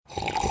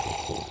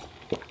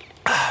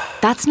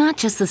That's not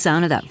just the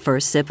sound of that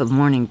first sip of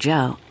Morning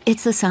Joe.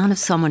 It's the sound of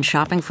someone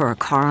shopping for a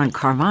car on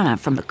Carvana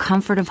from the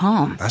comfort of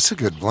home. That's a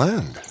good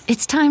blend.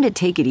 It's time to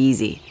take it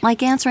easy,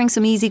 like answering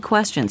some easy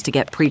questions to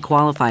get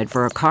pre-qualified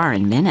for a car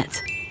in minutes.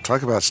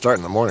 Talk about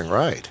starting the morning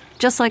right.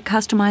 Just like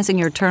customizing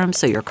your terms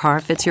so your car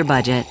fits your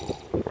budget.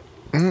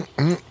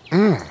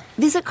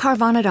 Visit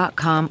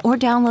Carvana.com or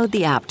download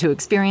the app to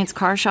experience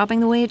car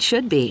shopping the way it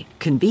should be.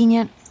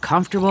 Convenient,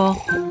 comfortable.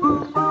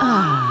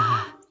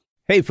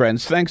 Hey,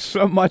 friends, thanks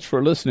so much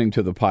for listening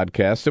to the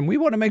podcast, and we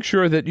want to make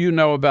sure that you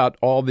know about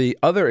all the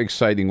other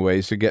exciting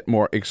ways to get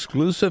more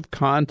exclusive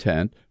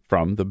content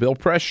from The Bill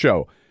Press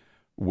Show.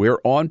 We're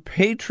on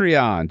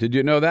Patreon. Did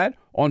you know that?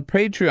 On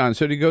Patreon.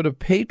 So to go to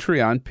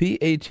Patreon,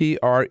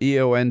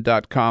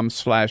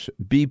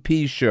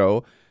 patreon.com/BP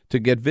Show to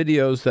get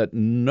videos that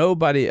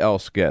nobody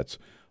else gets.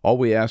 All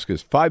we ask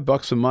is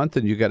 $5 a month,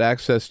 and you get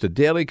access to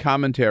daily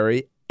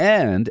commentary,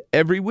 and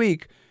every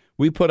week,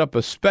 we put up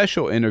a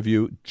special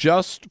interview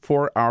just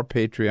for our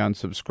Patreon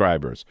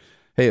subscribers.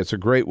 Hey, it's a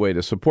great way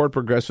to support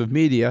progressive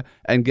media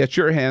and get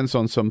your hands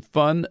on some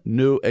fun,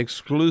 new,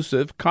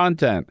 exclusive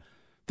content.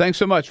 Thanks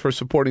so much for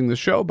supporting the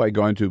show by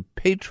going to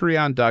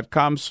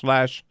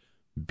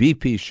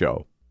patreon.com/BP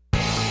Show.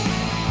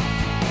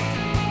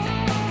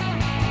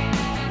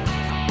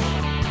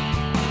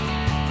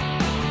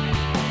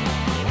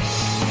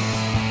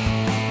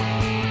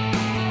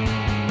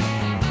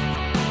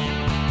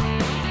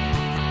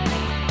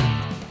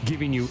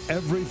 Giving you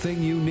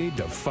everything you need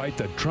to fight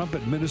the Trump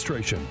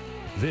administration.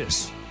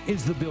 This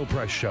is The Bill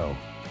Press Show,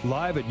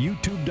 live at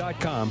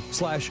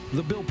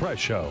youtube.com/The Bill Press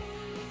Show.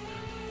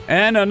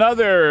 And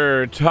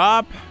another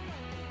top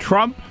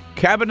Trump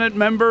cabinet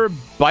member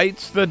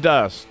bites the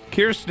dust.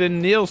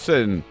 Kirstjen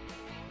Nielsen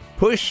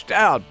pushed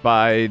out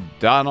by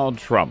Donald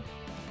Trump.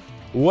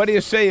 What do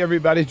you say,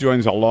 everybody?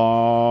 Joins a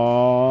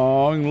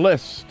long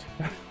list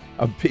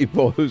of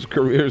people whose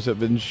careers have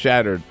been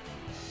shattered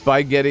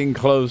by getting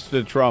close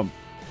to Trump.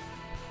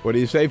 What do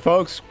you say,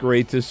 folks?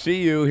 Great to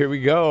see you. Here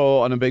we go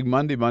on a big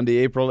Monday,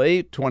 April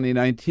 8,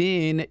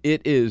 2019.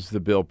 It is the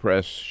Bill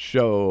Press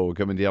Show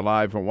coming to you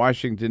live from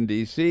Washington,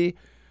 D.C.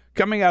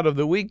 Coming out of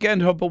the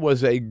weekend. Hope it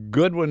was a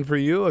good one for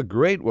you, a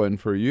great one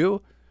for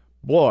you.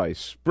 Boy,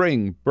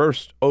 spring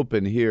burst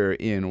open here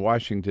in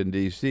Washington,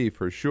 D.C.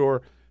 for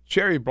sure.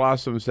 Cherry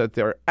blossoms at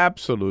their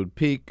absolute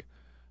peak,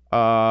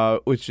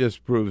 which just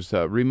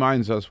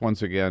reminds us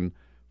once again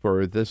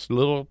for this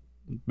little,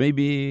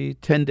 maybe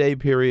 10-day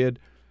period,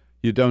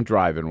 you don't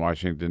drive in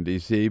Washington,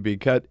 D.C.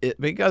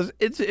 because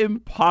it's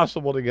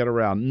impossible to get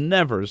around.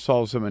 Never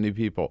saw so many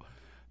people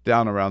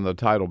down around the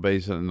tidal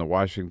basin and the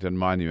Washington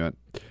Monument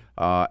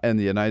and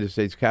the United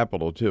States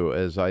Capitol, too,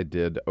 as I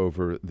did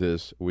over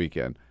this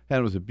weekend. And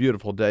it was a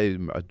beautiful day.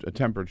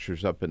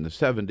 Temperatures up in the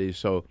 70s.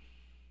 So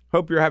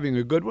hope you're having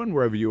a good one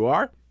wherever you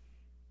are.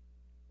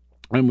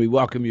 And we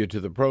welcome you to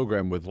the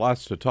program with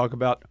lots to talk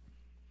about.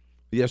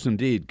 Yes,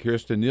 indeed,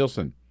 Kirstjen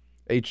Nielsen,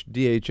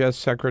 DHS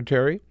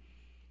Secretary.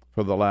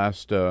 For the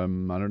last,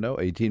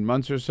 18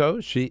 months or so.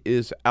 She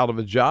is out of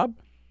a job.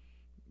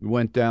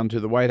 Went down to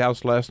the White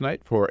House last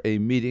night for a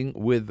meeting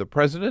with the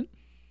president.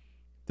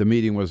 The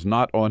meeting was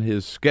not on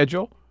his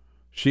schedule.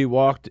 She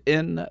walked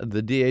in,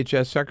 the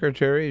DHS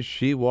secretary.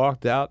 She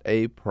walked out,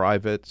 a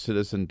private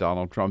citizen.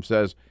 Donald Trump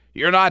says,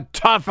 "You're not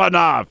tough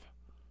enough.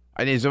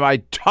 I need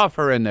somebody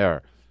tougher in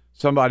there."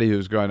 Somebody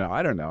who's going to,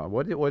 I don't know,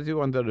 what does he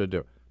want them to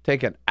do?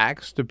 Take an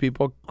axe to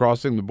people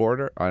crossing the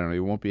border? I don't know. He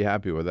won't be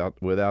happy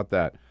without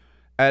that.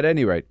 At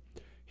any rate,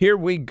 here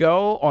we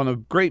go on a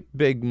great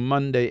big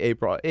Monday,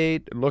 April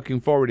 8th.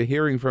 Looking forward to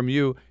hearing from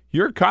you,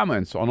 your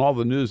comments on all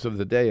the news of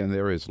the day, and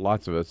there is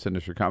lots of it. Send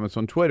us your comments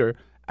on Twitter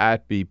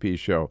at BP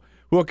Show.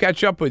 We'll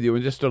catch up with you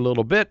in just a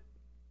little bit,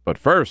 but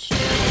first,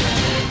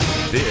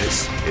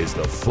 This is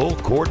the Full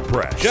Court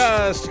Press.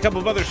 Just a couple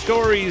of other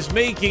stories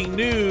making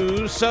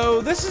news. So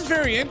this is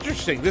very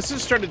interesting. This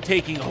has started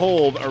taking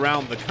hold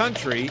around the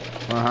country.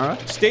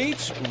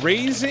 States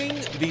raising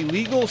the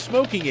legal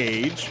smoking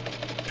age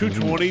to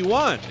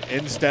 21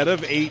 instead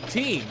of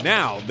 18.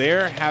 Now,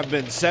 there have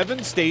been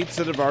 7 states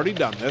that have already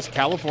done this: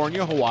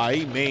 California,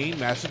 Hawaii, Maine,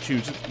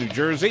 Massachusetts, New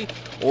Jersey,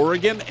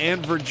 Oregon,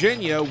 and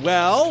Virginia.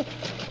 Well,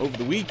 over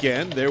the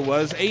weekend, there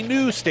was a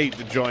new state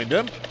that joined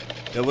them: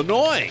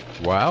 Illinois.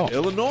 Wow.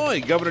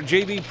 Illinois. Governor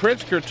J.B.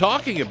 Pritzker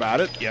talking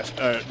about it,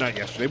 not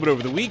yesterday, but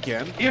over the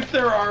weekend. If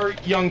there are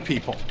young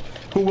people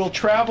who will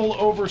travel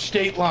over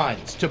state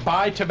lines to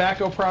buy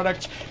tobacco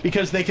products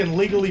because they can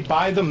legally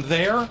buy them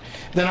there,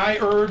 then I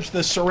urge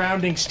the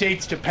surrounding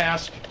states to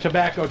pass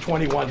Tobacco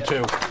 21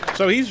 too.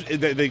 So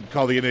they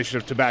call the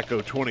initiative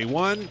Tobacco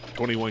 21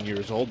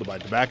 years old to buy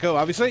tobacco,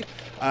 obviously.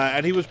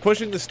 And he was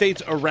pushing the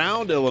states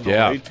around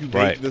Illinois to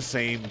make the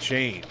same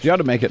change. You ought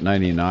to make it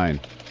 99.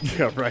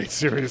 Yeah, right.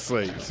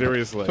 Seriously.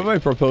 Somebody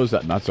proposed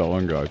that not so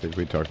long ago. I think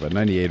we talked about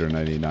 98 or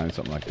 99,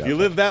 something like that. If you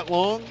live that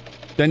long,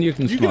 then you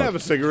can smoke. You can have a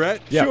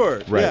cigarette. Yeah,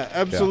 sure. right. Yeah,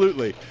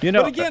 absolutely. Yeah.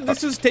 But again,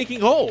 this is taking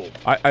hold.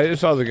 I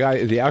just saw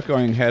the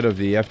outgoing head of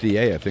the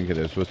FDA, I think it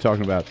is, was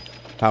talking about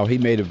how he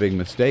made a big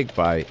mistake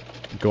by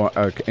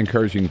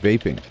encouraging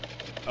vaping.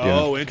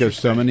 Oh, Because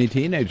interesting. so many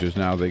teenagers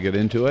now, they get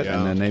into it,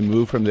 and then they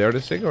move from there to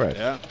cigarettes.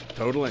 Yeah,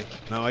 totally.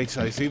 No, I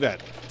see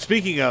that.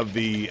 Speaking of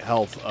the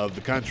health of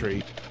the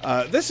country,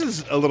 this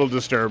is a little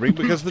disturbing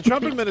because the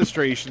Trump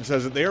administration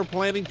says that they are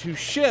planning to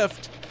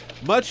shift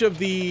much of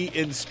the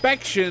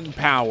inspection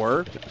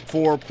power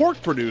for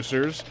pork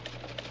producers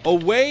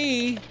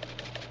away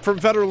from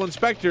federal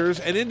inspectors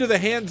and into the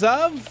hands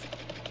of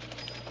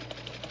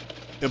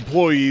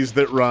employees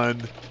that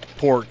run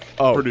pork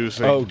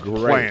producing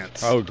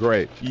plants. Oh,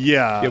 great.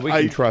 Yeah, we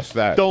can trust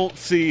that. Don't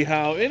see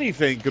how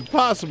anything could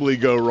possibly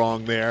go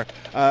wrong there.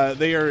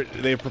 They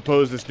have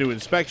proposed this new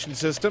inspection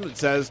system. It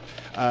says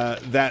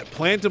that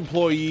plant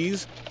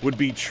employees would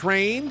be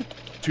trained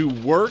to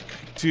work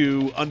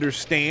to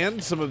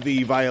understand some of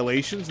the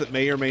violations that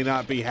may or may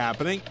not be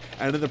happening,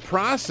 and in the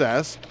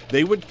process,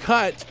 they would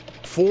cut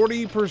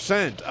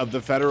 40% of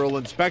the federal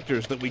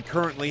inspectors that we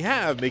currently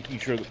have, making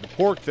sure that the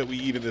pork that we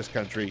eat in this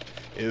country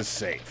is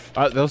safe.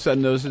 They'll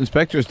send those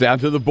inspectors down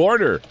to the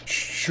border.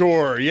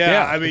 Sure,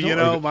 yeah. I mean,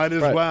 might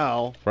as Right.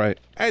 well. Right.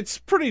 It's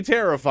pretty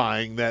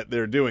terrifying that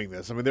they're doing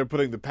this. I mean, they're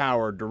putting the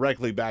power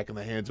directly back in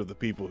the hands of the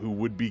people who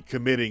would be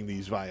committing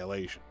these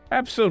violations.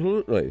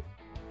 Absolutely.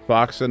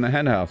 Fox in the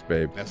henhouse,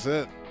 babe. That's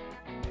it.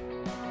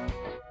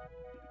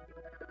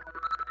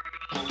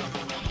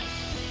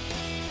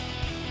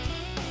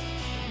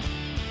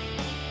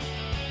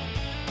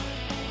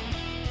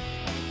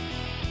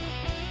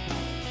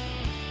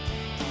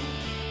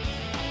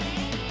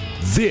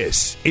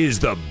 This is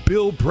the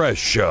Bill Press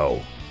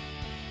Show.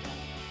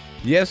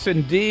 Yes,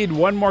 indeed.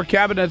 One more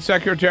cabinet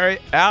secretary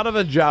out of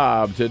a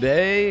job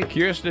today.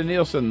 Kirstjen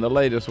Nielsen, the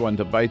latest one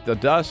to bite the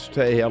dust.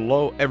 Hey,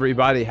 hello,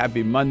 everybody.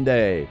 Happy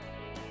Monday.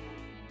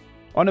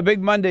 On a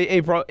big Monday,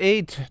 April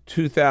 8,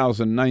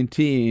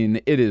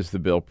 2019, it is the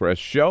Bill Press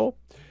Show,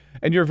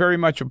 and you're very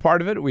much a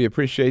part of it. We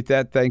appreciate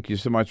that. Thank you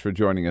so much for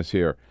joining us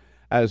here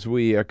as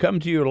we come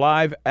to you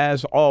live,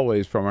 as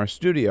always, from our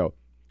studio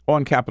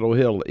on Capitol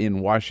Hill in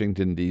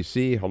Washington,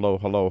 D.C. Hello,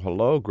 hello,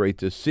 hello. Great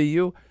to see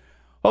you.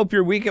 Hope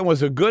your weekend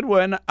was a good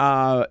one.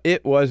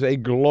 It was a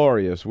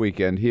glorious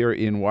weekend here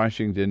in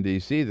Washington,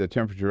 D.C. The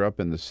temperature up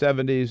in the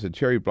 70s. The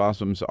cherry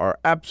blossoms are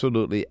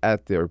absolutely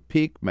at their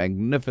peak.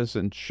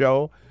 Magnificent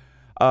show,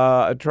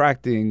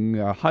 attracting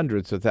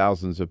hundreds of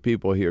thousands of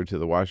people here to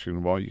the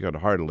Washington Mall. You could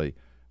hardly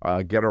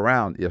get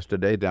around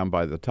yesterday down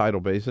by the Tidal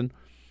Basin.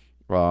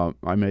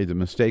 I made the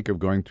mistake of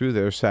going through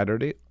there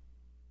Saturday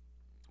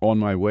on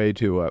my way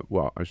to,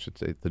 I should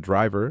say the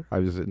driver. I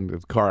was in the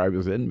car I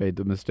was in, made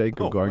the mistake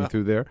of going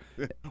through there.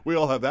 We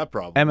all have that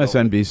problem.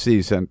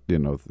 MSNBC sent,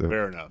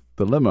 Fair enough.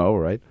 the limo,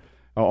 right?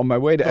 On my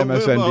way to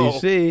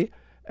MSNBC,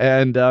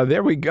 and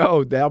there we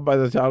go, down by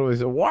the Tidal. I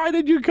said, why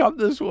did you come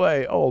this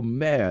way? Oh,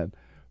 man.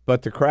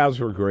 But the crowds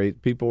were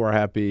great. People were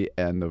happy,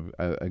 and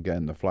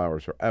again, the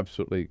flowers are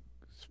absolutely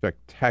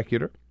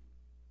spectacular.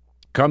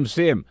 Come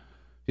see them.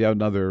 You have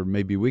another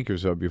maybe week or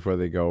so before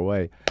they go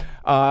away.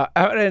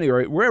 At any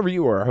rate, wherever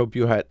you are, I hope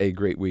you had a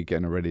great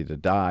weekend and ready to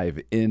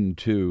dive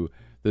into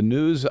the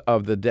news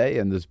of the day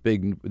and this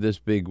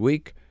big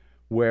week,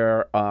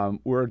 where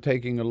we're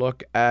taking a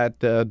look at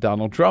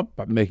Donald Trump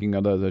making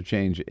another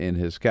change in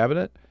his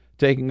cabinet,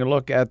 taking a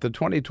look at the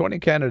 2020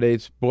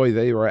 candidates. Boy,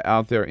 they were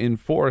out there in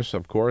force,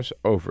 of course,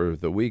 over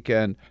the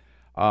weekend,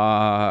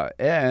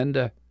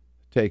 and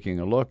taking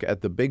a look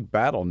at the big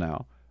battle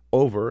now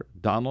over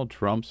Donald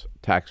Trump's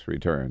tax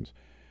returns.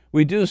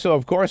 We do so,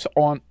 of course,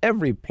 on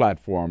every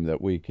platform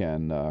that we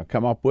can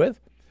come up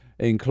with,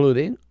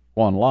 including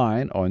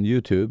online on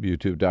YouTube,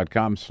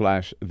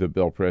 youtube.com/The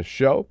Bill Press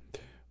Show,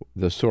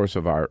 the source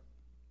of our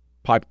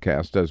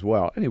podcast as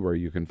well. Anywhere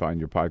you can find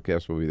your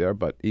podcast will be there,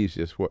 but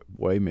easiest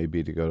way may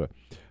be to go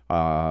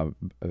to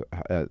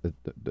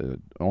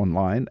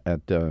online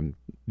at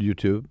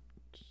YouTube/The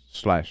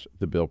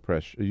Bill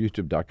Press,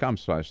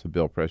 youtube.com/The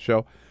Bill Press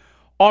Show.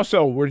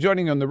 Also, we're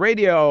joining on the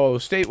radio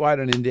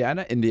statewide in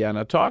Indiana,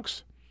 Indiana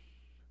Talks.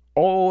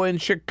 Oh, in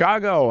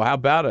Chicago, how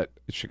about it?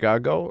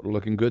 Chicago,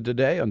 looking good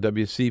today on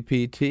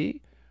WCPT,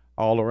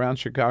 all around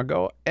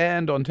Chicago,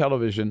 and on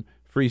television,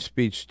 Free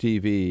Speech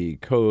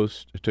TV,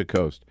 coast to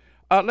coast.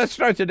 Let's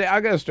start today.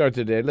 I got to start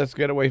today. Let's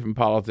get away from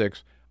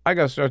politics. I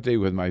got to start today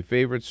with my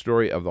favorite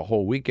story of the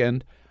whole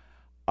weekend.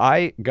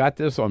 I got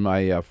this on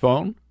my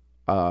phone,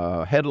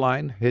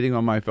 headline hitting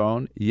on my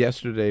phone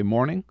yesterday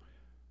morning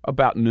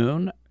about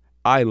noon.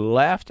 I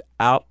laughed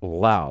out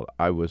loud.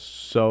 I was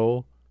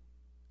so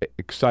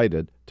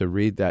excited to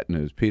read that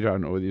news. Peter, I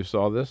don't know whether you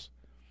saw this,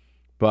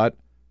 but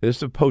this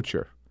is a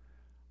poacher,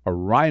 a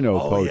rhino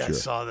poacher. Yeah, I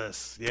saw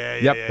this. Yeah.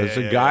 There's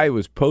a guy who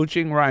was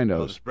poaching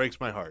rhinos. This breaks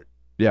my heart.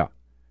 Yeah.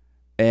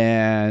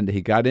 And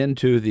he got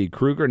into the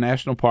Kruger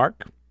National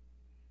Park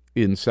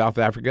in South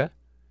Africa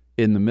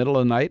in the middle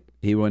of the night.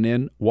 He went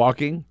in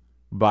walking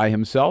by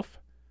himself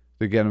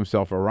to get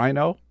himself a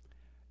rhino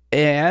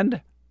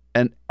and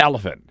an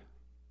elephant.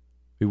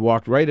 He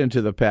walked right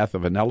into the path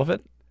of an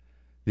elephant.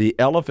 The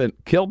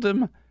elephant killed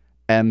him,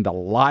 and the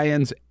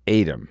lions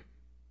ate him.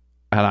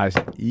 And I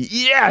said,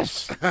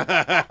 yes!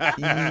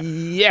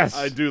 Yes!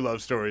 I do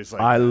love stories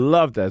like I that.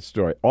 love that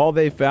story. All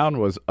they found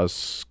was a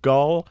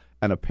skull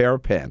and a pair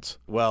of pants.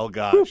 Well,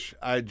 gosh,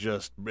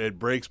 it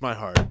breaks my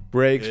heart.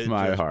 Breaks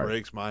my heart.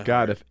 Breaks my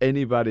God, heart. if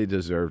anybody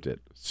deserved it,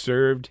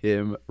 served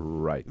him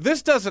right.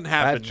 This doesn't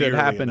happen That should nearly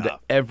happen enough.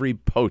 to every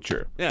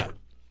poacher. Yeah.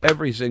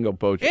 Every single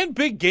poacher. And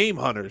big game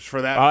hunters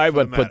for that. I for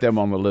would the put matter. them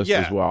on the list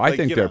Yeah, as well. I like,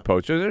 think you they're know.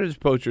 poachers. They're just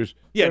poachers.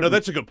 Yeah, They're- no,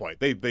 that's a good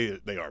point. They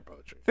are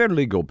poachers. They're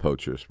legal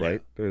poachers,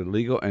 right? Yeah. They're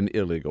legal and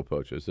illegal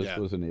poachers. This Yeah.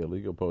 was an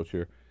illegal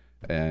poacher,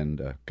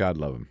 and God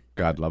love him.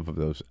 God love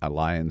those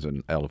lions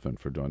and elephant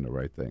for doing the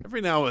right thing.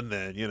 Every now and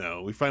then,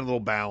 we find a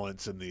little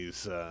balance in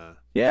these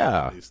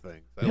these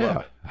things. I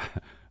love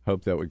it.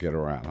 Hope that would get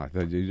around. I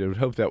thought you would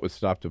hope that would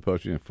stop the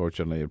poaching.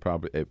 Unfortunately,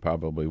 it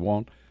probably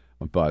won't.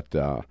 But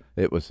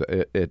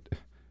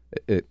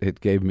it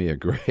gave me a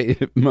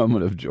great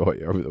moment of joy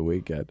over the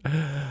weekend.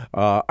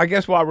 I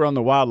guess while we're on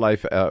the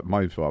wildlife,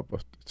 might as well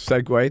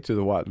segue to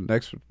the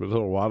next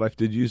little wildlife.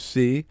 Did you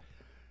see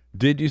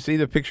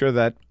the picture of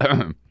that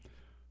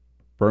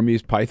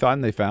Burmese python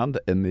they found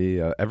in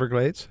the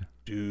Everglades?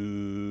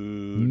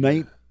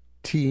 Dude.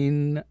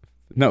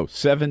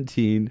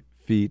 17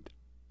 feet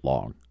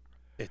long.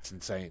 It's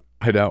insane.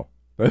 I know.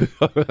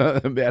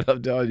 Man,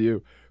 I'm telling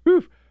you.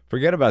 Whew.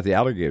 Forget about the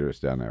alligators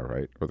down there,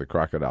 right? Or the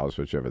crocodiles,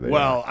 whichever they are.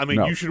 Well, I mean,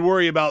 No. you should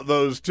worry about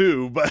those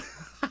too,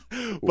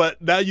 but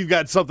now you've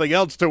got something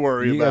else to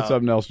worry You about. got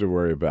something else to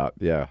worry about.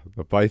 Yeah.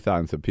 The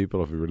pythons that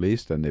people have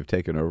released, and they've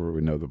taken over.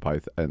 We know the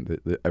python and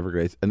the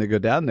Everglades. And they go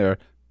down there.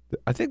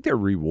 I think they're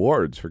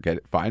rewards for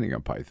finding a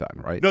python,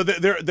 right? No,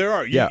 there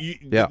are. Yeah,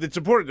 yeah. It's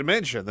important to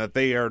mention that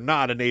they are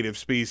not a native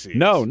species.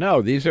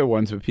 No. These are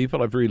ones that people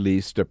have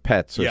released to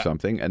pets or Yeah.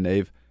 something, and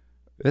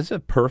it's a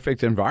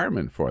perfect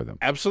environment for them.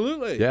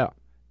 Absolutely. Yeah.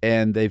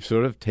 And they've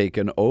sort of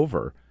taken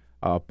over.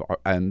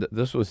 And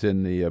this was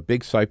in the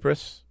Big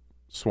Cypress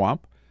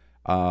swamp.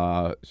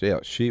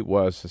 She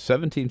was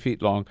 17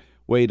 feet long,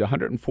 weighed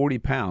 140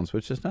 pounds,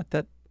 which is not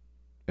that,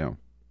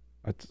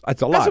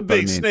 that's a lot. That's a but I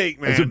big mean,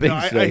 snake, man. It's a big No,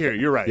 snake. I hear you.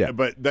 You're right. Yeah.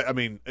 But,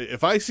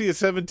 if I see a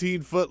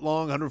 17-foot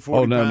long,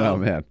 140 Oh, no,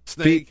 pound man.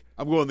 snake, Feet-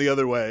 I'm going the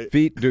other way.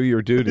 Feet do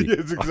your duty.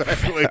 Yes,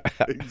 exactly.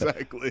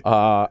 Exactly.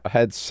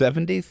 Had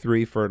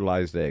 73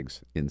 fertilized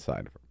eggs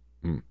inside of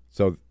her.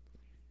 So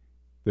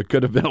there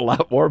could have been a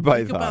lot more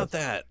pythons. Think about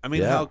that. I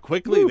mean, Yeah. how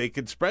quickly they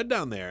could spread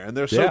down there, and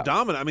they're so Yeah.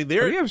 dominant. I mean, Well,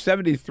 they're you have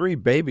 73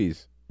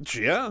 babies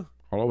yeah.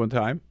 all at one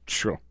time.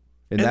 Sure.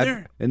 In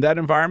And that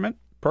environment,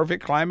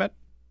 perfect climate,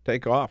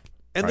 take off.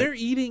 And right?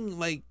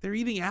 they're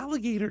eating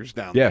alligators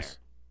down Yes. there.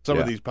 Some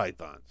Yeah. of these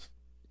pythons.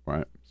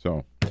 Right.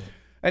 So,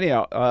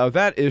 anyhow,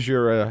 that is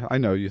your. I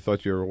know you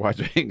thought you were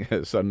watching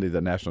suddenly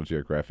the National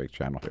Geographic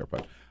channel here,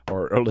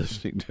 or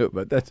listening to it,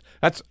 but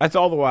that's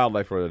all the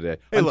wildlife for today.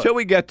 Hey, Until look.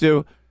 we get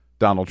to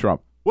Donald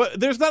Trump. Well,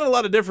 there's not a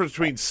lot of difference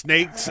between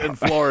snakes in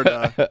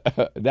Florida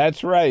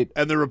That's right.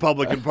 and the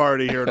Republican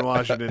Party here in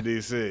Washington,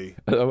 D.C.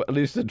 At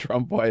least the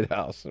Trump White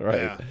House,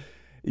 right? Yeah.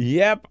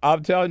 Yep,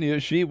 I'm telling you,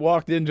 she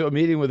walked into a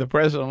meeting with the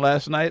president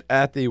last night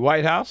at the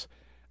White House.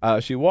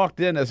 She walked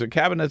in as a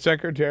cabinet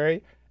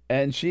secretary,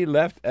 and she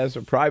left as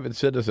a private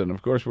citizen.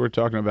 Of course, we're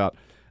talking about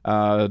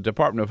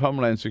Department of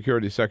Homeland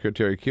Security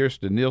Secretary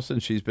Kirstjen Nielsen.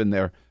 She's been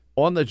there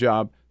on the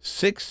job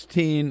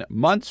 16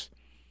 months.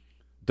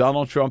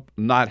 Donald Trump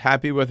not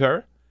happy with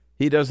her.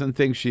 He doesn't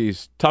think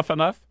she's tough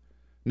enough.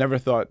 Never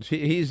thought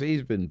he's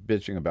been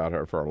bitching about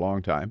her for a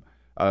long time,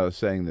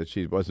 saying that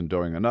she wasn't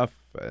doing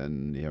enough,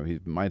 and he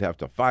might have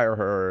to fire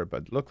her.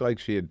 But it looked like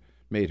she had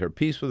made her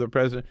peace with the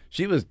president.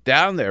 She was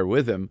down there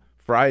with him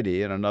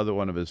Friday in another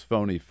one of his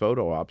phony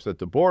photo ops at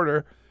the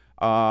border,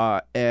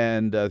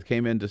 and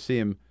came in to see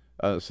him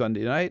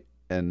Sunday night.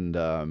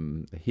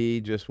 And he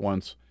just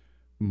wants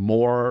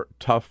more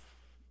tough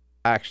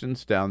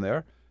actions down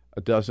there.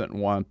 Doesn't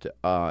want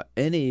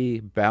any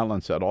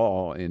balance at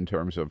all in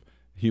terms of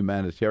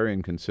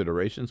humanitarian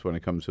considerations when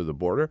it comes to the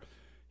border.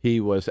 He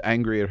was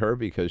angry at her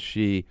because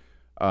she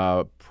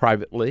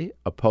privately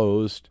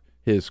opposed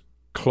his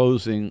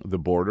closing the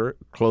border,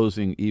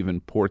 closing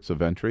even ports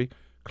of entry,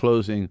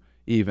 closing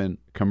even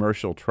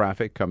commercial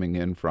traffic coming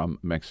in from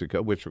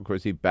Mexico, which, of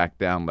course, he backed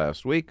down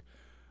last week.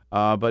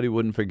 But he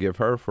wouldn't forgive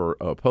her for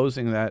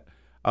opposing that.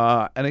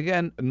 And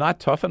again, not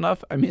tough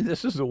enough. I mean,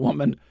 this is a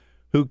woman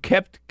who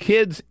kept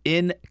kids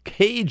in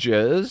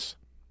cages,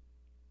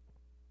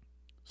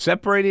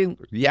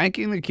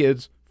 yanking the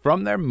kids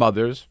from their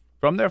mothers,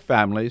 from their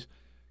families,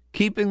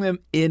 keeping them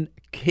in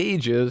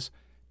cages,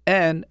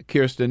 and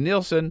Kirstjen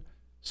Nielsen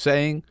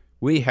saying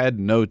we had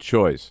no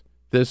choice.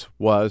 This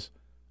was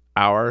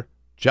our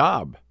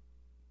job.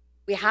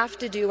 We have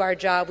to do our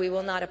job. We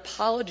will not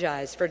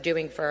apologize for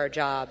doing for our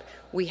job.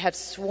 We have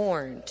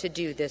sworn to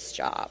do this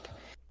job.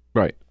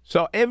 Right.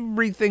 So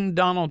everything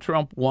Donald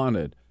Trump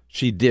wanted,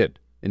 she did,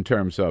 in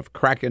terms of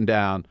cracking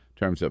down, in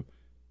terms of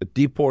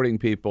deporting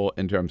people,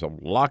 in terms of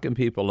locking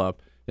people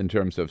up, in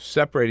terms of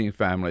separating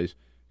families.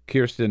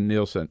 Kirstjen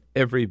Nielsen,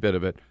 every bit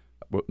of it,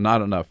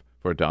 not enough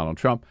for Donald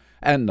Trump,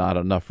 and not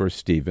enough for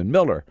Stephen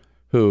Miller,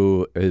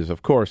 who is,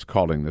 of course,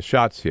 calling the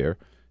shots here.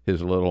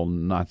 his little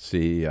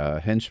Nazi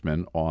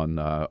henchman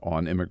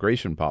on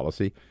immigration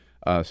policy.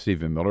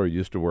 Stephen Miller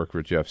used to work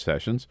for Jeff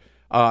Sessions.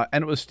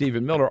 And it was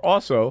Stephen Miller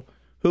also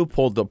who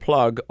pulled the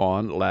plug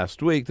on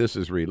last week. This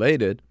is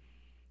related.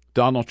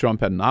 Donald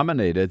Trump had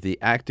nominated the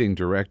acting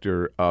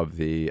director of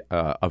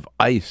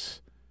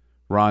ICE,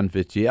 Ron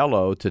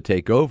Vitiello, to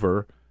take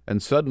over.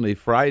 And suddenly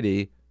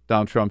Friday,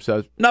 Donald Trump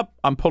says, nope,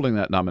 I'm pulling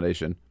that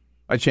nomination.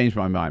 I changed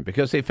my mind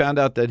because they found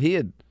out that he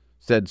had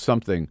said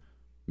something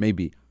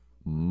maybe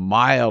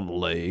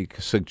mildly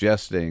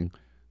suggesting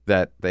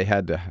that they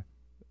had to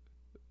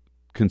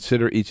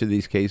consider each of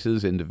these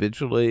cases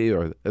individually,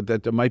 or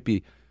that there might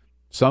be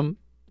some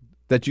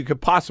that you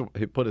could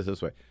possibly, put it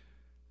this way,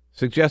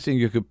 suggesting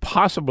you could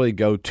possibly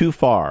go too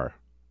far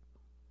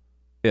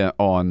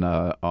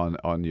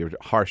on your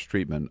harsh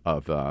treatment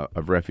of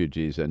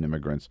refugees and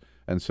immigrants.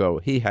 And so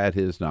he had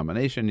his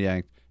nomination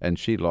yanked, and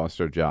she lost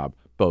her job,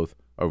 both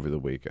over the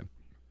weekend.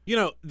 You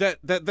know,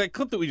 that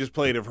clip that we just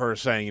played of her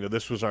saying,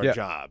 this was our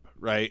job,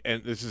 right?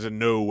 And this is in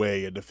no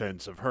way a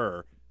defense of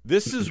her.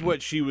 This is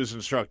what she was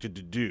instructed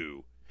to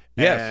do.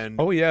 Yes. And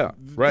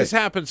right. This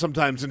happens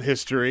sometimes in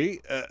history.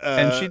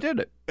 And she did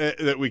it.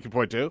 That we can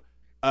point to.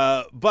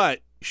 But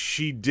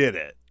she did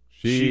it.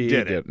 She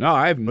did it. No,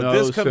 I have no... But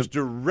this comes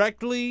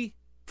directly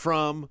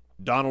from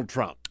Donald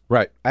Trump.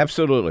 Right,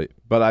 absolutely.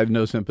 But I have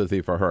no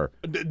sympathy for her.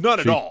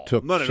 None at all.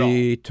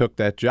 She took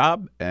that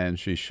job, and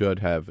she should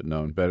have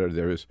known better.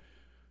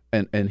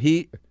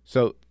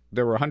 So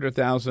there were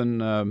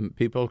 100,000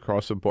 people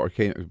across the board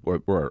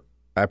were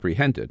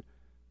apprehended.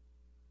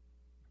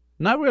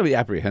 Not really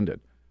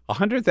apprehended.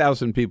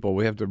 100,000 people,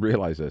 we have to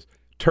realize this,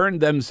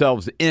 turned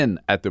themselves in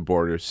at the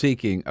border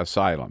seeking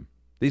asylum.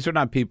 These are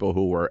not people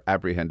who were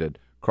apprehended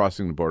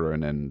crossing the border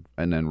and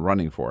then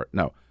running for it.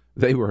 No,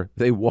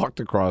 they walked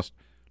across,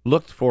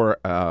 looked for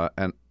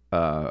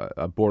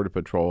a border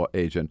patrol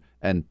agent,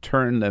 and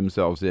turned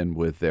themselves in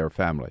with their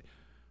family.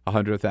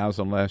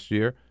 100,000 last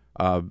year,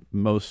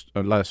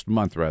 last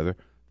month rather,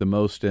 the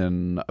most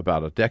in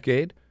about a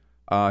decade.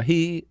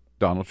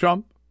 Donald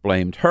Trump,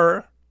 blamed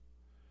her.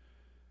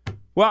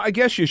 Well, I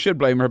guess you should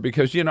blame her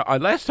because,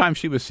 last time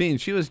she was seen,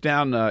 she was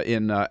down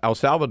in El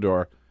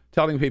Salvador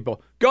telling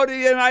people, go to the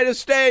United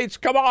States,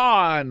 come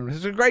on,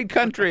 it's a great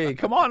country,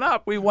 come on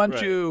up, we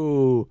want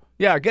you.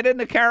 Yeah, get in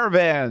the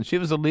caravan. She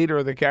was the leader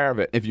of the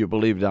caravan. If you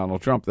believe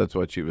Donald Trump, that's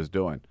what she was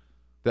doing.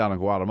 Down in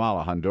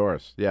Guatemala,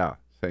 Honduras,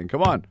 saying,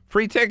 come on,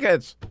 free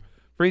tickets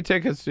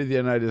to the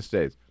United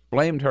States.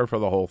 Blamed her for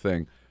the whole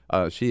thing.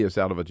 She is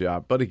out of a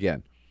job. But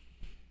again,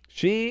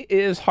 she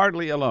is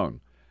hardly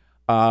alone.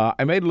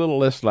 I made a little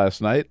list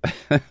last night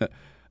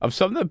of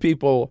some of the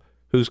people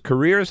whose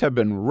careers have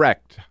been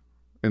wrecked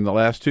in the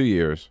last 2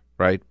 years,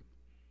 right,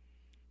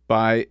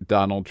 by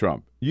Donald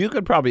Trump. You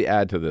could probably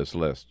add to this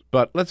list,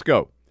 but let's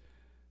go.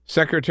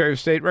 Secretary of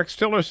State Rex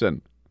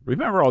Tillerson.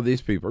 Remember all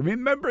these people.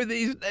 Remember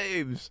these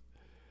names.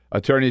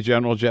 Attorney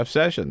General Jeff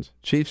Sessions.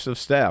 Chiefs of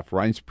Staff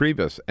Reince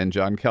Priebus and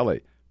John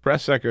Kelly.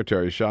 Press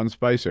Secretary Sean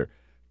Spicer.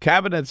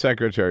 Cabinet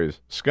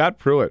Secretaries Scott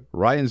Pruitt,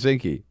 Ryan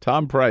Zinke,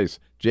 Tom Price,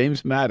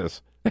 James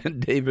Mattis,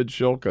 and David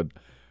Shulkin.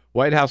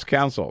 White House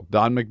Counsel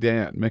Don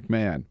McGahn.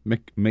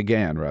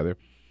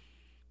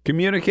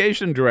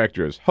 Communication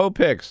Directors Hope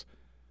Hicks,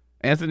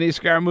 Anthony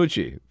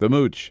Scaramucci, the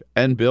Mooch,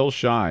 and Bill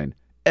Shine.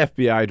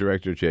 FBI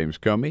Director James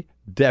Comey,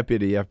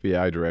 Deputy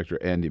FBI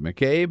Director Andy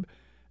McCabe,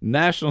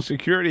 National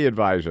Security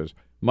Advisors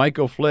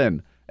Michael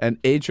Flynn and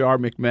H.R.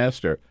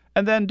 McMaster.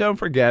 And then don't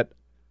forget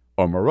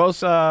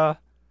Omarosa,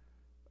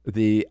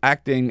 the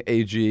acting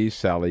AG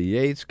Sally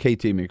Yates,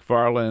 K.T.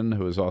 McFarland,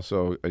 who is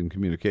also in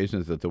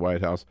communications at the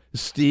White House,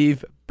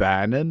 Steve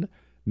Bannon,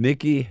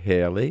 Nikki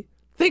Haley.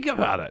 Think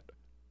about it.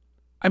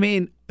 I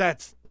mean,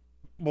 that's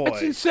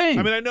insane.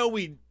 I mean,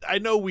 I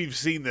know we've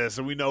seen this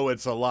and we know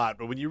it's a lot,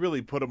 but when you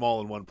really put them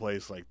all in one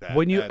place like that,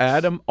 when you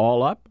add them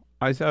all up,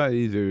 I saw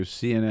either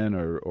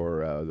CNN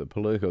or the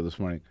Politico this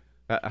morning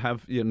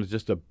have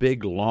just a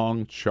big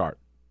long chart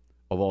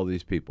of all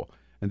these people,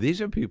 and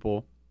these are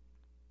people.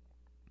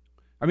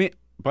 I mean,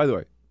 by the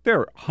way, there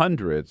are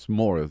hundreds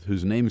more of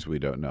whose names we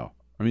don't know.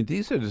 I mean,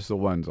 these are just the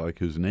ones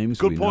whose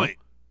names we know. Good point.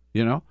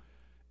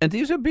 And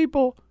these are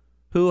people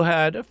who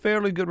had a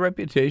fairly good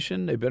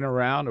reputation. They've been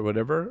around or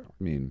whatever.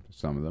 I mean,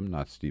 some of them,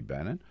 not Steve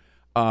Bannon.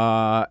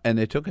 And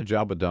they took a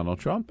job with Donald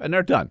Trump, and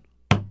they're done.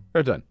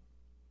 They're done.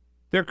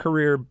 Their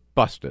career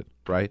busted,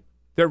 right?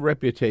 Their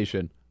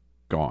reputation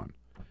gone.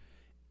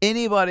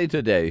 Anybody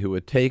today who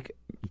would take,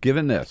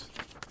 given this,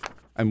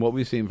 and what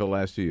we've seen for the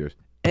last 2 years,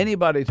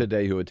 anybody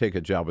today who would take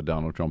a job with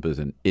Donald Trump is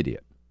an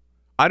idiot.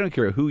 I don't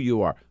care who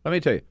you are. Let me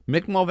tell you,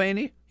 Mick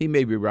Mulvaney, he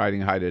may be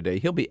riding high today.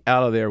 He'll be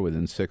out of there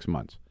within 6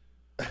 months.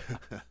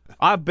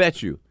 I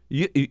bet you,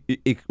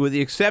 with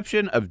the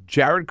exception of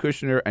Jared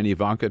Kushner and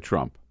Ivanka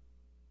Trump,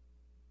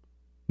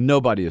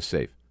 nobody is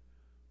safe.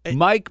 Hey.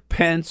 Mike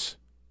Pence,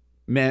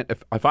 man,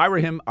 if I were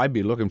him, I'd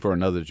be looking for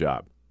another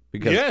job.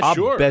 Because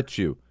I'll bet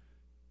you,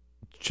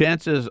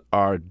 chances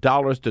are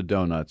dollars to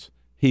donuts,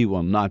 he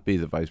will not be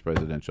the vice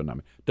presidential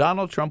nominee.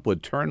 Donald Trump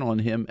would turn on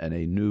him in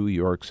a New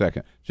York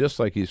second, just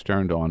like he's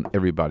turned on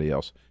everybody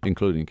else,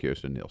 including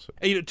Kirstjen Nielsen.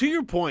 And, to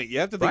your point, you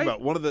have to think about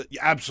one of the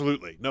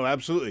absolutely.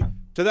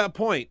 To that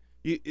point,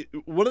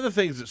 one of the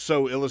things that's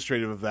so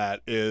illustrative of that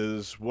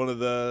is one of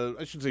the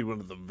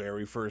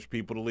very first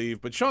people to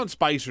leave, but Sean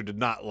Spicer did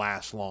not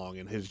last long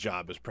in his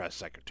job as press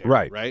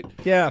secretary. Right?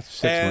 Yeah,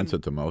 6 months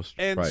at the most.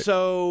 And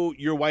so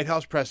your White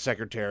House press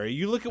secretary,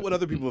 you look at what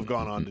other people have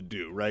gone on to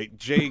do, right?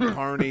 Jay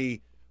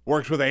Carney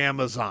works with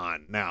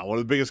Amazon now, one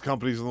of the biggest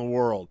companies in the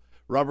world.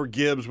 Robert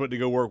Gibbs went to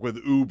go work with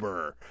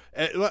Uber.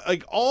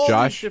 Like all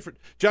these different.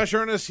 Josh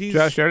Earnest,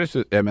 Josh Earnest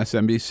at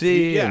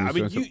MSNBC.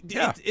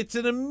 It's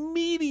an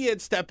immediate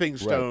stepping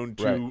stone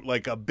to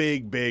like a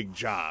big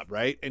job,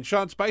 right? And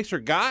Sean Spicer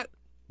got.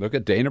 Look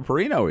at Dana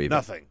Perino, even.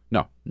 Nothing.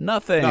 No,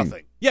 nothing.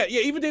 Nothing. Yeah,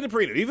 even Dana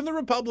Perino, even the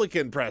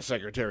Republican press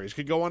secretaries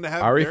could go on to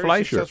have Ari very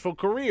Fleischer. Successful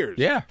careers.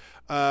 Yeah.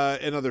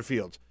 In other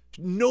fields.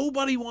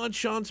 Nobody wants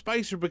Sean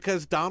Spicer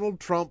because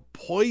Donald Trump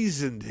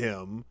poisoned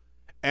him,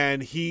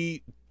 and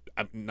he.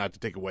 Not to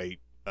take away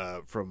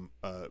from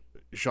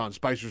Sean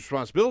Spicer's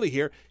responsibility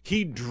here,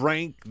 he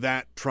drank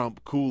that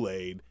Trump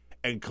Kool-Aid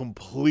and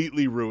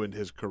completely ruined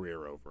his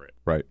career over it.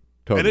 Right.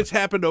 Totally. And it's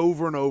happened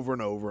over and over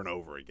and over and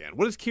over again.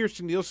 What is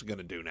Kirstjen Nielsen going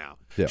to do now?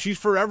 Yeah. She's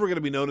forever going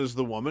to be known as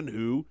the woman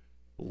who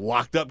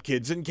locked up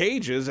kids in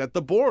cages at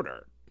the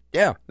border.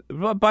 Yeah.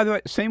 Well, by the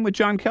way, same with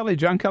John Kelly.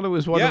 John Kelly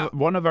was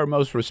one of our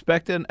most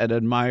respected and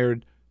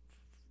admired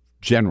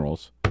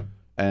generals,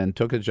 and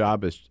took a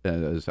job as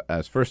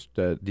first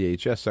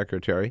DHS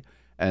Secretary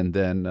and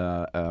then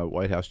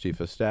White House Chief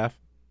of Staff.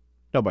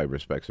 Nobody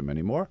respects him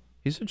anymore.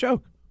 He's a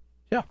joke.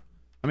 Yeah.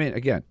 I mean,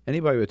 again,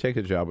 anybody who would take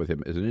a job with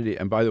him is an idiot.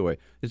 And by the way,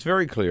 it's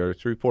very clear.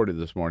 It's reported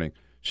this morning.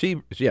 She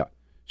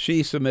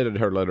submitted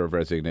her letter of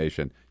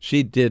resignation.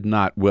 She did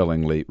not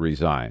willingly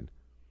resign.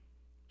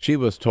 She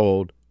was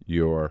told,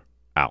 you're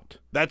out.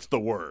 That's the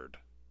word.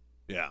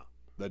 Yeah.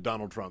 That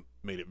Donald Trump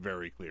made it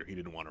very clear he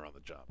didn't want her on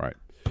the job. Right.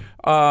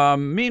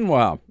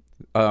 Meanwhile,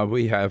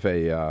 we have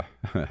a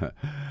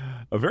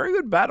a very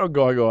good battle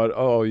going on.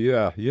 Oh,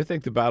 yeah. You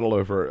think the battle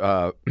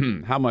over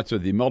how much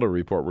of the Mueller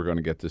report we're going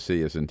to get to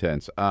see is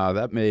intense.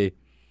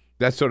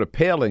 That's sort of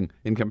paling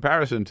in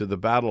comparison to the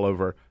battle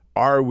over,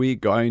 are we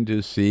going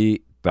to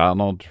see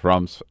Donald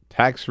Trump's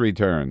tax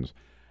returns?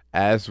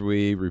 As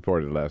we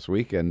reported last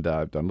week, and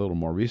I've done a little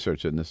more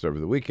research in this over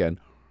the weekend,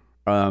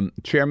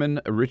 Chairman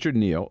Richard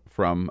Neal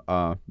from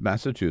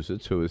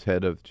Massachusetts, who is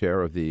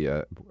chair of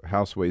the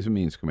House Ways and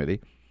Means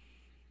Committee,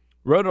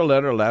 wrote a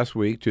letter last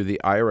week to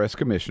the IRS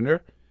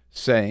commissioner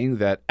saying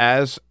that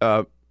as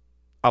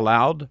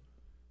allowed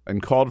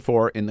and called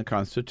for in the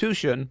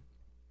Constitution,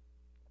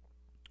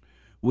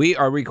 we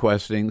are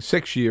requesting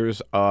 6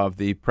 years of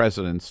the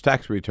president's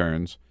tax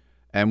returns,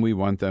 and we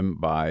want them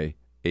by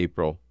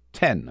April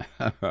 10,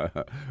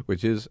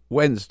 which is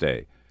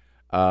Wednesday.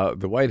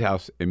 The White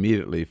House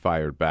immediately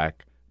fired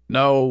back.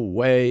 No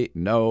way,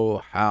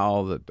 no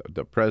how.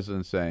 The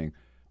president saying,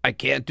 I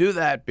can't do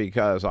that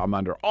because I'm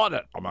under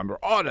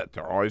audit.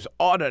 They're always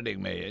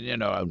auditing me.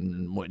 And,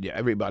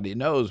 everybody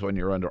knows when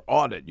you're under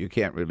audit, you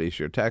can't release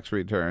your tax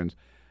returns.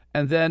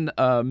 And then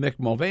Mick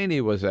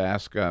Mulvaney was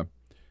asked,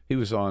 he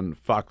was on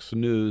Fox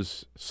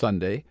News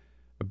Sunday,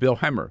 Bill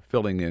Hemmer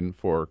filling in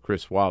for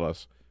Chris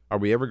Wallace, are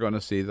we ever going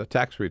to see the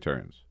tax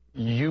returns?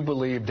 You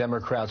believe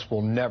Democrats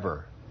will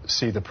never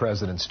see the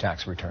president's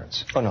tax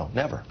returns? Oh, no,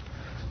 never.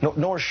 No,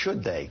 nor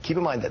should they. Keep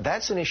in mind that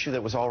that's an issue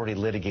that was already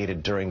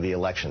litigated during the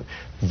election.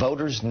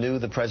 Voters knew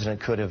the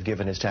president could have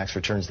given his tax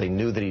returns. They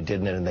knew that he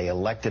didn't, and they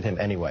elected him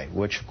anyway,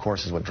 which, of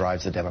course, is what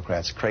drives the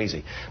Democrats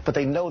crazy. But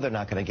they know they're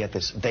not going to get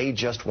this. They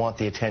just want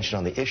the attention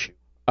on the issue.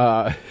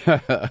 I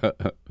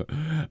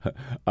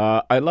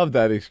love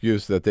that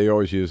excuse that they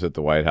always use at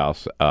the White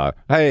House.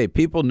 Hey,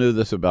 people knew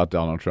this about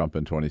Donald Trump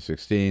in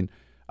 2016.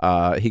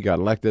 He got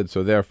elected,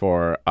 so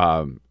therefore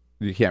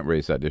you can't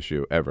raise that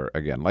issue ever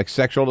again. Like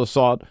sexual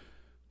assault,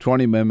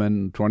 20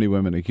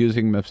 women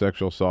accusing him of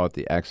sexual assault.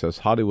 The Access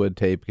Hollywood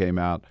tape came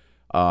out.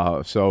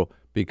 So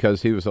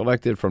because he was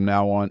elected from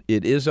now on,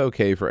 it is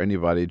okay for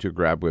anybody to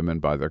grab women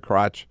by their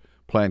crotch,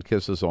 plant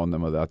kisses on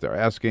them without their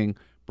asking,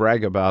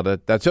 brag about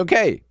it. That's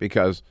okay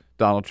because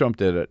Donald Trump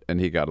did it and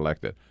he got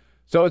elected.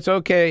 So it's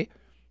okay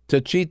to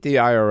cheat the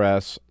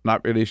IRS,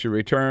 not release your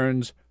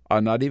returns,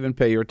 not even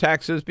pay your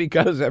taxes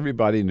because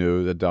everybody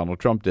knew that Donald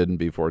Trump didn't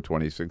before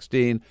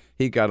 2016.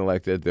 He got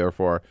elected.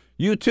 Therefore,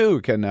 you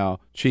too can now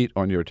cheat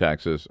on your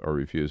taxes or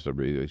refuse to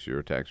release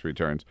your tax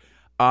returns.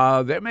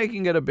 They're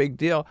making it a big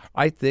deal.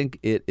 I think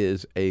it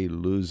is a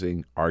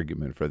losing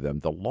argument for them.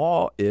 The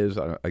law is,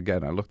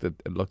 again, I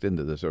looked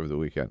into this over the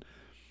weekend,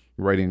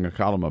 writing a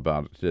column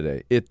about it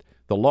today.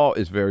 The law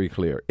is very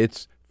clear.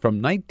 It's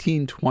from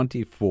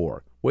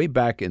 1924, way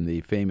back in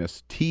the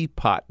famous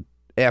teapot,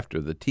 after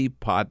the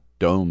Teapot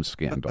Dome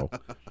scandal,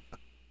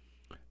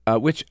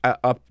 which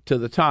up to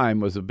the time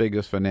was the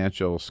biggest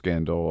financial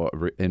scandal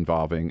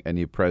involving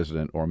any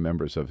president or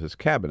members of his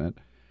cabinet.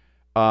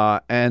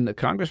 And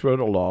Congress wrote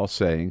a law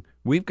saying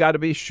we've got to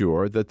be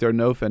sure that there are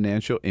no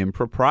financial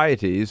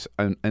improprieties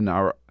in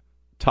our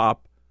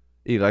top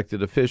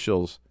elected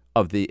officials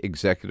of the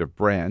executive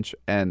branch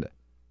and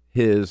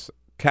his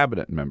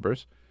cabinet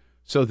members.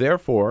 So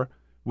therefore,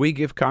 we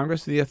give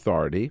Congress the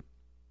authority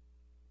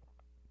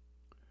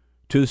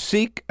to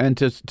seek and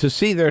to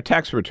see their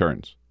tax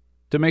returns,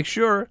 to make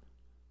sure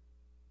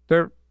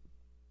they're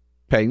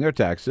paying their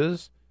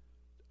taxes.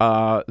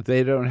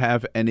 They don't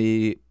have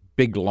any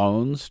big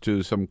loans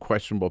to some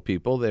questionable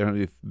people. They don't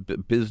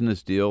have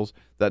business deals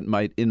that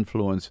might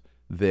influence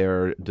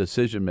their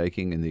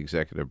decision-making in the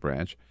executive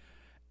branch.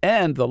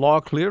 And the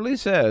law clearly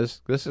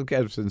says, this is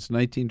again since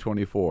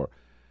 1924,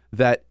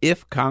 that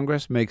if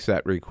Congress makes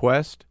that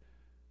request,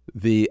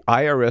 the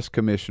IRS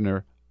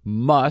commissioner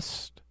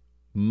must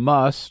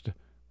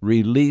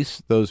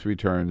release those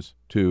returns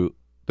to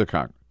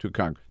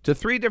Congress, to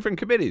three different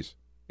committees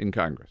in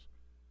Congress.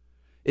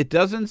 It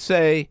doesn't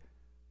say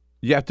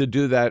you have to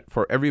do that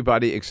for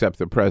everybody except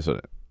the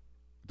president.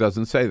 It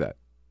doesn't say that.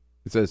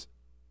 It says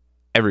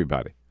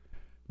everybody,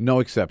 no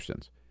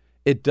exceptions.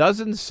 It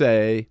doesn't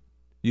say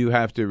you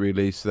have to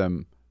release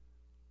them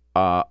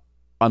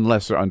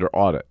unless they're under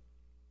audit.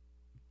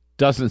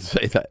 Doesn't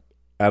say that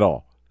at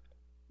all.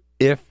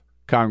 If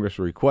Congress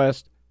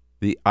requests,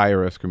 the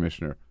IRS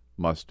commissioner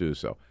must do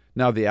so.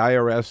 Now, the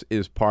IRS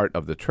is part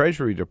of the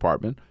Treasury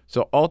Department,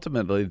 so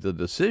ultimately the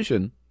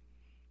decision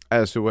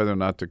as to whether or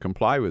not to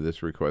comply with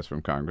this request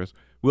from Congress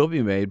will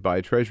be made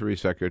by Treasury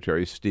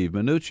Secretary Steve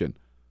Mnuchin.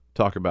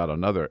 Talk about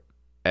another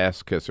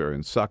ass kisser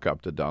and suck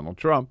up to Donald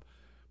Trump.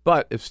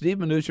 But if Steve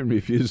Mnuchin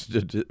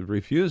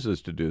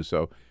refuses to do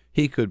so,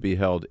 he could be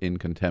held in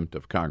contempt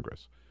of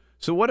Congress.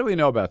 So what do we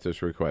know about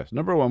this request?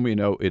 Number one, we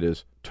know it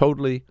is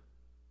totally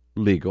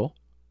legal.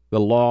 The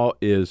law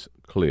is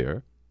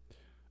clear.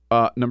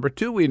 Number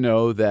two, we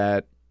know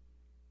that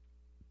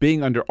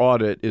being under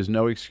audit is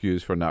no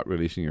excuse for not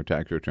releasing your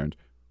tax returns.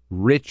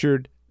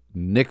 Richard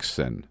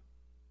Nixon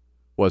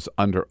was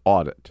under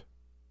audit,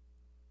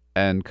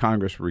 and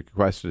Congress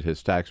requested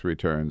his tax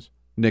returns.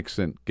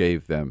 Nixon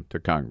gave them to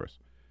Congress.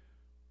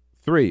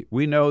 Three,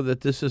 we know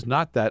that this is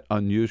not that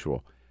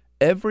unusual.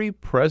 Every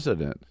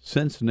president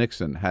since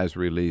Nixon has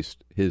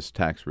released his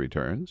tax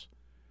returns,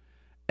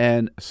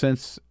 and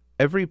since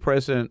every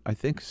president, I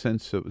think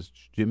since it was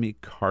Jimmy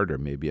Carter,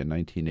 maybe in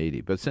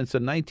 1980, but since the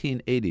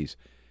 1980s,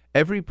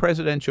 every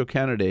presidential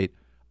candidate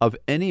of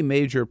any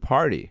major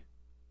party,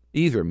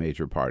 either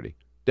major party,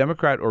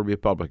 Democrat or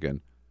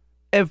Republican,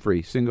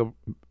 every single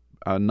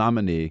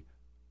nominee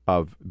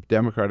of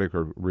Democratic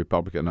or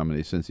Republican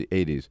nominees since the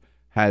 80s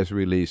has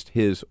released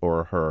his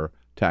or her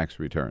tax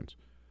returns.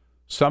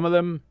 Some of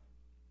them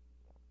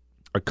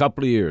a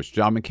couple of years.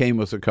 John McCain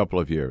was a couple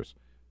of years.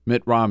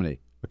 Mitt Romney,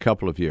 a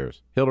couple of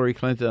years. Hillary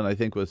Clinton, I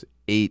think, was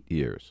 8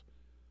 years.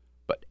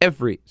 But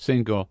every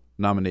single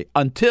nominee,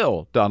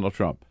 until Donald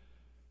Trump,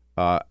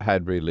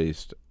 had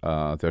released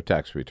their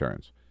tax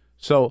returns.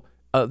 So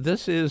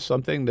this is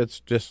something that's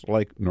just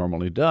like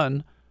normally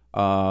done.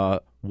 And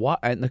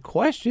the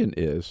question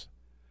is,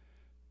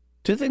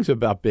 two things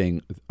about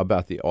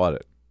the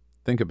audit.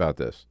 Think about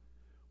this.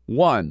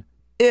 One,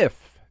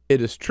 if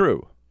it is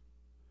true.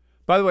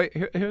 By the way,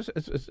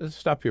 let's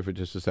stop here for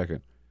just a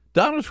second.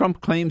 Donald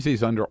Trump claims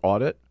he's under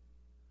audit.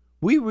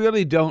 We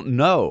really don't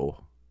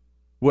know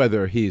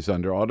whether he's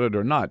under audit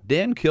or not.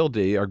 Dan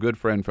Kildee, our good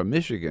friend from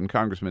Michigan,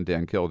 Congressman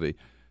Dan Kildee,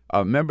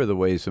 a member of the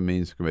Ways and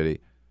Means Committee,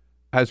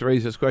 has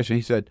raised this question.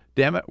 He said,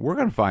 damn it, we're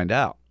going to find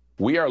out.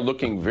 We are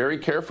looking very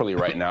carefully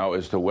right now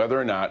as to whether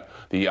or not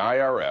the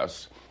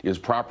IRS is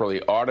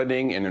properly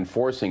auditing and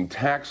enforcing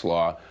tax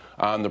law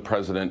on the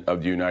President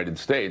of the United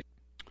States.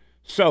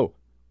 So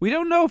we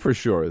don't know for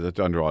sure that it's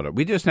under audit.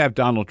 We just have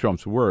Donald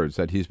Trump's words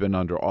that he's been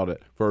under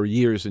audit for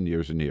years and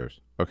years and years.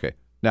 Okay,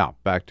 now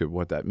back to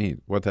what that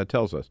means, what that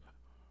tells us.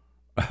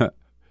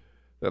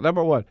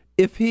 Number one,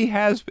 if he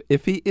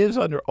is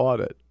under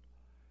audit,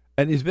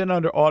 and he's been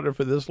under audit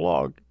for this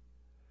long,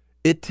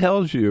 it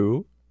tells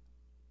you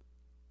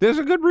there's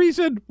a good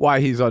reason why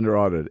he's under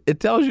audit. It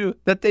tells you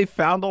that they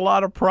found a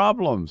lot of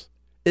problems.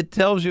 It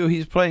tells you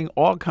he's playing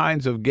all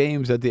kinds of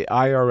games that the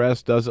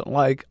IRS doesn't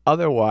like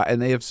otherwise,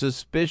 and they have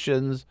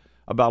suspicions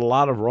about a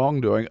lot of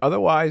wrongdoing.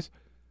 Otherwise,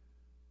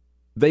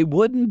 they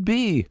wouldn't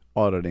be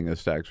auditing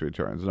his tax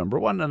returns, number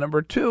one. And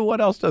number two, what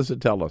else does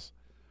it tell us?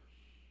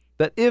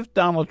 That if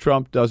Donald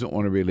Trump doesn't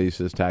want to release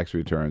his tax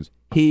returns,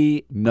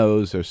 he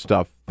knows there's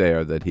stuff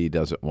there that he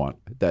doesn't want,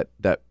 that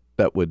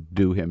would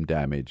do him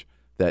damage,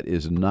 that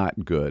is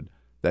not good,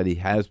 that he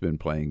has been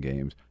playing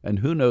games, and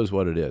who knows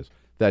what it is,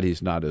 that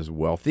he's not as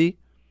wealthy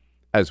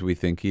as we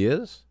think he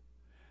is,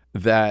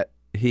 that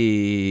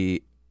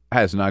he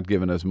has not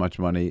given as much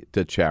money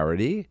to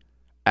charity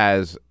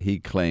as he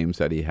claims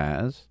that he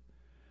has,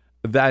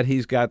 that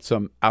he's got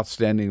some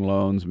outstanding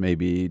loans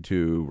maybe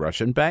to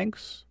Russian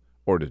banks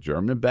or to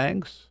German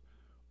banks,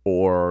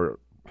 or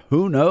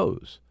who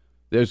knows.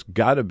 There's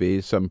got to be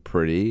some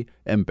pretty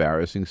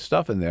embarrassing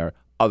stuff in there.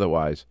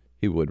 Otherwise,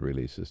 he would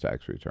release his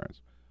tax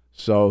returns.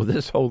 So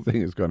this whole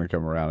thing is going to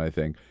come around, I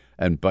think,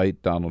 and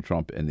bite Donald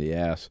Trump in the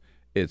ass.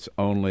 It's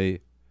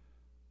only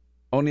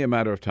a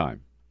matter of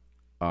time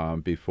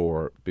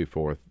before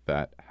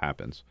that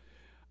happens.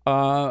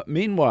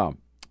 Meanwhile,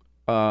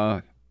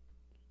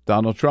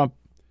 Donald Trump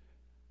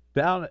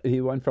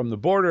he went from the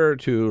border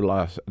to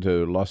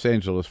Los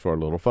Angeles for a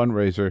little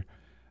fundraiser,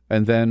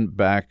 and then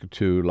back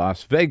to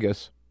Las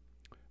Vegas,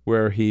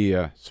 where he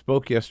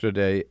spoke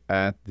yesterday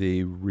at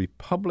the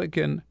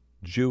Republican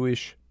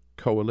Jewish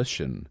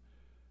Coalition.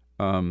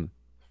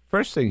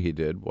 First thing he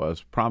did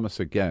was promise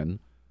again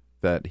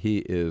that he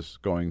is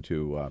going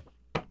to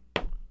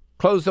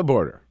close the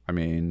border. I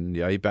mean,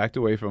 yeah, he backed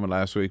away from it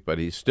last week, but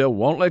he still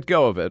won't let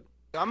go of it.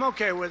 I'm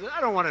okay with it. I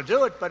don't want to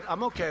do it, but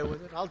I'm okay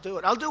with it. I'll do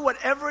it. I'll do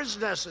whatever is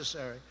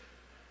necessary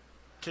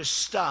to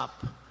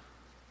stop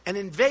an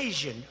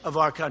invasion of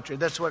our country.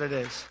 That's what it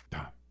is.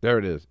 There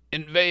it is.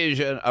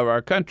 Invasion of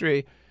our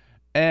country.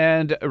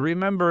 And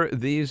remember,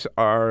 these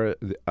are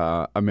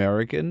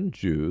American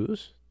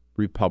Jews,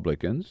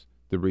 Republicans,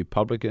 the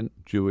Republican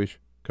Jewish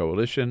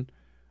Coalition.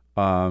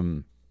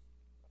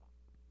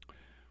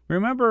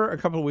 Remember a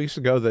couple of weeks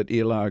ago that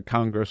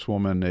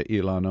Congresswoman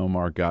Ilhan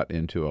Omar got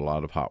into a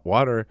lot of hot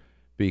water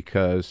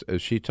because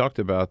she talked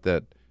about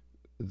the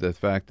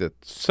fact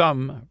that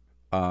some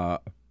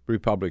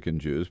Republican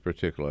Jews,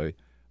 particularly,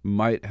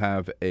 might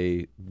have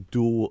a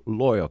dual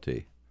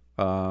loyalty.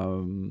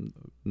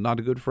 Not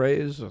a good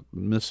phrase,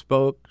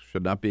 misspoke,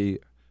 should not be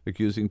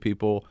accusing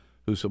people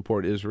who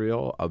support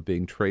Israel of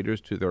being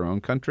traitors to their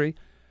own country.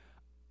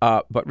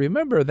 But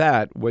remember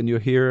that when you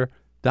hear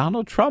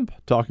Donald Trump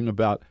talking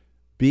about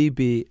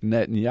Bibi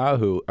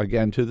Netanyahu,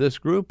 again, to this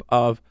group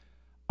of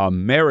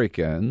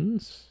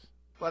Americans.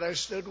 But I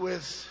stood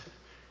with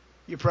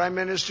your Prime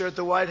Minister at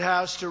the White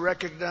House to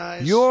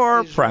recognize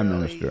your Israeli Prime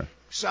Minister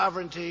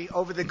sovereignty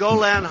over the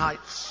Golan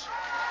Heights.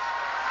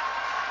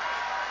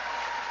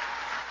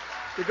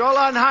 The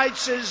Golan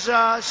Heights is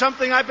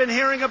something I've been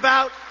hearing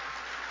about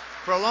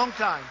for a long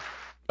time.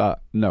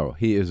 No,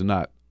 he is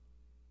not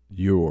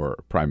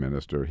your Prime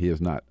Minister. He is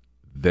not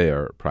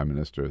their Prime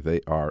Minister.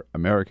 They are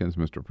Americans,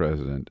 Mr.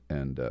 President,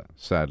 and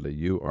sadly,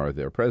 you are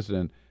their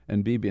president,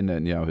 and Bibi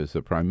Netanyahu is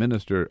the Prime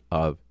Minister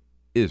of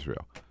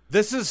Israel.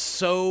 This is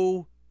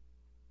so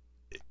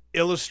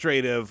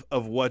illustrative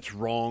of what's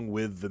wrong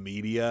with the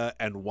media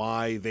and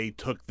why they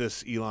took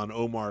this Ilhan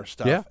Omar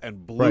stuff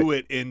and blew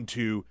it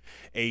into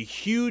a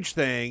huge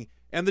thing.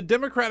 And the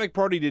Democratic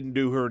Party didn't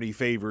do her any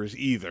favors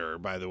either,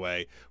 by the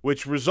way,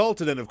 which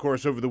resulted in, of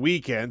course, over the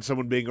weekend,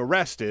 someone being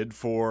arrested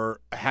for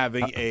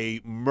having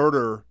a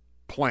murder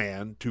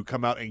plan to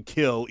come out and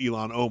kill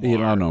Ilhan Omar.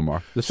 Ilhan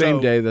Omar. The same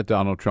day that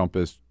Donald Trump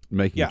is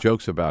making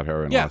jokes about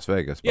her in Las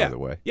Vegas, by the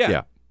way.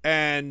 Yeah.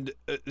 And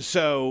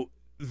so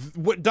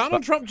what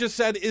Donald Trump just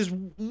said is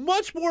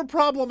much more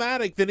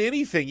problematic than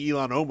anything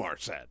Ilhan Omar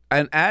said.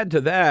 And add to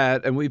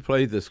that, and we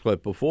played this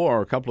clip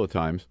before a couple of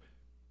times,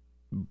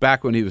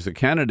 back when he was a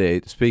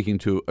candidate, speaking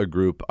to a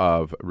group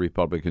of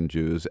Republican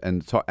Jews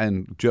and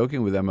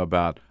joking with them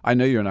about, I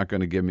know you're not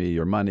going to give me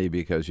your money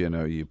because, you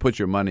know, you put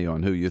your money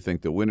on who you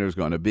think the winner's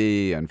going to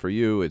be. And for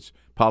you, it's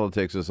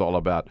politics is all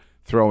about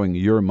throwing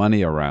your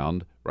money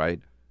around,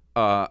 right?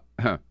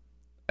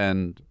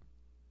 And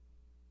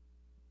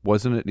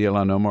wasn't it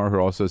Ilhan Omar who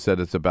also said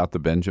it's about the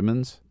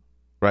Benjamins,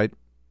 right?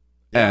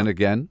 Yeah. And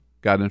again,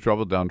 got in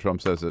trouble. Donald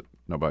Trump says it.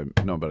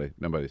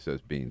 Nobody says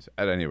beans.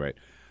 At any rate.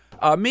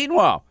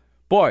 Meanwhile,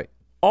 boy,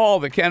 all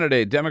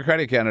the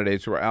Democratic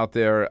candidates were out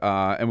there,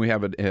 and we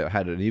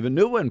had an even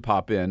new one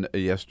pop in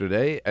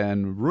yesterday,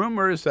 and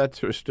rumors that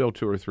there's still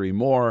two or three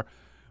more.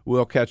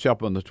 We'll catch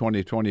up on the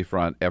 2020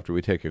 front after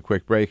we take a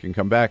quick break and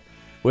come back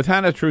with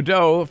Hanna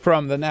Trudo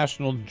from the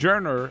National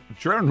Journal,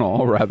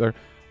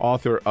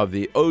 author of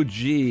the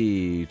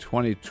OG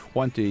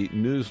 2020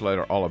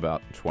 newsletter, all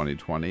about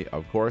 2020,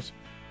 of course.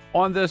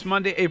 On this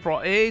Monday, April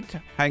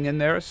 8th, hang in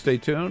there, stay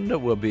tuned.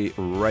 We'll be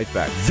right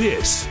back.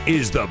 This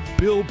is the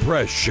Bill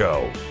Press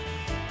Show.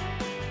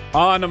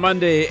 On a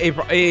Monday,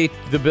 April 8th,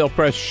 the Bill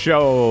Press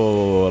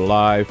Show,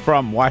 live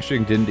from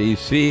Washington,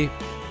 D.C.,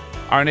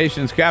 our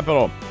nation's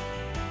capital.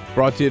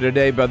 Brought to you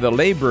today by the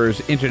Laborers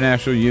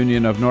International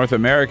Union of North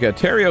America.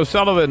 Terry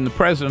O'Sullivan, the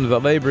president of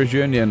the Laborers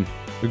Union,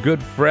 a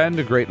good friend,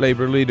 a great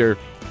labor leader,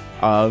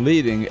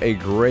 leading a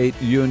great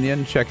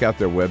union. Check out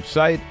their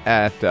website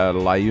at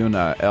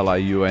LIUNA,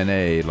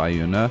 L-I-U-N-A,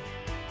 LIUNA,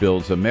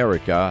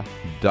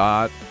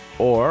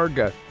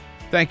 buildsamerica.org.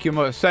 Thank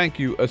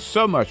you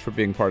so much for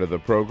being part of the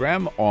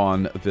program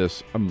on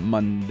this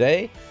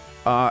Monday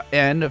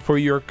and for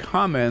your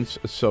comments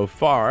so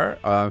far.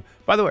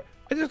 By the way,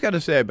 I just got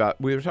to say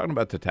we were talking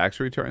about the tax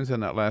returns in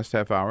that last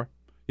half hour,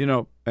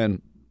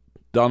 and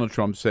Donald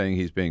Trump saying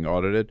he's being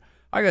audited.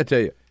 I got to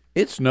tell you,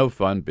 it's no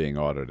fun being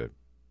audited.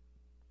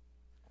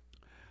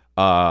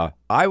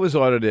 I was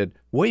audited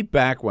way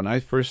back when I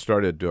first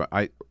started doing,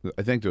 I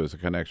think there was a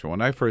connection.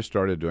 When I first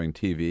started doing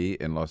TV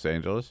in Los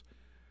Angeles,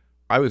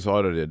 I was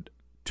audited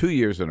 2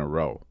 years in a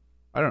row.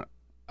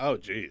 Oh,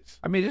 geez.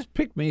 I mean, just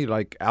picked me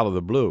like out of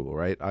the blue,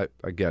 right? I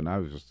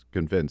was just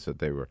convinced that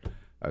they were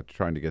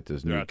trying to get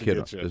this new kid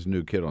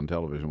on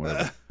television,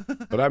 whatever.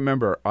 But I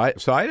remember, I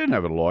didn't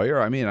have a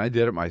lawyer. I mean, I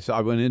did it myself.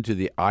 I went into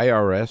the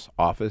IRS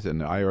office in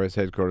the IRS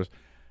headquarters.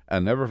 I'll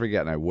never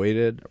forget, and I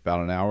waited about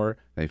an hour.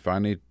 They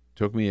finally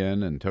took me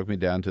in and took me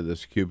down to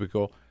this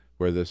cubicle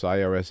where this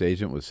IRS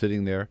agent was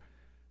sitting there,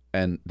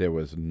 and there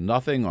was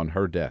nothing on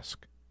her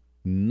desk.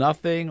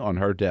 Nothing on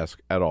her desk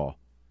at all.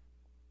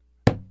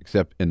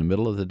 Except in the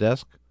middle of the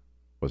desk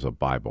was a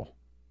Bible.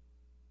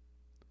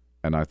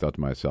 And I thought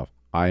to myself,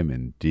 I'm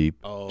in deep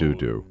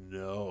doo-doo.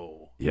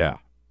 No. Yeah.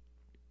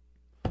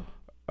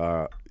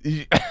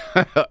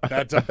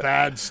 That's a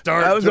bad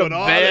start. That was to a an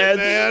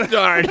bad audit,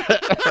 start.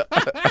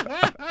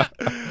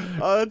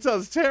 Oh, that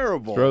sounds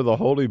terrible. Throw the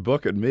holy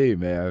book at me,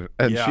 man.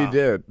 And she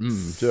did.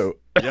 So,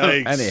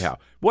 Yikes. anyhow,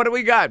 what do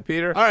we got,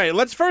 Peter? All right,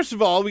 let's first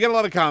of all, we got a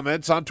lot of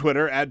comments on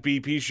Twitter at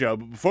BP Show.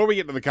 But before we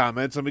get to the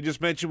comments, let me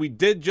just mention we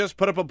did just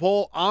put up a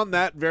poll on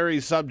that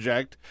very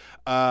subject.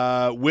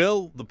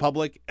 Will the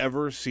public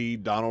ever see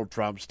Donald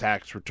Trump's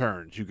tax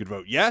returns? You could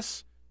vote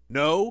yes,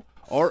 no,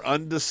 or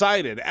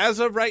undecided. As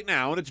of right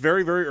now, and it's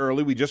very, very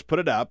early, we just put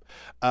it up,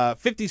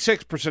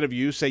 56% of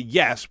you say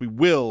yes, we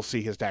will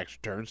see his tax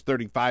returns.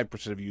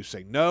 35% of you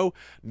say no.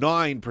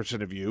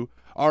 9% of you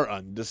are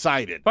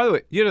undecided. By the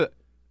way,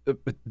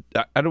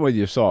 I don't know whether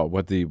you saw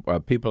what the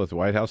people at the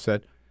White House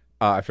said.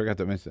 I forgot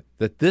to mention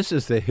that this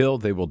is the hill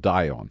they will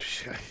die on.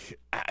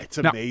 It's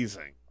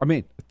amazing. Now, I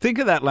mean, think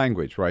of that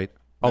language, right?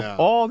 Of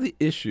all the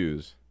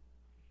issues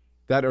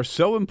that are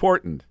so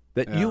important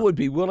that you would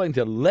be willing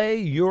to lay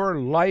your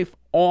life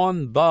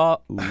on the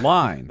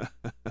line,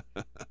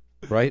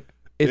 right?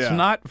 It's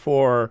not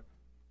for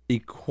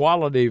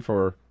equality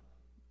for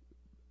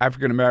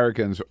African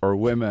Americans or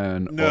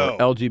women or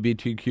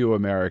LGBTQ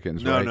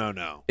Americans, right?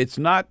 No. It's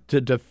not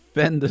to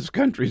defend this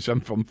country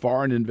from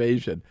foreign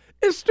invasion.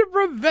 It's to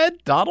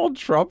prevent Donald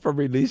Trump from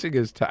releasing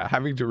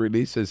having to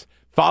release his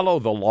follow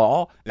the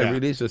law and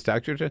release his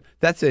tax return.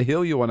 That's a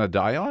hill you want to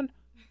die on?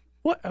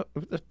 What?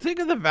 Think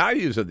of the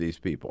values of these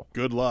people.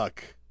 Good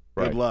luck.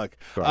 Right. Good luck.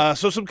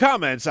 So some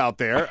comments out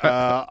there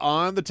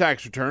on the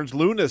tax returns.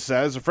 Luna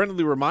says, a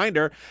friendly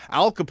reminder,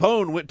 Al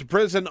Capone went to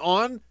prison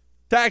on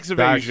tax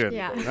evasion.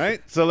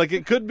 Right? So like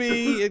it could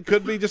be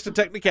just a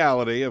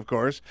technicality, of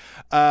course.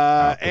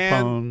 Al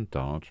Capone,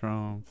 Donald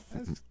Trump.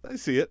 I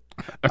see it.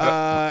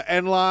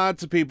 And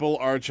lots of people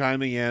are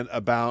chiming in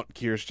about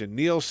Kirstjen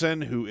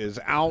Nielsen, who is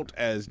out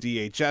as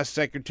DHS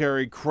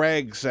Secretary.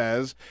 Craig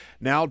says,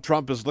 now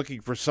Trump is looking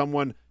for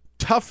someone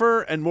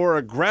tougher and more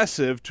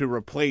aggressive to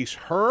replace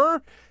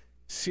her.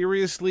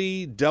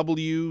 Seriously,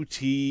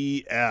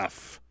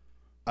 WTF.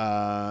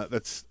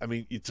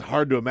 It's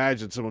hard to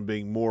imagine someone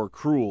being more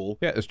cruel.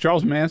 Yeah, does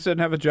Charles Manson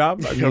have a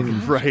job?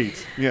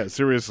 Right. Yeah,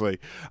 seriously.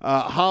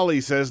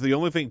 Holly says the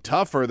only thing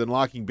tougher than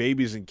locking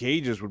babies in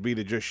cages would be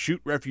to just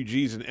shoot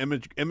refugees and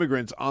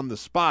immigrants on the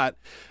spot.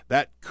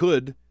 That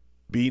could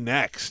be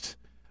next.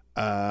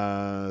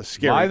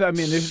 Scary.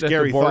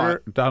 Scary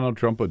border, thought. Donald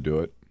Trump would do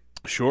it.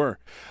 Sure.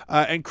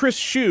 And Chris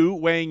Hsu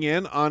weighing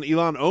in on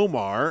Ilhan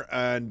Omar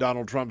and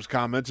Donald Trump's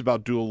comments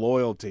about dual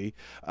loyalty.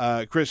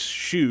 Chris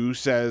Hsu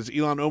says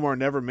Ilhan Omar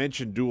never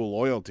mentioned dual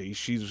loyalty.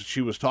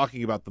 She was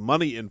talking about the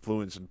money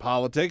influence in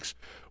politics,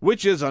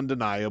 which is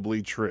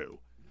undeniably true.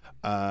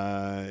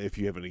 If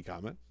you have any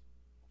comment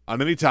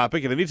on any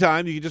topic at any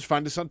time, you can just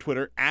find us on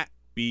Twitter at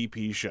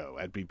BP Show,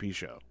 at BP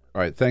Show.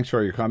 All right. Thanks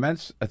for your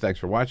comments. Thanks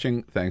for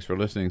watching. Thanks for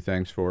listening.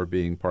 Thanks for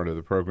being part of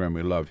the program.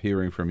 We love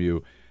hearing from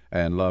you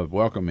and love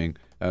welcoming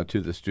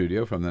to the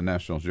studio from the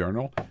National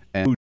Journal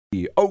and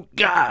the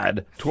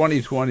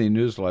 2020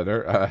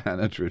 newsletter,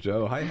 Hanna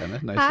Trudo. Hi, Hanna.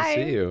 Nice to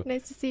see you.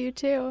 Nice to see you,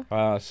 too.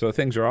 So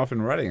things are off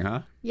and running,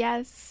 huh?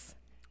 Yes,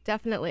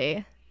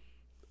 definitely.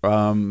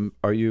 Do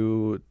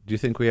you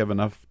think we have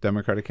enough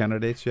Democratic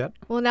candidates yet?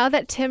 Well, now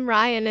that Tim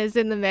Ryan is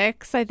in the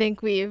mix, I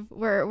think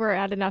we're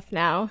at enough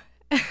now.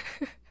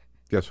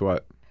 Guess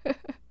what?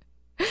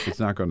 It's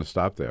not going to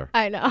stop there.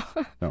 I know.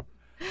 No.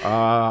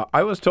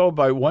 I was told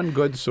by one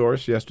good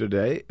source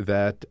yesterday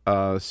that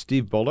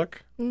Steve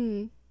Bullock,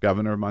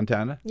 governor of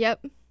Montana,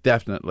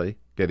 definitely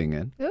getting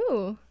in.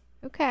 Ooh,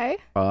 okay.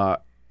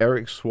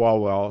 Eric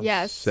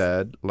Swalwell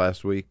said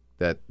last week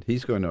that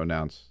he's going to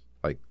announce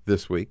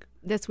this week.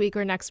 This week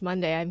or next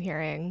Monday, I'm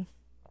hearing.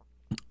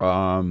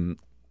 Michael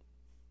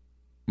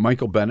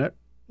Bennet,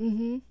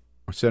 a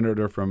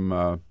senator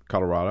from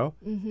Colorado,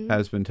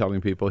 has been telling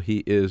people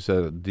he is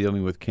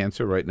dealing with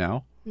cancer right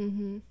now.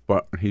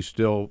 But he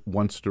still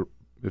wants to,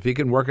 if he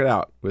can work it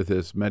out with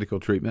his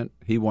medical treatment,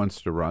 he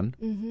wants to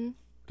run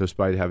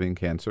despite having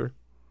cancer.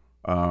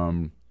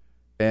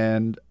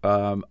 And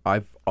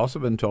I've also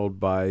been told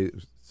by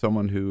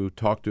someone who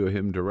talked to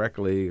him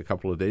directly a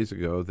couple of days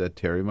ago that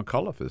Terry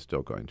McAuliffe is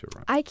still going to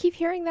run. I keep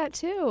hearing that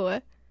too.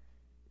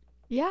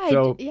 Yeah.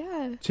 So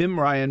Tim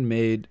Ryan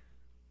made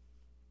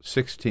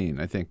 16,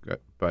 I think,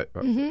 by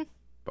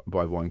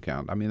one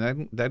count. I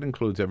mean, that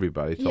includes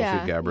everybody.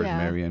 Tulsi Gabbard,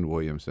 Marianne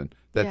Williamson.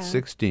 That's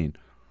 16.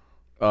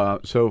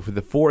 So for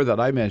the 4 that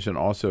I mentioned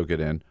also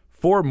get in.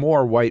 4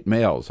 more white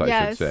males,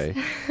 I should say.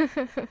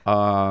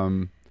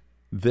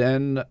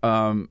 Then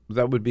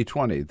that would be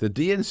 20. The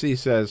DNC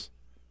says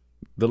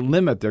the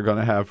limit they're going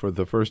to have for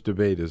the first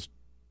debate is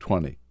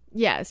 20.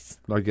 Yes.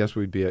 I guess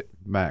we'd be at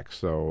max.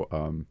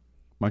 So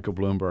Michael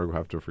Bloomberg will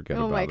have to forget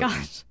about it. Oh, my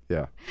gosh.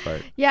 Yeah,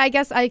 right. Yeah, I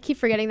guess I keep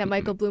forgetting that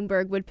Michael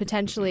Bloomberg would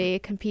potentially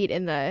compete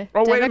in the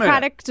wait a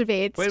Democratic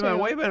debates. Wait a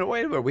too.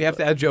 minute. We have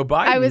to add Joe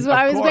Biden. I was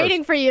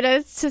waiting for you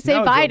to say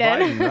no, Biden. Joe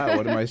Biden. No,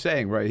 what am I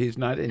saying? Right, he's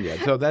not in yet.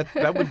 So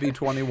that would be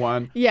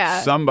 21.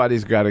 Yeah.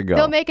 Somebody's got to go.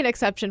 They'll make an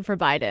exception for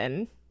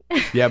Biden.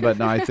 Yeah, but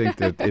no, I think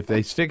that if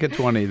they stick at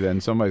 20, then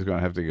somebody's going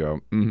to have to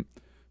go.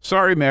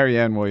 Sorry,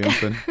 Marianne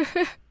Williamson.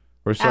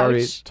 Or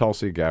sorry, Ouch.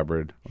 Tulsi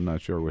Gabbard. I'm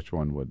not sure which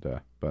one would,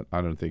 but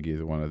I don't think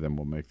either one of them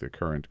will make the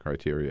current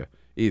criteria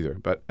either.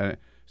 But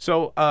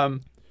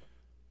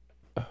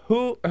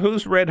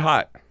who's red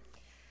hot?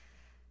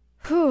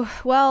 Whew,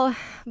 well,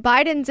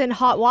 Biden's in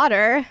hot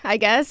water, I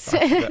guess.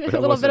 That a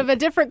little bit of a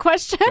different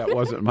question. That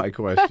wasn't my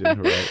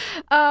question, right?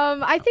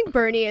 I think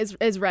Bernie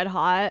is red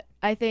hot.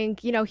 I think,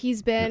 he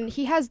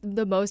has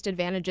the most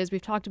advantages.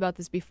 We've talked about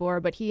this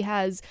before, but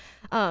he's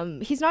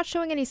not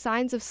showing any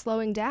signs of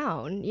slowing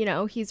down.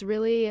 He's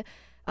really,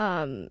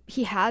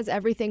 he has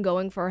everything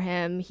going for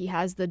him. He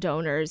has the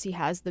donors. He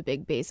has the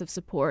big base of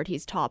support.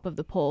 He's top of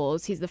the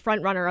polls. He's the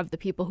front runner of the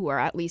people who are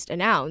at least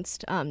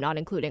announced, not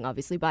including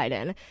obviously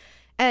Biden.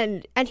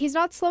 And he's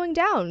not slowing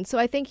down. So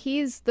I think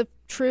he's the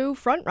true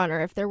front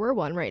runner if there were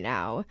one right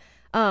now.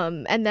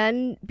 And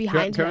then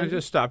behind him. Can I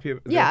just stop you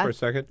there for a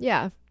second?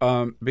 Yeah.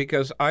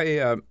 Because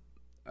I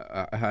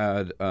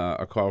had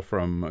a call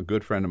from a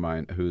good friend of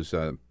mine who's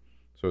sort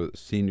of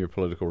senior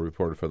political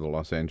reporter for the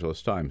Los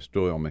Angeles Times,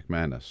 Doyle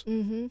McManus,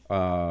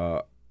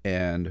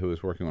 and who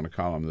is working on a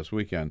column this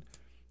weekend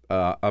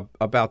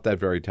about that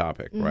very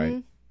topic,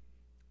 right?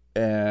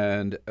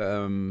 And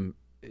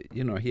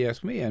he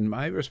asked me, and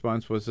my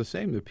response was the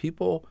same.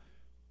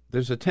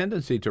 There's a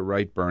tendency to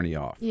write Bernie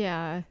off.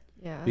 Yeah.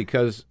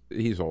 Because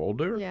he's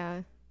older.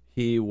 Yeah.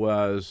 He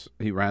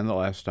ran the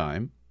last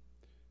time.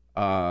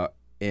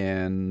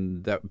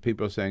 And that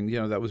people are saying,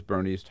 that was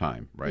Bernie's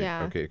time, right?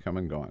 Yeah. Okay, come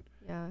and gone.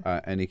 Yeah.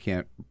 And he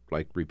can't,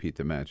 repeat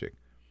the magic.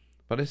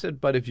 But I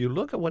said, but if you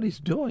look at what he's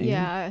doing,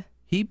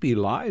 he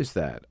belies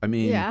that. I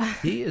mean,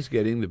 he is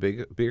getting the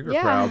bigger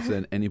crowds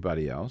than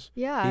anybody else.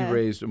 Yeah. He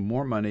raised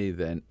more money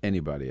than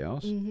anybody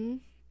else.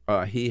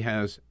 He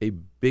has a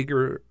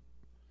bigger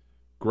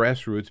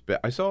grassroots.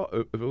 I saw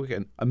over the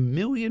weekend 1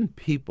 million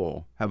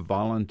people have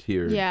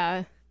volunteered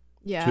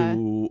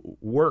to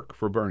work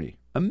for Bernie.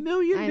 1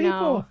 million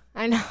people.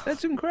 I know.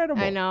 That's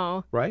incredible. I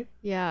know. Right?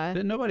 Yeah.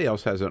 Nobody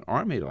else has an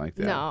army like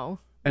that. No.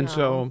 And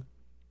so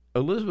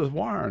Elizabeth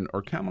Warren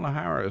or Kamala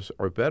Harris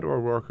or Beto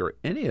O'Rourke or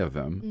any of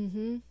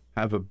them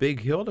have a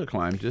big hill to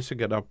climb just to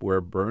get up where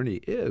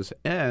Bernie is.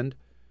 And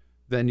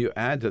then you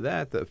add to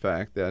that the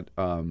fact that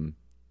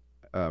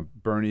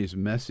Bernie's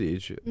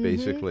message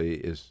basically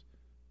is,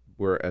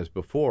 whereas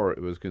before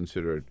it was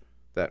considered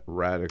that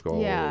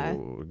radical,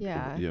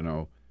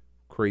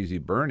 crazy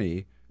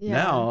Bernie,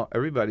 now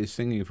everybody's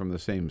singing from the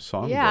same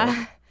songbook.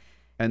 Yeah.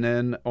 And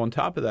then on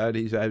top of that,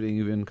 he's adding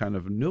even kind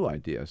of new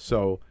ideas.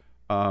 So,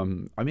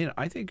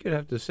 I think you'd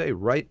have to say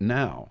right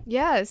now.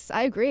 Yes,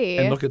 I agree.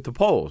 And look at the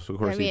polls. Of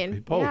course,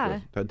 he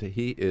polls that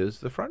he is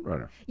the front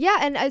runner. Yeah,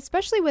 and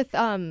especially with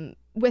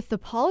the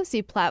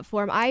policy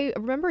platform, I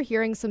remember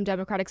hearing some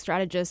Democratic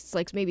strategists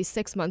like maybe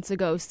 6 months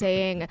ago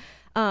saying,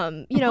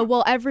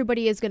 well,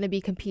 everybody is going to be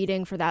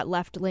competing for that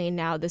left lane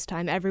now this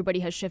time.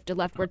 Everybody has shifted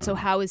leftward, so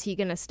how is he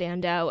going to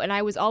stand out? And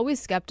I was always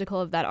skeptical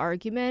of that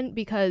argument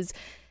because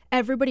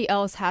everybody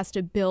else has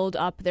to build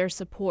up their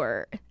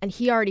support, and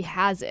he already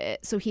has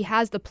it. So he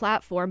has the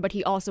platform, but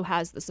he also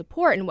has the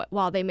support. And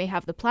while they may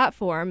have the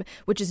platform,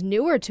 which is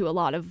newer to a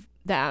lot of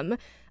them,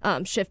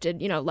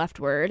 shifted,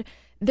 leftward,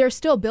 they're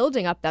still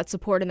building up that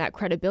support and that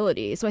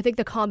credibility. So I think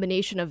the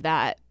combination of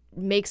that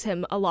makes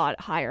him a lot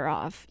higher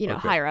off,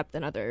 higher up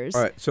than others.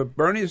 All right. So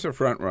Bernie's a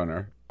front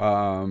runner.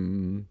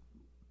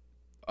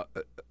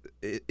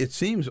 It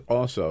seems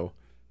also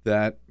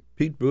that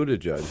Pete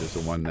Buttigieg is the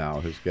one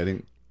now who's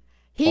getting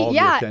all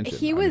the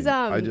attention.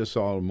 I just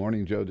saw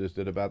Morning Joe just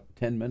did about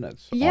 10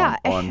 minutes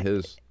on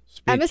his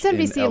speech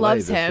MSNBC in LA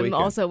loves this him weekend.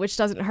 also, which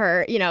doesn't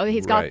hurt.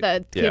 He's got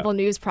the cable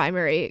news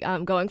primary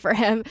going for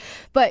him.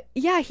 But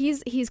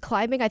he's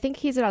climbing. I think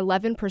he's at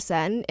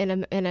 11%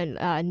 in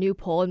a new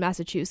poll in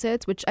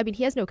Massachusetts, which,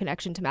 he has no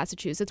connection to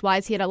Massachusetts. Why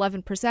is he at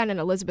 11%? And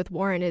Elizabeth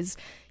Warren is,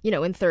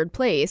 in third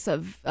place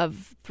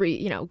of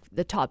three,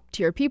 the top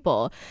tier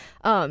people.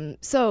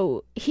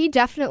 So he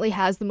definitely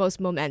has the most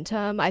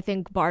momentum. I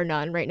think bar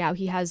none right now.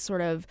 He has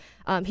sort of,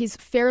 he's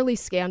fairly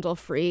scandal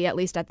free, at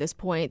least at this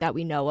point that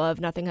we know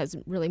of. Nothing has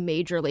really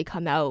majorly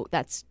come out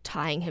that's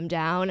tying him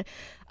down.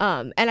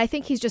 And I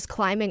think he's just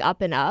climbing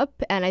up and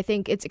up. And I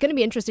think it's going to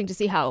be interesting to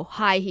see how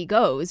high he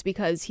goes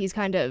because he's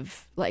kind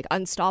of like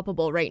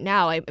unstoppable right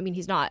now. I mean,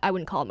 he's not, I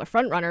wouldn't call him a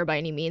front runner by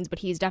any means, but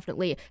he's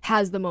definitely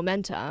has the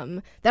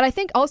momentum that I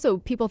think also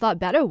people thought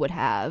Beto would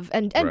have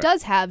and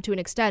does have to an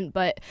extent.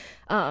 But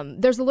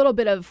there's a little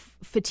bit of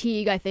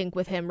fatigue, I think,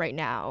 with him right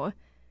now.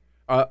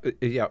 I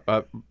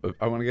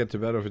want to get to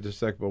Beto for just a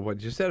second, but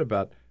what you said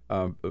about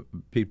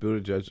Pete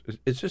Buttigieg,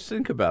 it's just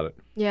think about it.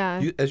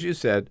 Yeah. As you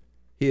said,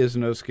 he has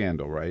no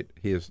scandal, right?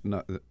 He is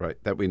not, right,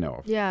 that we know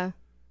of. Yeah.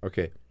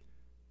 Okay.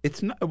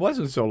 It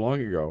wasn't so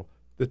long ago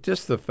that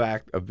just the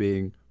fact of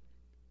being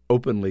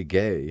openly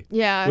gay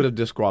would have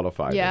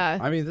disqualified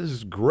him. I mean, this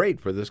is great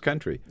for this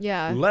country.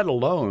 Let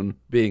alone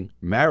being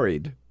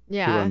married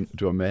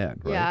to a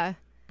man. Right? Yeah.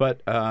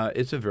 But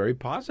it's a very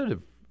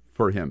positive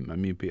for him. I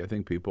mean, I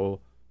think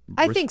people.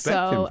 I think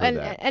so,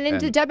 and in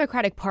the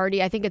Democratic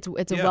Party, I think it's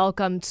a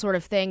welcomed sort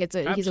of thing.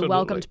 He's a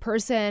welcomed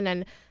person,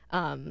 and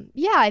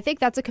I think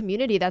that's a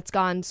community that's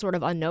gone sort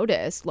of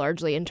unnoticed,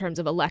 largely in terms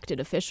of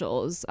elected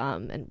officials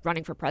and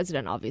running for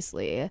president,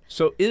 obviously.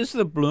 So, is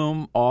the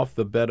bloom off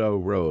the Beto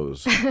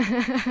rose?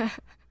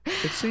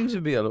 It seems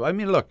to be a little. I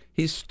mean, look,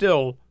 he's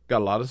still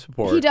got a lot of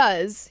support. He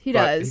does.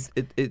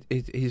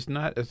 He's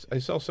not. I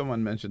saw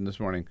someone mention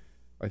this morning.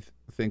 I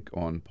think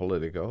on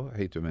Politico. I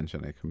hate to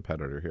mention a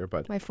competitor here,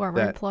 but my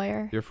former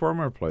employer. Your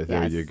former employer.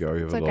 There you go.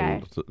 You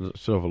have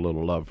still have a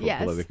little love for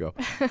Politico.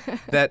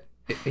 That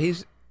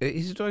he's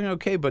doing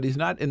okay, but he's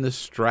not in the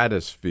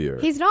stratosphere.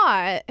 He's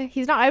not.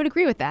 I would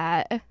agree with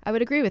that.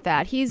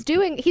 He's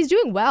doing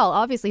well.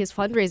 Obviously, his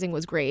fundraising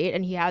was great,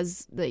 and he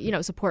has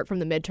the support from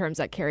the midterms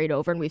that carried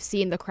over, and we've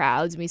seen the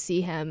crowds, and we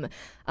see him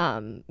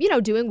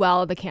doing well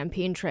on the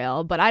campaign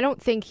trail. But I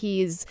don't think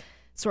he's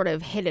sort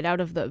of hit it out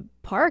of the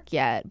park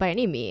yet by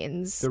any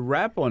means. The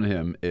rap on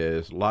him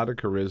is a lot of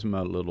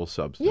charisma, little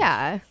substance.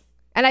 Yeah.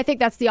 And I think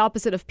that's the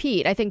opposite of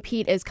Pete. I think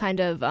Pete is kind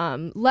of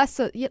less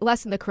in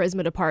the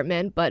charisma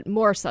department, but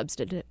more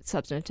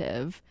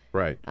substantive.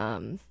 Right.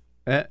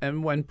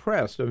 And when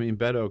pressed, I mean,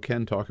 Beto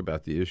can talk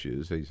about the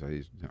issues. He's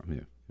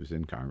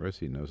in Congress.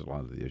 He knows a lot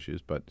of the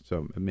issues, but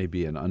so it may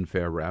be an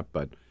unfair rap.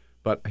 But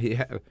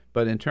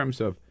in terms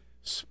of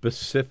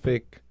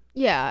specific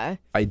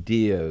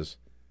ideas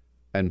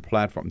and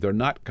platform, they're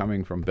not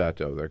coming from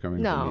Beto. They're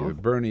coming from either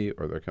Bernie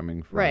or they're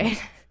coming from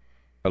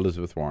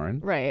Elizabeth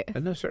Warren. Right.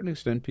 And to a certain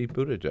extent, Pete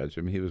Buttigieg.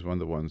 I mean, he was one of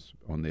the ones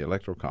on the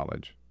Electoral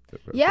College.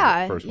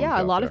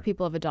 A lot of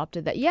people have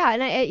adopted that. Yeah,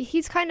 and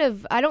he's kind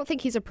of. I don't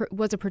think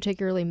was a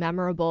particularly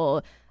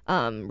memorable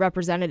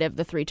representative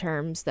the 3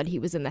 terms that he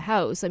was in the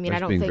House. I mean, I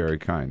don't think very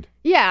kind.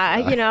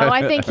 Yeah,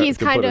 I think he's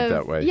kind of.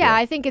 That way,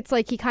 I think it's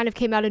like he kind of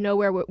came out of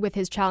nowhere with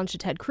his challenge to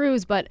Ted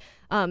Cruz, but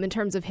in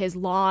terms of his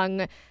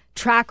long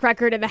track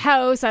record in the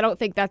House, I don't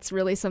think that's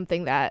really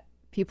something that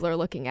people are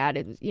looking at.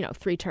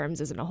 3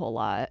 terms isn't a whole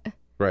lot.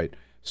 Right.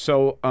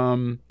 So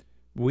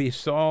we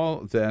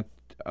saw that,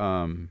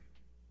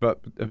 but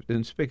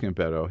in speaking of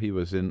Beto, he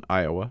was in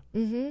Iowa,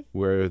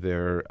 where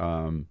there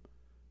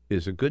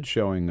is a good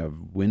showing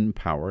of wind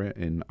power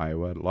in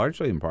Iowa,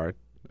 largely in part,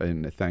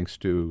 and thanks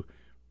to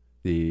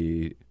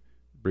the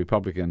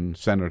Republican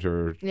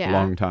senator,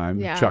 long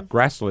time, Chuck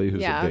Grassley,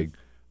 who's a big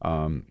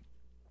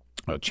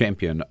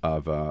champion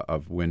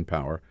of wind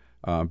power.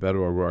 Beto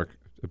O'Rourke,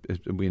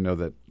 we know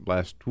that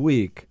last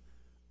week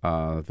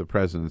the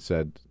president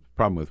said the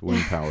problem with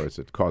wind power is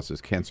it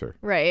causes cancer.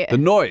 Right. The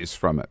noise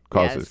from it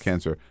causes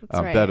cancer.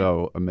 Right.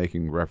 Beto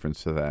making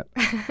reference to that.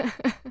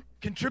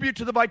 Contribute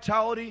to the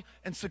vitality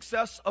and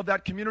success of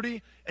that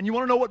community. And you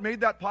want to know what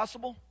made that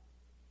possible?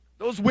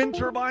 Those wind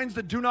turbines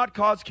that do not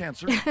cause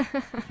cancer.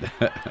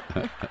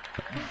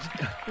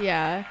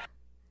 Yeah.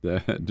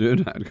 Do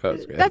not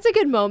cause cancer. That's a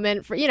good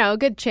moment for, a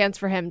good chance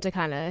for him to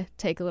kind of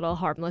take a little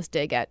harmless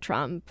dig at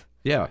Trump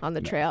on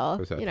the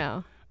trail,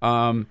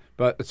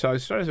 But so I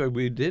started,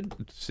 we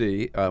did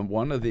see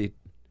one of the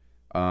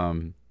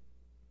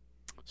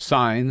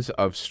signs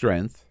of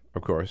strength,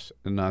 of course,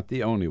 and not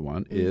the only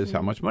one, is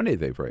how much money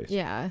they've raised.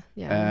 Yeah.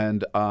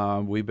 And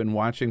we've been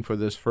watching for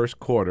this first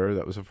quarter.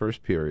 That was the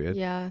first period.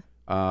 Yeah.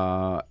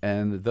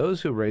 And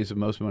those who raised the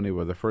most money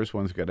were the first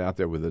ones to get out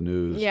there with the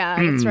news. Yeah,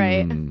 that's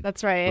right.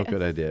 That's right. Look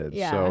what I did.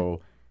 Yeah.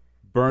 So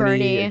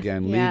Bernie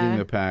again leading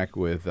the pack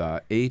with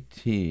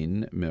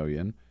 18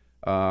 million.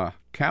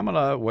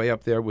 Kamala way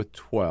up there with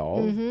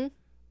 12.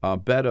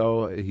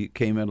 Beto, he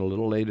came in a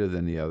little later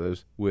than the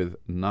others with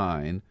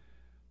 9.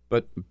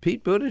 But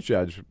Pete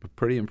Buttigieg,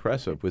 pretty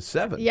impressive with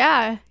 7.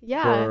 Yeah.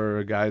 For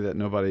a guy that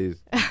nobody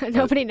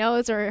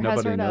knows or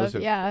has heard of.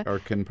 Or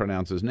can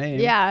pronounce his name.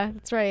 Yeah,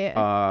 that's right.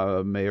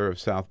 Mayor of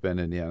South Bend,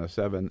 Indiana,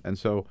 7. And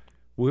so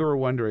we were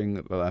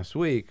wondering last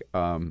week,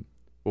 well,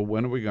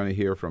 when are we going to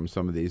hear from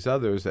some of these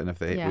others? And if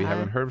we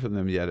haven't heard from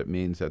them yet, it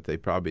means that they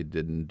probably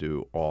didn't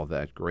do all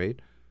that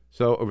great.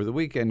 So over the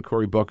weekend,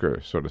 Cory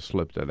Booker sort of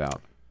slipped it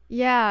out.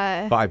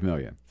 Yeah. 5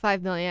 million.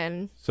 5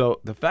 million.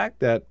 So the fact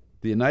that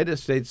the United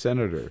States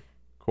Senator,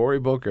 Cory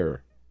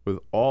Booker, with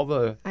all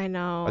the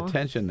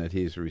attention that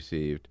he's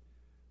received,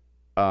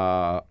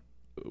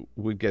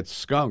 would get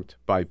skunked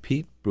by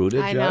Pete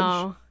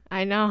Buttigieg.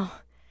 I know.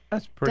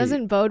 That's pretty.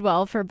 Doesn't bode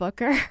well for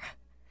Booker.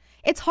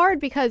 It's hard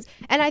because,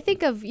 and I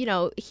think of,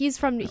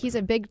 he's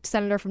a big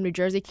senator from New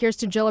Jersey.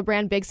 Kirsten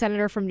Gillibrand, big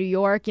senator from New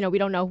York. We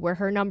don't know where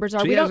her numbers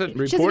are. She hasn't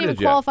even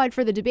qualified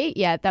for the debate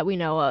yet that we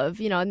know of.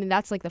 And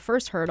that's like the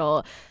first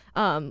hurdle.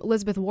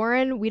 Elizabeth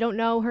Warren, we don't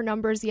know her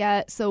numbers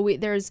yet. So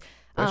there's.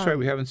 That's right.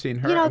 We haven't seen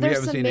her.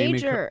 There's some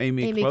major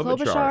Amy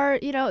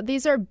Klobuchar.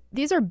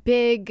 These are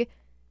big,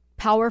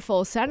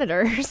 powerful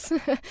senators,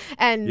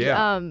 and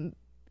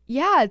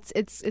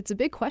it's a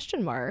big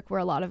question mark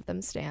where a lot of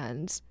them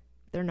stand.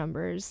 their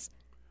numbers?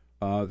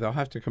 They'll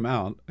have to come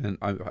out, and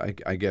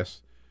I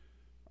guess,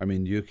 I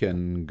mean, you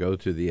can go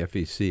to the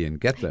FEC and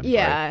get them.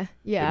 Yeah, right?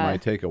 yeah. It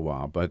might take a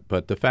while,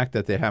 but the fact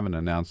that they haven't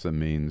announced them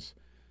means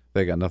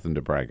they got nothing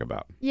to brag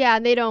about. Yeah,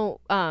 and they don't.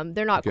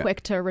 They're not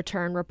quick to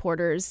return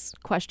reporters'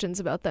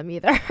 questions about them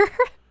either.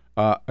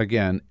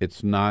 Again,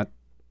 it's not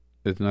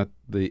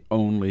the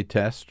only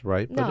test,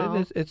 right?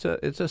 No. But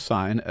it's a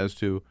sign as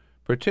to,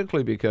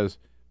 particularly because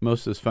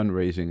most of this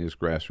fundraising is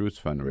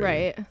grassroots fundraising.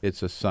 Right.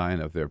 It's a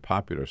sign of their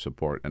popular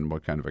support and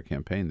what kind of a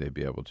campaign they'd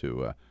be able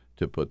to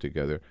put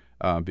together.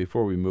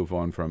 Before we move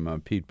on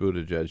from Pete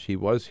Buttigieg, he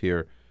was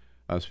here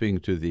speaking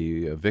to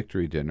the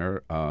Victory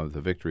Dinner,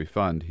 the Victory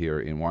Fund here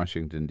in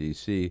Washington,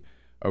 D.C.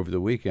 over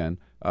the weekend,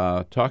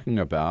 talking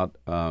about,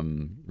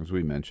 as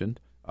we mentioned,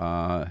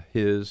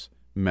 his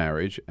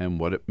marriage and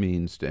what it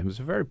means to him. It was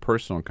a very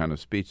personal kind of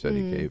speech that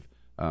he gave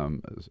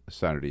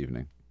Saturday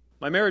evening.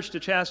 My marriage to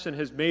Chasten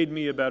has made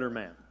me a better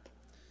man.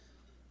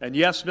 And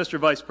yes, Mr.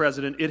 Vice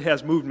President, it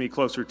has moved me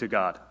closer to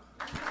God.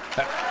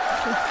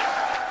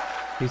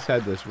 He's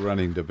had this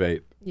running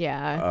debate with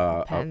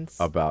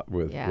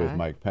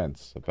Mike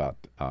Pence about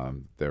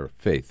their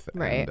faith,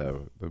 right.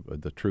 and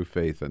the true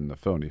faith and the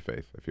phony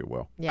faith, if you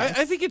will. Yes.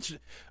 I think it's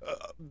a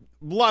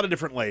lot of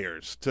different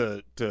layers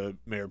to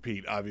Mayor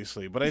Pete,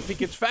 obviously, but I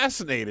think it's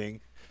fascinating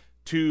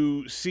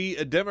to see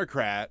a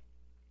Democrat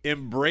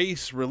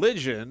embrace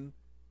religion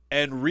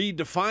and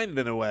redefine it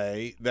in a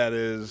way that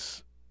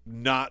is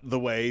not the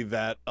way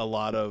that a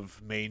lot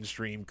of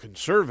mainstream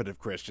conservative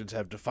Christians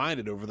have defined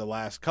it over the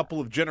last couple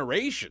of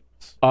generations.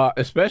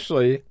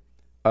 Especially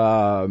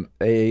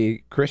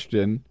a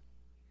Christian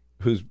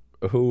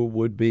who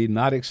would be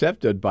not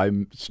accepted by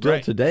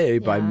today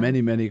by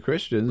many, many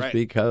Christians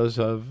because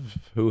of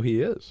who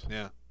he is.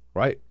 Yeah.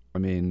 Right. I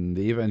mean,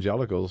 the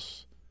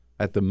evangelicals,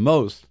 at the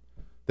most,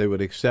 they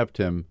would accept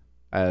him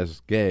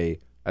as gay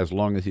as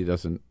long as he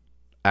doesn't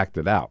act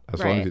it out, as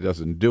long as he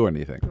doesn't do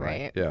anything.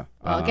 Right. Yeah.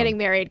 Well, getting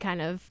married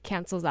kind of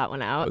cancels that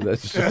one out. It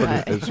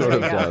sort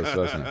of does,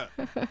 doesn't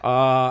it?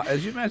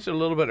 As you mentioned a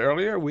little bit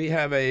earlier, we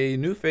have a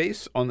new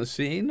face on the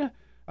scene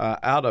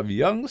out of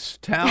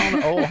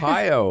Youngstown,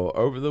 Ohio,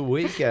 over the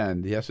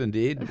weekend. Yes,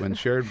 indeed. When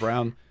Sherrod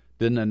Brown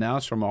didn't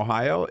announce from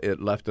Ohio,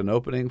 it left an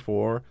opening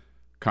for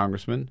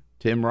Congressman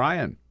Tim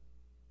Ryan.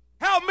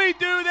 Help me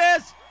do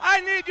this.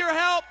 I need your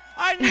help.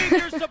 I need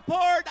your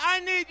support. I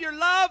need your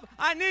love.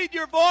 I need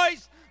your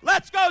voice.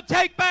 Let's go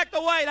take back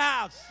the White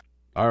House.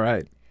 All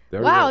right.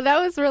 Wow, that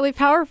was really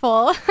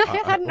powerful.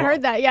 I hadn't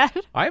heard that yet.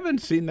 I haven't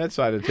seen that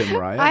side of Tim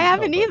Ryan. I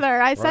haven't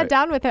either. I sat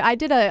down with him. I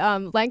did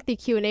a lengthy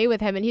Q&A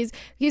with him, and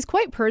he's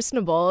quite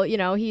personable. You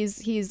know,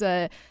 he's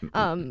a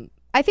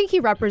I think he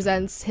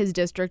represents his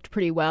district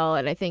pretty well,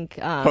 and I think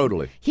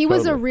he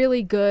was a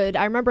really good.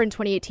 I remember in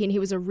 2018 he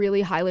was a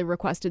really highly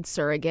requested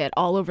surrogate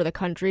all over the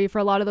country for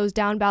a lot of those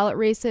down ballot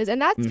races,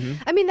 and that's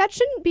I mean, that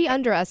shouldn't be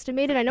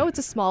underestimated. I know it's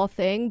a small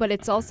thing, but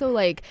it's also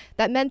like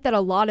that meant that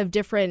a lot of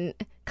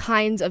different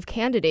kinds of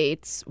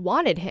candidates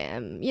wanted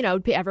him, you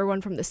know, everyone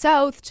from the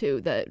South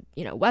to the,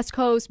 you know, West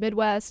Coast,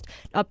 Midwest,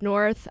 up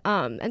North.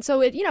 And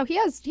so it, you know, he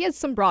has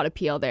some broad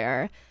appeal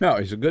there. No,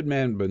 he's a good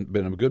man,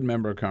 been a good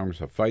member of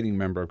Congress, a fighting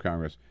member of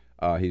Congress.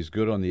 He's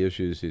good on the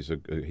issues. He's a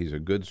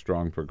good,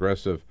 strong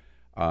progressive.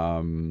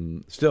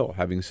 Still,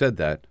 having said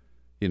that,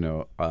 you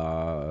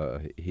know,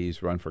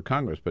 he's run for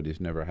Congress, but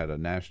he's never had a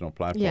national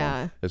platform.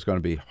 Yeah. It's going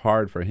to be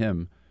hard for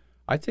him.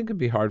 I think it'd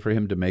be hard for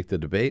him to make the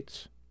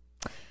debates.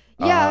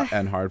 Yeah,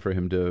 and hard for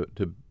him to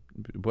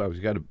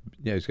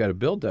he's got to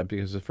build that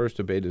because the first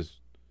debate is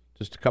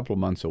just a couple of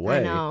months away.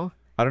 I know.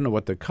 I don't know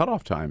what the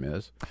cutoff time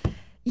is.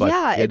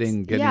 But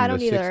getting the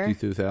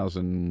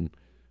 62,000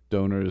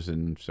 donors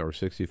or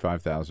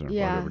 65,000 or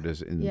whatever it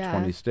is in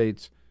 20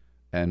 states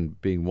and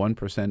being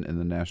 1% in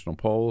the national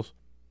polls.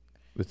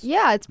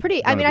 It's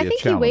pretty. I mean, I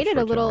think he waited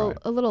a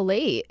little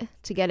late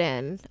to get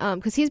in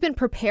because he's been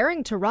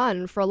preparing to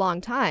run for a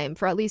long time,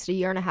 for at least a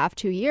year and a half,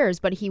 2 years.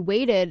 But he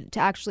waited to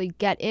actually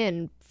get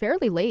in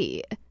fairly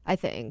late, I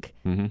think.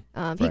 He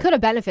could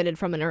have benefited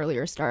from an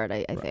earlier start,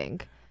 I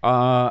think.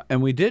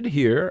 And we did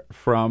hear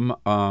from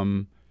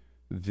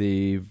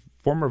the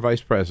former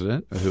vice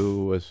president,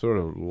 who was sort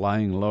of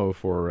lying low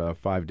for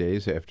 5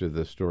 days after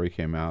the story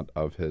came out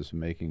of his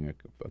making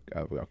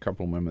a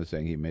couple of women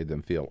saying he made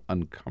them feel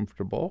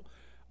uncomfortable.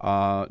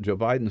 Joe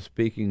Biden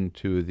speaking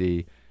to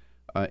the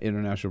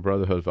International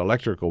Brotherhood of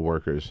Electrical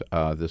Workers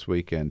this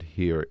weekend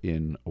here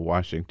in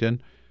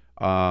Washington.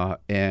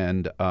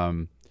 And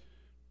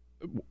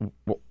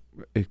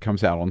it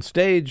comes out on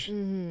stage.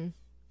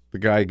 The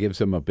guy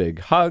gives him a big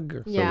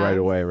hug. So right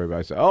away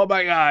everybody says, oh,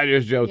 my God,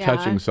 here's Joe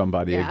touching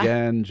somebody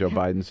again. Joe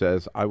Biden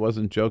says, I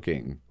wasn't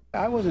joking.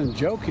 I wasn't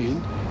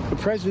joking. The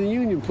President of the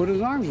Union put his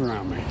arms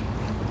around me.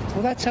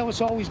 Well, that's how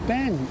it's always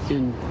been.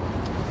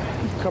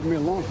 You've covered me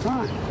a long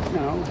time. You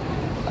know,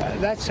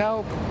 that's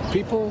how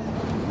people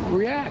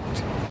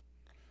react.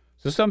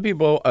 So some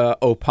people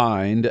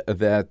opined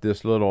that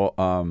this little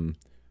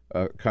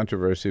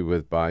controversy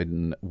with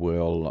Biden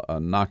will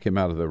knock him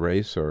out of the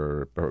race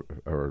or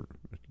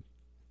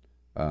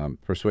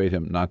persuade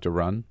him not to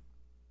run.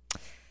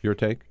 Your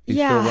take? He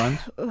still runs?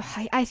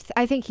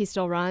 I think he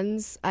still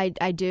runs. I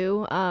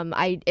do.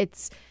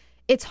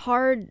 It's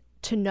hard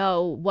to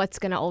know what's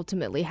going to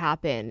ultimately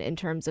happen in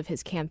terms of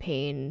his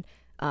campaign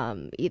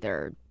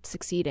either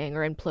succeeding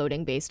or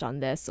imploding based on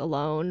this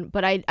alone.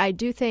 But I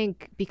do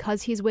think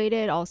because he's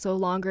waited also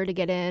longer to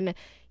get in,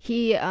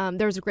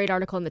 there was a great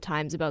article in the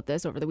Times about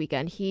this over the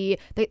weekend.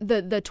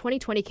 The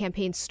 2020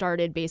 campaign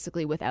started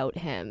basically without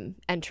him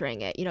entering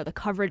it. The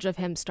coverage of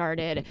him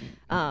started,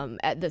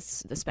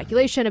 the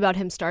speculation about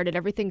him started,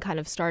 everything kind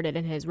of started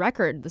in his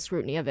record, the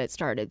scrutiny of it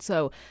started.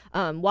 So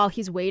while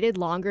he's waited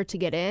longer to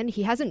get in,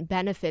 he hasn't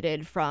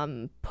benefited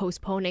from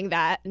postponing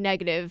that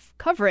negative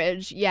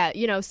coverage yet,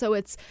 so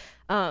it's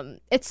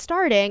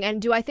starting. And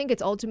do I think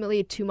it's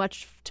ultimately too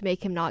much to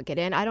make him not get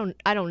in? I don't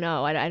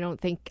know. I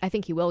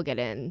think he will get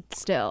in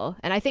still.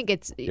 And I think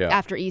it's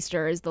after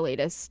Easter is the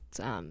latest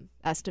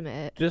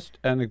estimate. Just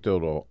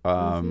anecdotal.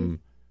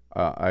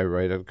 I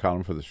write a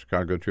column for the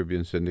Chicago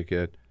Tribune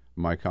Syndicate.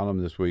 My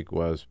column this week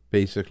was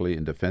basically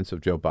in defense of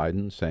Joe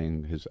Biden,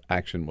 saying his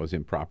action was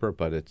improper,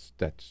 but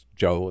that's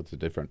Joe. It's a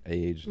different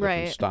age,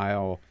 different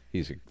style.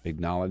 He's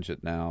acknowledged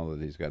it now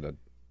that he's got to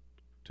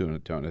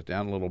tone it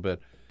down a little bit.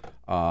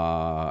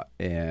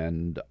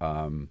 And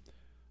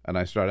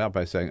I start out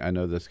by saying, I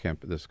know this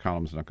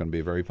column's not going to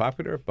be very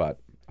popular, but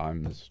I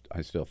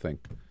still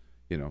think,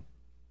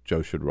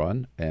 Joe should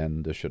run,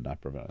 and this should not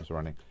prevent us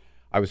running.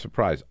 I was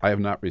surprised. I have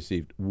not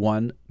received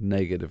one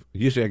negative.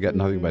 Usually I get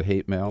nothing but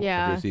hate mail.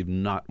 Yeah. I've received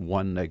not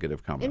one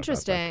negative comment.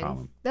 Interesting. About that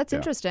column. That's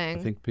interesting.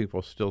 I think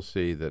people still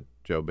see that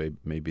Joe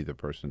may be the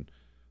person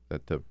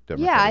that the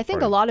Democratic I think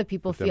Party, a lot of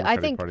people feel. I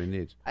think Party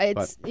needs.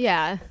 It's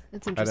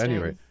interesting. At any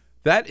rate,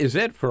 that is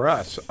it for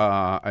us,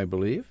 I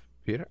believe.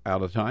 Peter,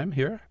 out of time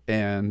here,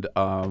 and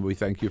we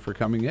thank you for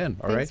coming in.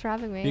 All right. Thanks for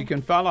having me. You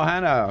can follow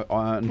Hanna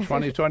on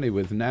 2020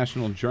 with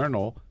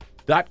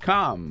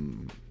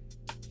nationaljournal.com.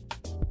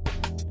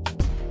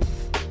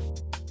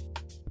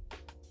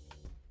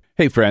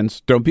 Hey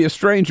friends, don't be a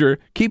stranger.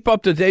 Keep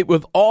up to date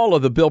with all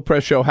of the Bill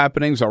Press Show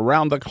happenings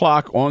around the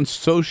clock on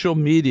social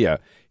media.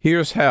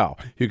 Here's how.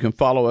 You can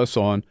follow us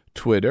on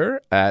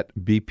Twitter at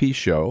BP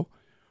Show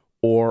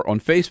or on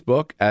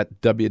Facebook at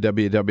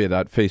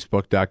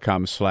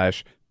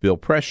www.facebook.com/Bill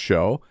Press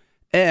Show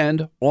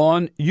and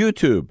on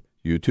YouTube,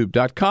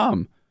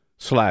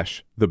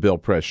 youtube.com/The Bill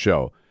Press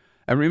Show.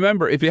 And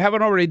remember, if you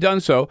haven't already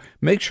done so,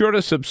 make sure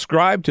to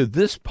subscribe to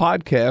this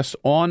podcast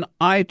on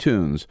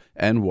iTunes.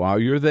 And while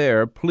you're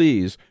there,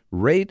 please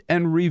rate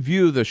and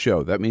review the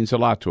show. That means a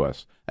lot to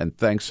us. And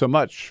thanks so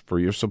much for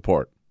your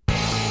support.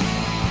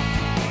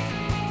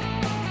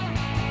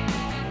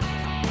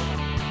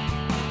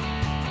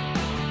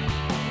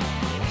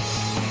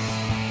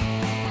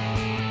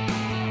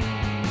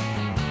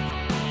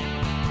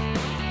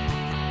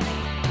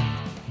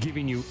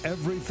 Giving you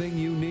everything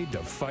you need to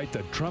fight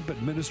the Trump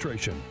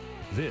administration.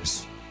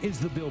 This is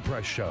The Bill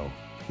Press Show,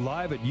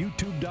 live at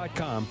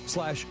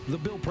youtube.com/The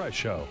Bill Press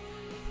Show.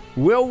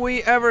 Will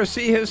we ever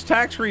see his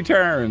tax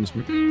returns?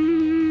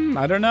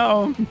 I don't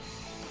know.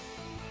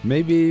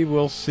 Maybe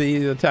we'll see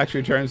the tax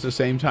returns the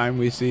same time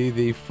we see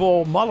the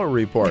full Mueller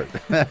report,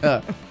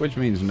 which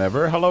means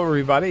never. Hello,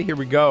 everybody. Here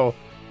we go.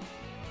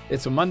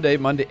 It's a Monday,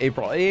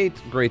 April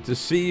 8th. Great to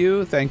see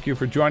you. Thank you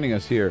for joining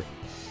us here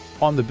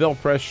on The Bill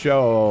Press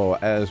Show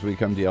as we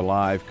come to you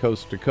live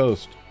coast to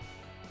coast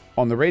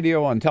on the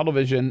radio, on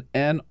television,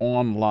 and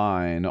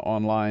online.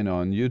 Online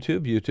on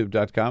YouTube,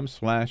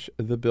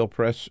 youtube.com/The Bill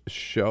Press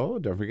Show.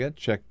 Don't forget,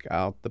 check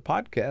out the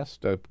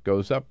podcast. It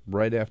goes up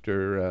right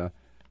after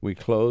we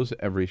close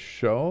every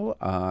show,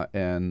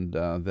 and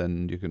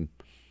then you can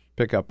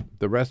pick up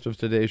the rest of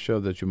today's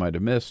show that you might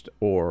have missed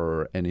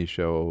or any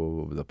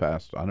show over the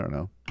past,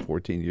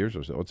 14 years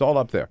or so. It's all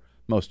up there,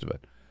 most of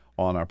it,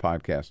 on our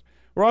podcast.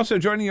 We're also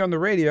joining you on the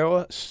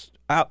radio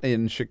out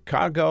in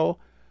Chicago,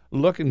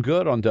 looking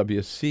good on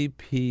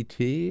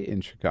WCPT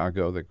in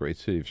Chicago, the great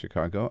city of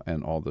Chicago,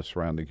 and all the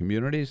surrounding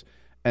communities.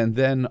 And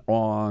then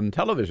on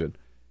television,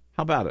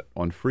 how about it,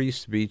 on Free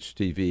Speech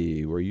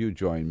TV, where you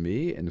join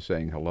me in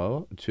saying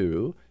hello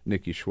to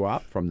Nikki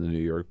Schwab from the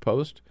New York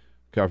Post,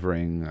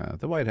 covering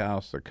the White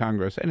House, the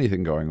Congress,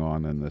 anything going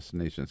on in this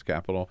nation's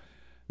capital.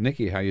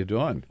 Nikki, how you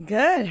doing?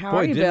 Good. How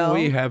are you, Bill? Boy,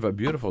 didn't we have a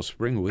beautiful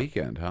spring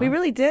weekend, huh? We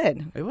really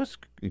did. It was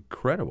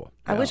incredible.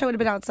 I wish I would have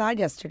been outside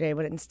yesterday,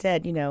 but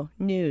instead,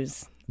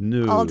 news.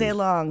 News. All day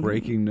long.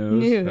 Breaking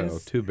news. Oh,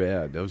 too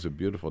bad. That was a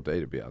beautiful day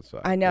to be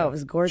outside. I know. It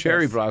was gorgeous.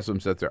 Cherry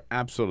blossoms at their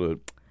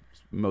absolute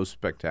most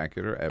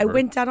spectacular ever. I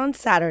went out on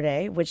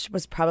Saturday, which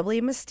was probably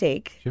a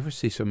mistake. Did you ever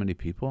see so many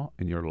people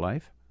in your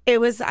life?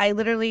 I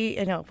literally,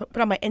 put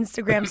on my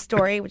Instagram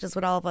story, which is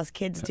what all of us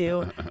kids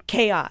do,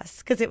 chaos,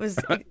 because it was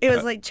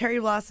like cherry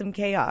blossom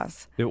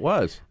chaos. It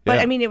was.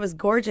 But, it was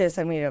gorgeous.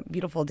 A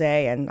beautiful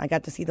day, and I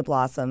got to see the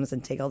blossoms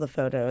and take all the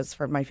photos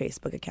for my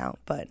Facebook account,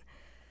 but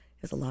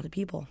it was a lot of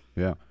people.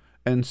 Yeah.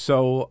 And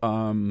so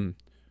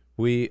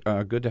We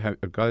glad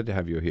to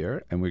have you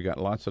here, and we got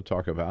lots to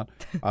talk about,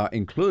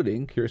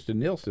 including Kirstjen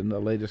Nielsen,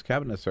 the latest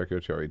cabinet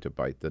secretary to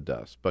bite the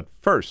dust. But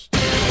first,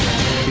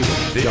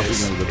 jumping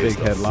into the big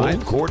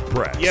headlines. Court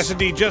press. Yes,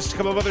 indeed. Just a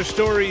couple of other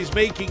stories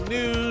making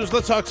news.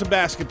 Let's talk some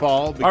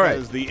basketball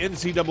because the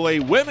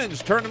NCAA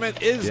women's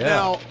tournament is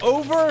now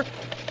over.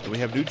 And we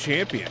have new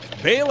champions.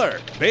 Baylor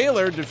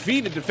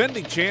defeated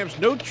defending champs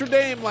Notre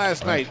Dame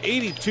last night,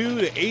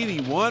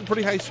 82-81.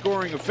 Pretty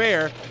high-scoring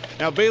affair.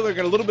 Now, Baylor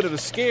got a little bit of a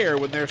scare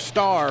when their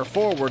star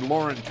forward,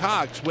 Lauren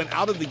Cox, went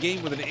out of the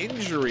game with an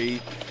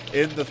injury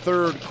in the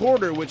third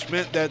quarter, which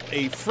meant that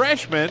a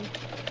freshman,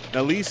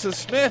 Nalisa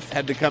Smith,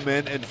 had to come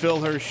in and fill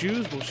her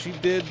shoes. Well, she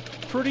did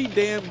pretty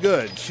damn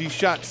good. She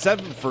shot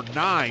 7 for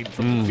 9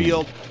 from the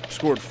field,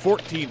 scored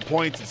 14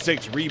 points and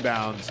 6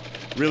 rebounds.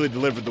 Really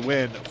delivered the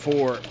win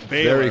for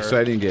Baylor. Very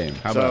exciting game.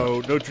 How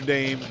about Notre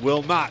Dame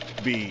will not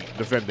be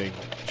defending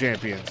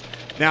champions.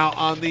 Now,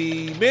 on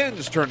the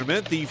men's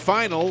tournament, the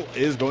final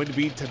is going to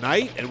be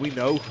tonight, and we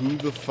know who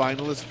the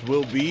finalists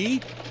will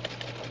be.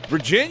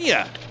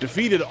 Virginia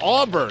defeated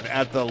Auburn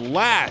at the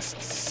last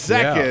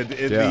second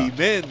in the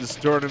men's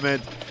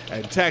tournament,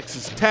 and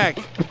Texas Tech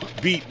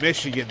beat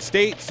Michigan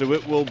State, so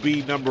it will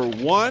be number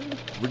 1,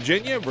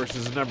 Virginia,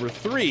 versus number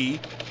 3,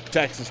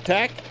 Texas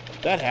Tech.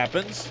 That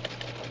happens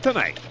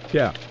tonight.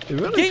 Yeah.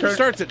 The game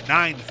starts at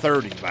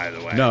 9:30, by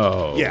the way.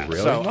 No, yeah, really?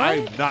 So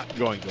I'm not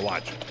going to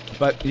watch it.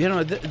 But, you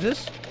know,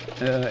 this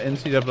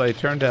NCAA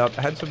turned out,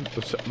 had some,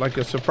 like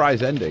a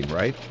surprise ending,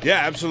 right? Yeah,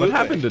 absolutely. What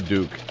happened to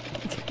Duke?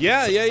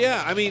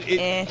 Yeah. I mean,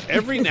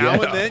 every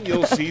now and then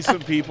you'll see some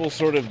people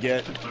sort of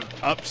get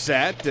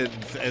upset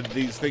and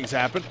these things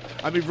happen.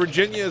 I mean,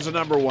 Virginia is a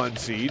number 1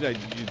 seed.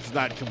 It's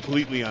not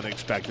completely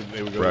unexpected that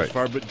they would go this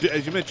far. But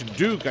as you mentioned,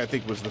 Duke, I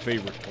think, was the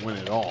favorite to win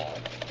it all.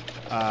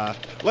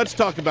 Let's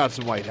talk about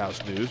some White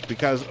House news,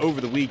 because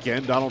over the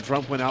weekend, Donald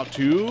Trump went out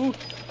to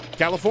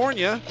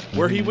California,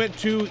 where he went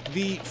to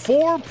the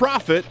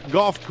for-profit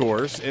golf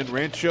course in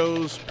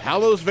Rancho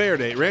Palos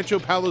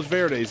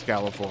Verdes,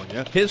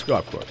 California. His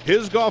golf course.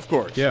 His golf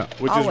course, yeah,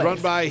 which is run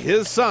by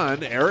his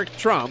son, Eric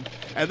Trump,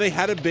 and they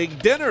had a big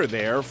dinner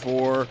there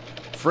for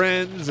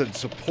friends and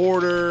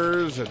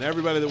supporters and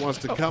everybody that wants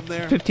to come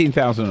there.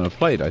 15,000 on a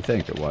plate, I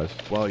think it was.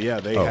 Well, yeah,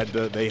 they had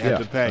to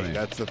pay. I mean,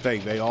 that's the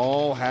thing. They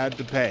all had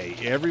to pay.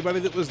 Everybody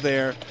that was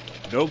there,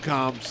 no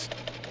comps.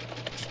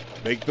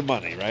 Make the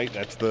money, right?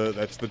 That's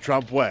the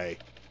Trump way.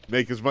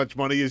 Make as much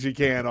money as you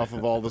can off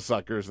of all the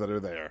suckers that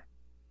are there.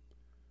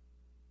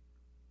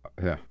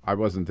 Yeah, I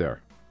wasn't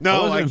there.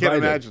 No, I can't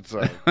imagine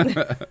so.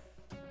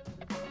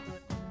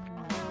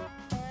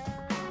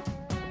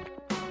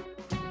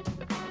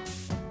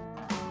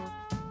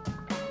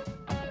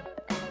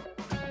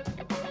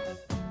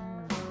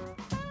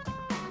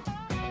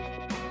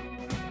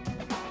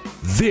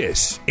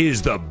 This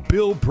is the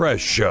Bill Press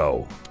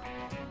Show.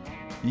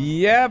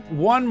 Yep,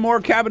 one more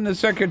cabinet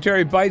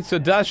secretary bites the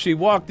dust. She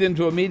walked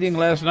into a meeting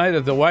last night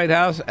at the White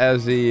House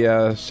as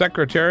the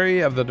Secretary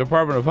of the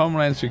Department of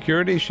Homeland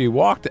Security. She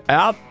walked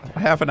out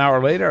half an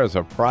hour later as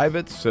a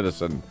private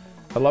citizen.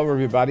 Hello,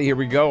 everybody. Here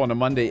we go on a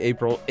Monday,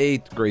 April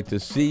 8th. Great to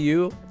see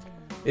you.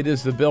 It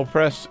is the Bill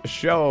Press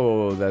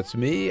Show. That's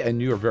me,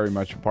 and you are very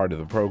much a part of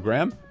the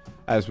program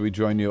as we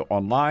join you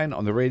online,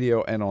 on the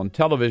radio, and on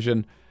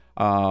television.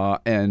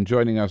 And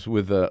joining us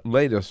with the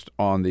latest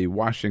on the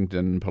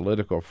Washington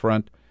political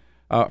front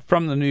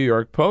from the New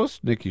York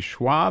Post, Nikki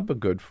Schwab, a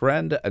good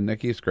friend.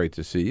 Nikki, it's great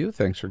to see you.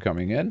 Thanks for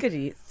coming in. Good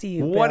to see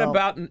you, Bill. What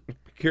about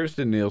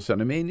Kirstjen Nielsen?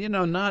 I mean,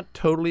 not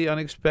totally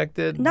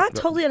unexpected. Not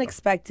totally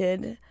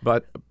unexpected.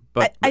 But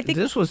I think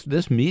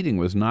this meeting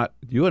was not.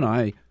 You and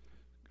I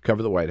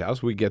cover the White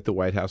House. We get the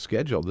White House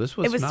schedule. It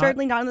was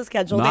certainly not on the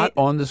schedule. Not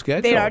on the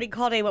schedule. They'd already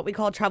called what we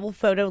call a travel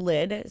photo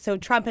lid. So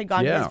Trump had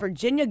gone to his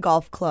Virginia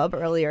golf club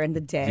earlier in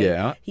the day.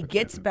 Yeah. He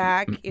gets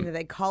back.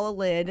 They call a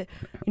lid.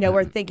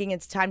 We're thinking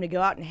it's time to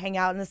go out and hang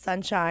out in the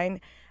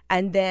sunshine.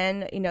 And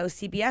then,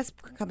 CBS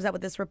comes out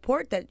with this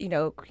report that,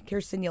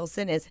 Kirstjen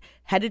Nielsen is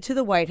headed to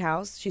the White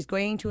House. She's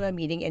going to a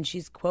meeting and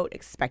she's, quote,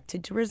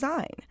 expected to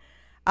resign.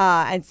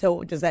 And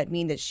so does that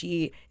mean that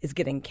she is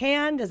getting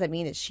canned? Does that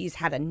mean that she's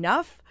had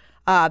enough?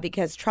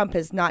 Because Trump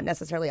has not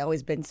necessarily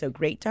always been so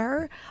great to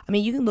her. I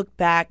mean, you can look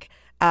back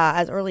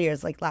as early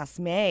as like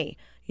last May.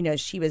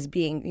 She was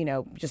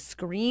being, just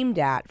screamed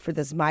at for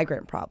this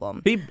migrant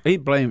problem. He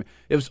blamed.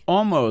 It was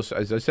almost,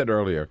 as I said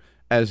earlier,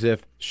 as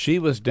if she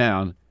was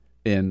down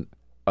in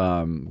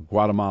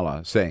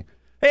Guatemala saying,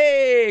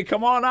 "Hey,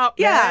 come on up,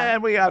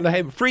 man. We got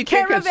free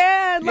tickets.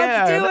 Caravan,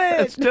 let's do it.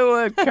 Let's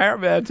do it.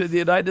 Caravan to the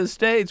United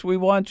States. We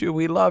want you.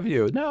 We love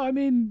you." No, I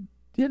mean,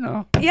 you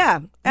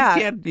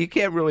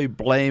can't really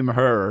blame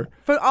her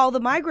for all the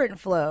migrant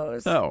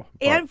flows. No,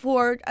 and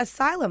for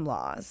asylum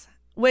laws,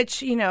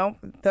 which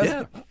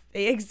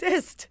they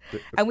exist,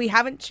 and we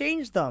haven't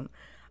changed them.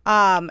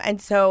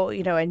 And so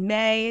in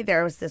May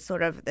there was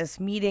this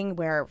meeting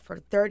where for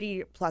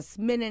 30 plus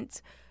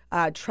minutes,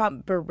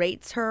 Trump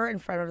berates her in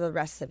front of the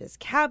rest of his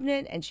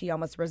cabinet, and she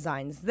almost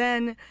resigns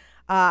then.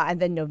 And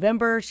then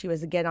November, she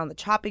was again on the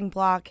chopping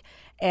block.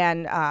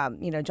 And,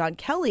 John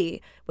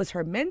Kelly was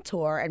her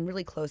mentor and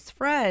really close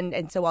friend.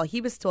 And so while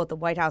he was still at the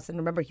White House, and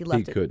remember, he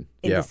left in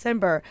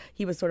December,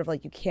 he was sort of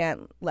like, you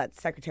can't let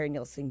Secretary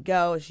Nielsen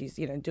go. She's,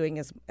 doing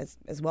as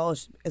well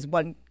as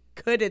one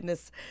could in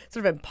this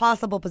sort of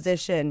impossible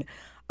position.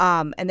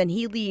 And then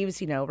he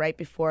leaves, right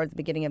before the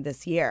beginning of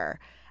this year.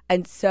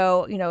 And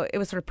so, it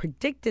was sort of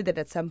predicted that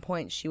at some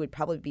point she would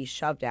probably be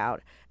shoved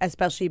out,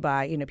 especially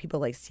by, people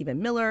like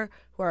Stephen Miller,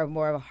 who are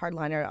more of a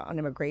hardliner on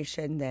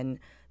immigration than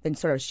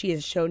sort of she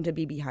is shown to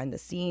be behind the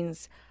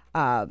scenes.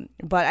 But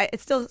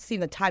it still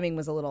seemed the timing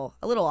was a little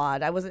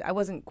odd. I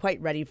wasn't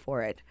quite ready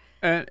for it.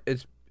 And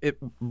it's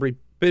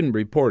been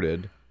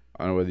reported,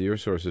 I don't know whether your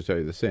sources tell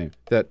you the same,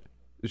 that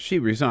she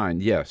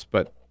resigned, yes,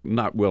 but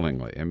not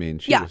willingly. I mean,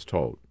 she was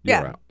told,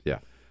 you're out. Yeah.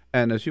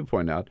 And as you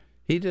point out,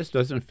 he just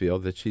doesn't feel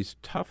that she's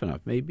tough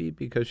enough. Maybe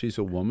because she's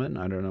a woman.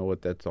 I don't know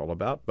what that's all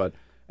about. But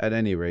at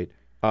any rate,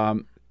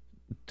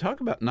 talk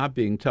about not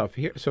being tough.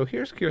 Here's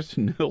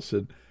Kirstjen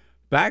Nielsen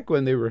back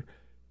when they were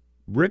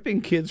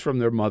ripping kids from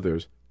their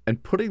mothers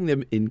and putting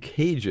them in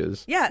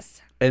cages.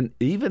 Yes. And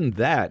even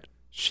that,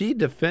 she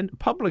defended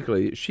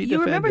publicly. You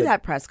remember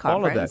that press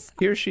conference. All of that.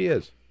 Here she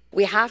is.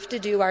 We have to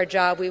do our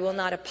job. We will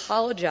not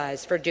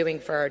apologize for doing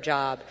for our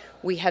job.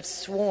 We have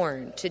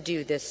sworn to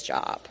do this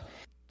job.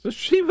 So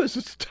she was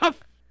as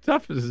tough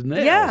as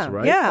nails,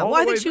 right? Yeah. All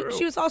well, I the think way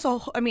she was also,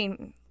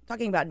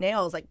 talking about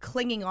nails, like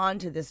clinging on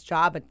to this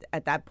job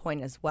at that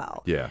point as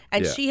well. Yeah.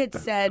 And she had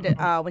said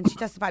when she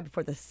testified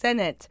before the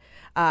Senate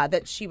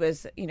that she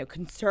was,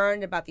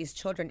 concerned about these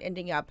children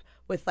ending up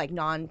with like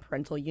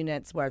non-parental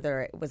units,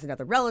 whether it was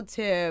another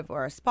relative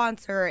or a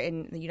sponsor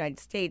in the United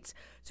States.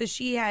 So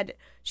she'd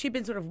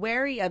been sort of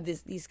wary of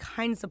these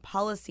kinds of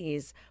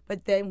policies,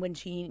 but then when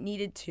she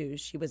needed to,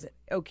 she was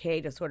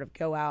okay to sort of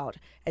go out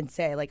and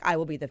say, like, I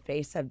will be the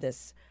face of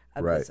this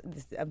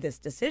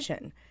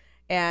decision.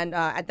 And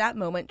at that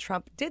moment,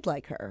 Trump did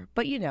like her.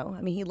 But,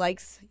 he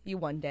likes you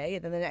one day,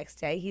 and then the next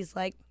day he's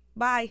like,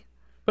 bye.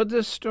 But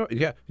this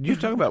story, you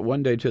talk about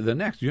one day to the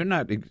next. You're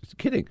not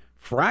kidding.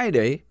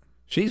 Friday,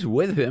 she's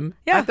with him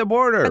at the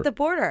border. At the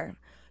border.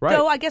 Right.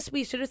 Though I guess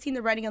we should have seen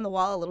the writing on the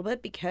wall a little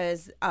bit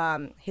because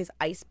his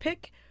ice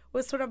pick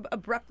was sort of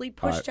abruptly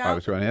pushed out. I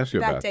was going to ask you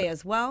about that day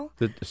as well.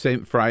 The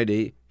same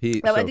Friday. I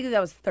think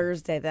that was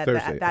Thursday that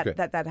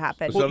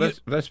happened. So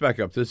let's back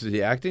up. This is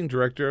the acting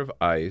director of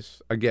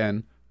ICE.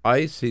 Again,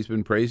 ICE, he's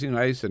been praising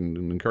ICE and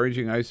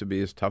encouraging ICE to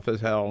be as tough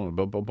as hell and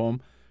boom, boom,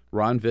 boom.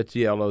 Ron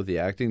Vitiello, the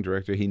acting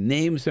director, he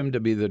names him to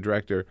be the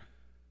director.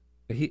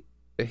 He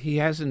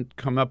hasn't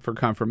come up for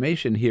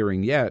confirmation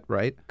hearing yet,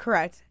 right?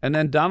 Correct. And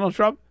then Donald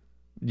Trump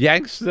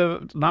yanks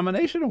the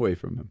nomination away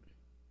from him.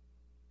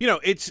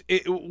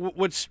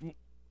 What's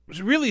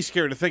really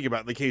scary to think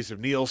about in the case of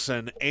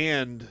Nielsen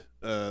and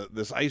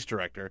this ICE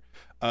director,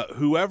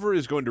 whoever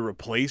is going to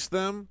replace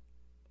them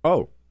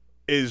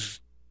is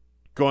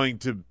going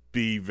to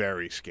be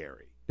very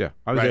scary. Yeah,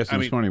 I was asking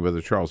this morning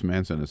whether Charles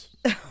Manson is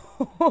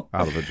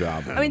out of a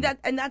job.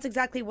 That's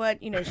exactly what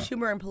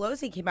Schumer and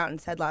Pelosi came out and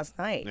said last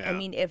night. Yeah. I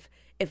mean, if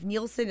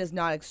Nielsen is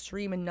not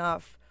extreme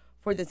enough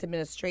for this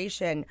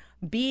administration,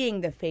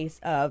 being the face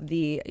of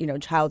the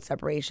child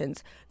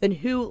separations, then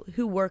who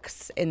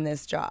works in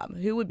this job?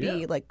 Who would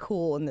be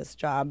cool in this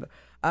job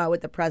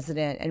with the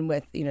president and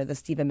with the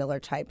Stephen Miller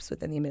types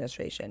within the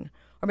administration?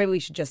 Or maybe we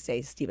should just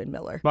say Stephen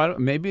Miller. But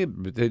maybe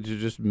they should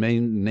just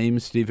name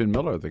Stephen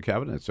Miller the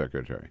cabinet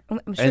secretary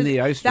I'm sure and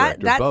the ICE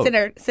director. That both.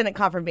 Senate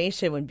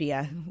confirmation would be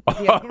a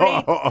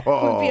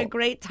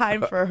great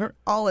time for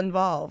all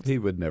involved. He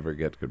would never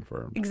get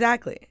confirmed.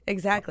 Exactly.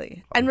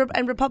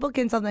 And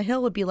Republicans on the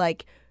Hill would be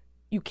like,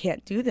 "You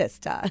can't do this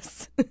to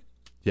us."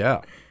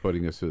 Yeah,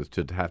 putting us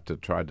to have to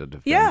try to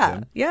defend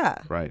him.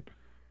 Yeah. Right.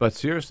 But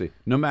seriously,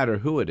 no matter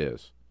who it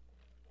is,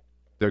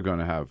 they're going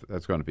to have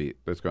that's going to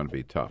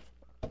be tough.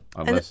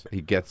 Unless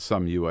he gets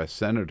some U.S.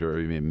 senator,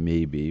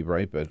 maybe,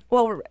 right? But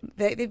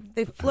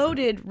they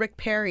floated Rick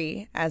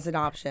Perry as an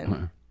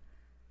option.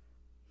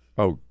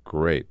 Oh,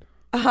 great!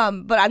 But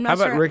I'm not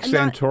sure. How about Rick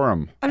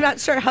Santorum? I'm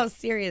not sure how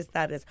serious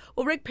that is.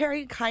 Well, Rick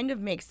Perry kind of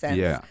makes sense.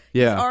 Yeah.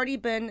 He's already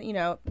been,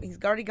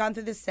 he's already gone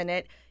through the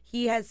Senate.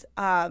 He has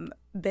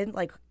been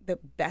like the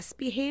best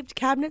behaved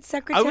cabinet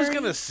secretary. I was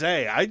going to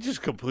say, I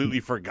just completely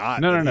forgot.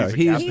 No.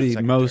 He's the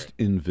secretary. most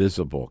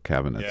invisible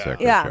cabinet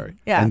secretary.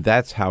 Yeah. And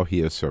that's how he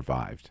has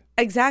survived.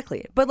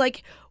 Exactly. But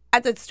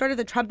at the start of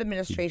the Trump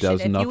administration,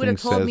 if you would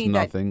have told me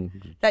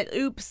that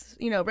oops,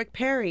 Rick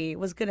Perry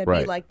was going to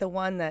be like the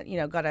one that,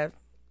 got to,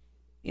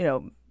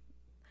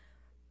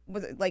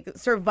 was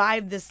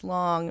survived this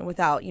long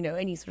without,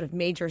 any sort of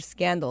major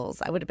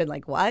scandals, I would have been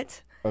like,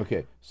 what?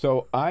 Okay.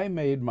 So I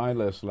made my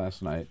list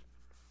last night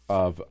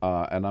of,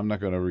 and I'm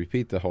not going to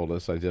repeat the whole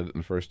list. I did it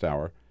in the first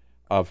hour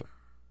of,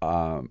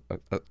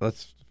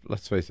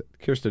 let's face it,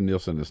 Kirstjen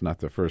Nielsen is not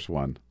the first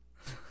one,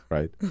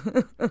 right,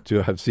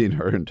 to have seen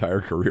her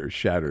entire career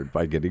shattered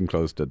by getting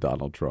close to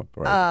Donald Trump.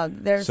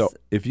 Right. So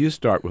if you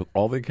start with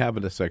all the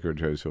cabinet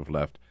secretaries who have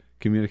left,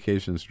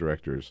 communications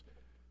directors,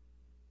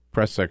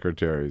 press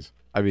secretaries,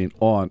 I mean,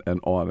 on and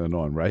on and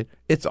on, right?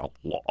 It's a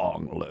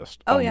long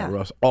list. Oh,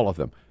 yeah. All of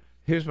them.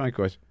 Here's my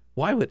question.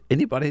 Why would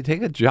anybody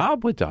take a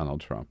job with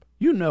Donald Trump?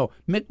 You know,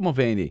 Mick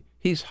Mulvaney,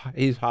 he's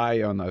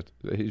high on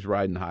he's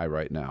riding high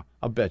right now.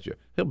 I'll bet you.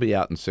 He'll be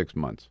out in 6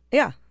 months.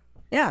 Yeah.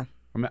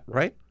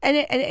 Right? In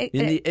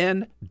the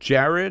end,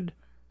 Jared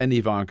and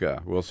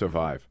Ivanka will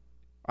survive.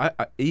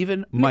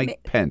 Even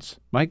Mike Pence.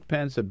 Mike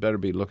Pence had better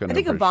be looking over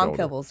his shoulder. I think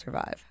Ivanka will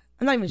survive.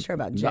 I'm not even sure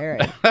about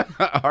Jared.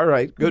 All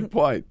right. Good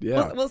point.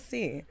 Yeah. We'll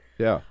see.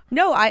 Yeah.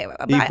 No,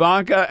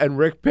 Ivanka and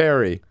Rick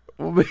Perry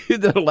will be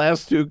the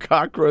last two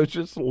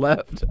cockroaches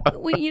left.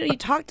 You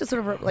talk to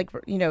sort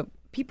of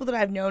people that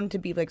I've known to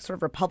be like sort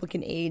of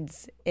Republican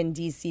aides in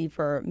D.C.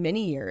 for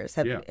many years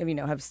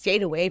have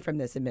stayed away from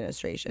this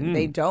administration.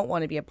 They don't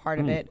want to be a part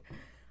of it.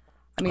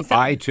 I mean,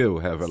 I too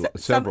have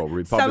several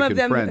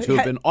Republican friends who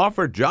have been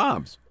offered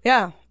jobs.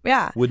 Yeah.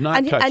 Would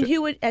not touch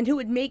it. Who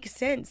would make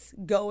sense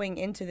going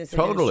into this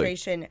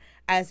administration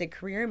as a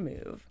career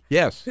move.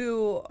 Yes.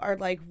 Who are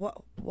like,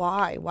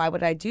 why? Why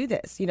would I do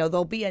this?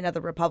 There'll be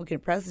another Republican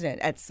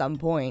president at some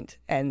point,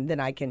 and then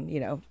I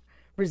can,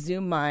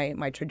 resume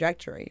my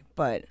trajectory.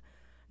 But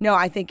no,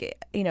 I think,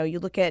 you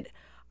look at,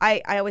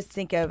 I always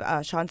think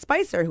of Sean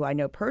Spicer, who I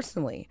know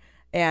personally,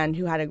 and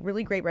who had a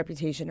really great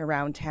reputation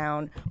around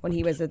town when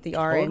he was at the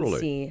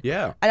RNC.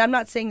 Yeah. And I'm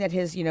not saying that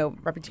his,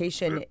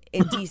 reputation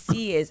in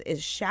D.C.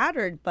 is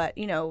shattered, but,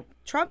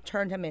 Trump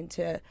turned him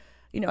into,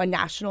 a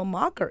national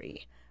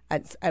mockery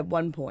at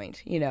one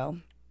point,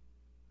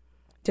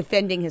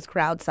 defending his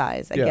crowd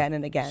size again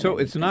and again. So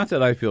it's not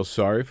that I feel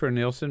sorry for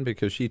Nielsen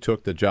because she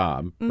took the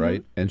job,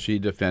 right? And she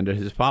defended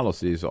his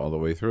policies all the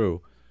way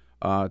through.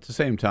 At the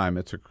same time,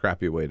 it's a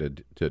crappy way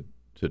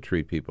to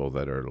treat people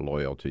that are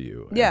loyal to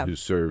you and who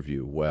serve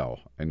you well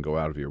and go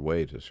out of your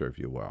way to serve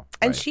you well.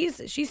 And right?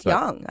 she's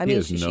young. I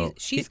mean,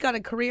 she's got a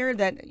career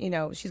that,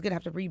 she's going to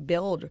have to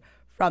rebuild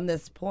from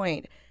this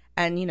point.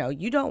 And,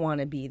 you don't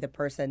want to be the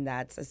person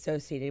that's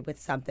associated with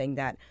something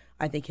that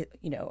I think,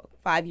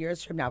 5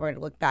 years from now, we're going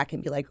to look back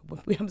and be like,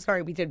 I'm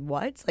sorry, we did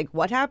what? Like,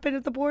 what happened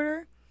at the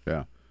border?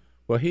 Yeah.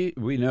 Well,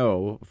 we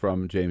know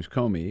from James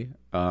Comey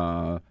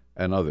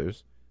and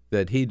others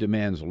that he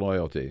demands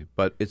loyalty,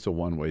 but it's a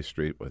one-way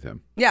street with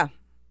him. Yeah.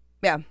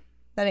 That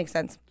makes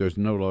sense. There's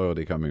no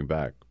loyalty coming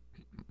back.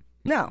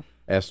 No.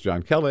 Ask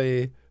John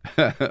Kelly,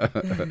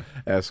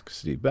 ask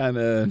Steve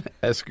Bannon,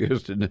 ask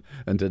Kirsten,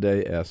 and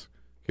today ask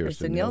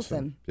Kirstjen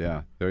Nielsen.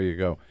 Yeah, there you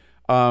go.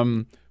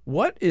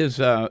 What is,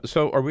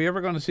 so are we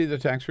ever going to see the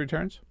tax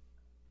returns?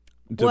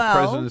 The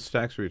president's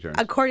tax returns?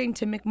 According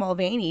to Mick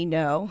Mulvaney,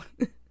 no.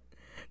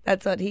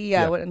 That's what he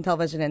went on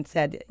television and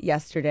said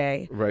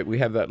yesterday. Right. We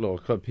have that little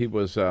clip. He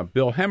was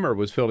Bill Hemmer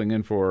was filling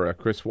in for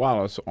Chris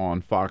Wallace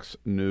on Fox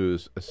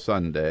News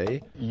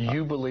Sunday.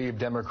 You believe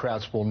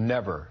Democrats will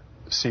never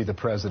see the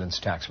president's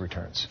tax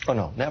returns? Oh,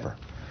 no, never.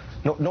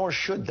 No, nor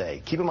should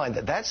they. Keep in mind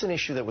that that's an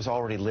issue that was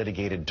already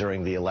litigated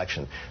during the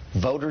election.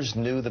 Voters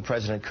knew the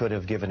president could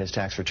have given his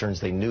tax returns.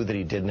 They knew that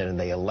he didn't, and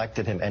they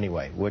elected him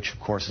anyway, which, of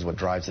course, is what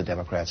drives the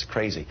Democrats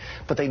crazy.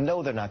 But they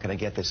know they're not going to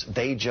get this.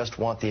 They just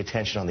want the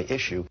attention on the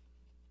issue.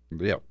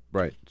 Yeah,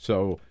 right.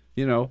 So,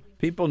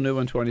 people knew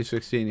in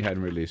 2016 he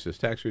hadn't released his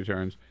tax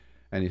returns,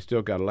 and he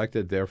still got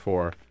elected.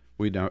 Therefore,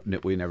 we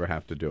never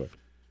have to do it.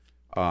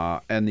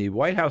 And the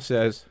White House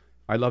says,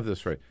 I love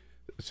this phrase.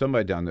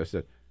 Somebody down there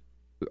said,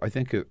 I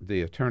think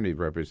the attorney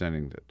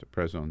representing the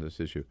president on this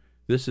issue,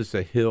 this is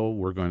a hill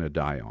we're going to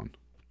die on.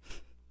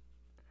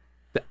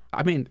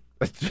 I mean,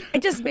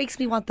 it just makes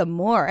me want them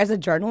more. As a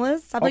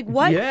journalist, I'm like,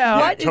 what?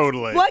 Yeah,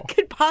 totally. What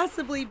could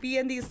possibly be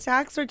in these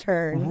tax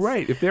returns?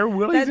 Right. If they're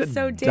willing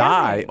to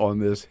die on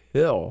this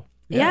hill.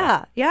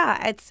 Yeah.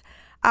 It's.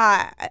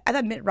 I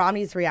thought Mitt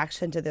Romney's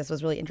reaction to this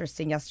was really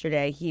interesting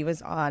yesterday. He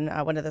was on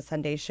one of the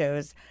Sunday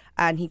shows,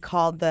 and he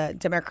called the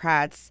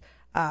Democrats'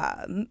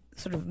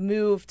 sort of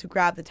move to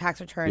grab the tax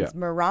returns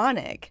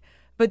moronic.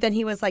 But then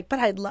he was like, "But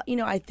I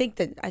think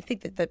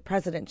that the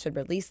president should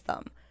release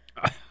them."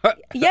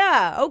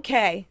 Yeah,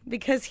 okay,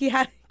 because he's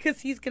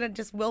going to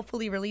just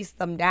willfully release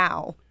them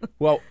now.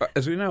 Well,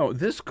 as we know,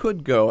 this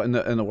could go, and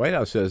the White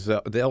House says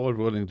they're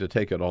willing to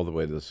take it all the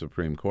way to the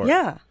Supreme Court.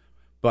 Yeah.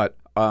 But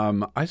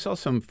I saw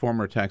some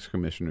former tax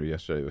commissioner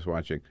yesterday was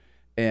watching,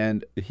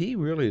 and he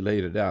really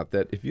laid it out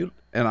that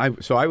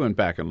I went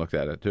back and looked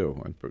at it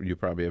too, and you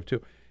probably have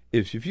too.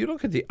 If you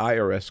look at the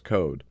IRS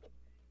code,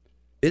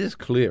 it is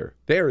clear.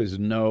 There is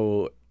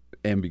no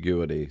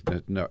ambiguity.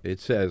 No, it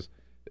says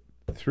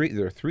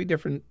there are three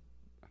different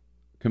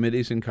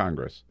committees in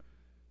Congress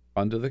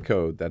under the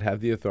code that have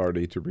the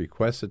authority to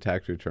request the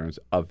tax returns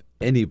of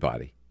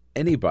anybody.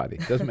 Anybody.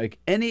 Doesn't make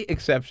any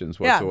exceptions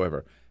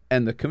whatsoever. Yeah.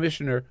 And the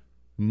commissioner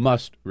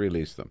must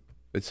release them.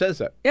 It says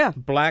that. Yeah.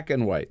 Black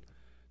and white.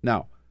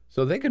 Now,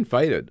 so they can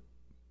fight it,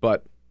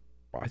 but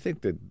I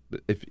think that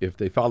if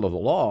they follow the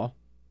law,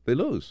 they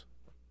lose.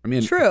 I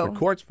mean, true. If the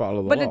courts follow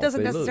the law, but it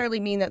doesn't necessarily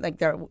mean that like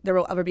there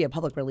will ever be a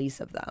public release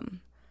of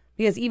them.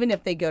 Because even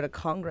if they go to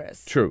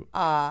Congress, true,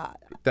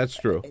 that's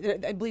true.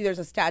 I believe there's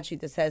a statute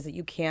that says that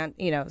you can't,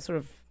 sort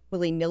of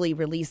willy-nilly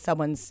release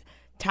someone's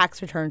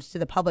tax returns to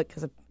the public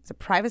because of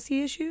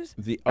privacy issues,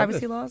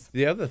 privacy laws.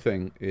 The other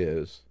thing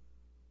is,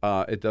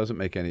 it doesn't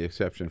make any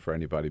exception for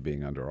anybody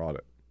being under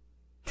audit.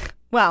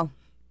 Well,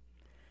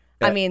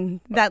 I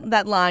mean,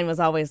 that line was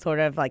always sort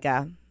of like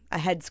a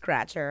head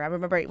scratcher. I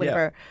remember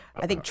whenever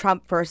I think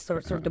Trump first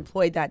sort of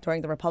deployed that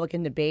during the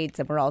Republican debates,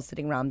 and we're all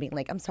sitting around being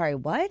like, I'm sorry,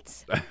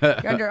 what?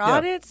 You're under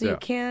audit, so you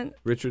can't.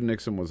 Richard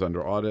Nixon was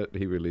under audit.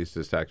 He released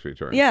his tax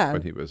returns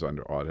when he was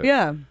under audit.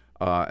 Yeah.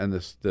 And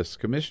this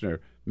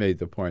commissioner made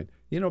the point,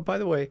 by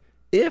the way,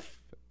 if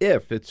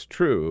it's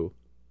true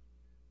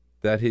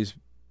that he's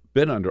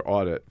been under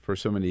audit for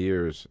so many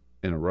years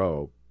in a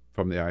row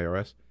from the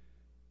IRS,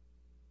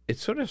 it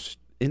sort of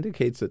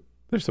indicates that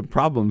there's some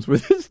problems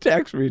with his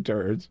tax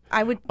returns.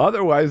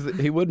 Otherwise,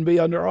 he wouldn't be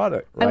under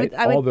audit, right?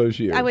 All those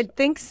years. I would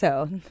think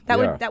so.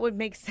 That would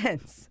make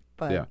sense.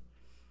 But yeah.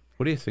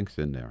 What do you think's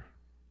in there?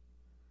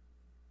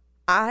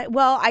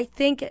 I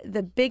think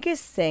the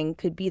biggest thing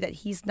could be that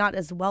he's not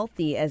as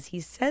wealthy as he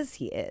says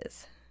he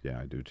is. Yeah,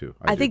 I do too.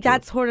 I think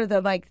that's sort of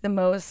the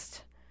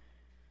most.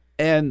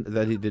 And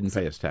that he didn't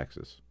pay his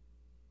taxes.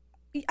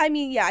 I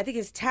mean, I think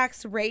his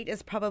tax rate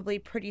is probably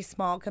pretty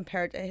small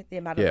compared to the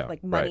amount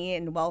of money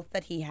and wealth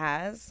that he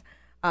has.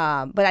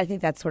 But I think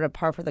that's sort of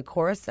par for the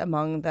course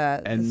among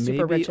the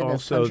super rich in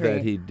this country. And maybe also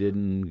that he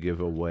didn't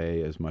give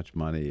away as much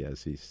money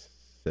as he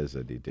says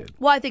that he did.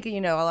 Well, I think,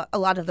 a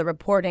lot of the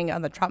reporting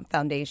on the Trump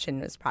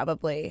Foundation is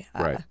probably,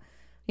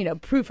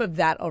 proof of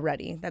that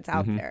already that's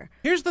out there.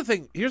 Here's the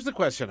thing. Here's the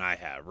question I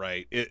have,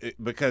 right?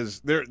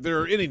 Because there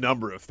are any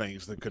number of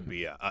things that could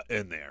be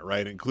in there,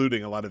 right?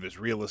 Including a lot of his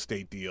real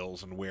estate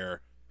deals and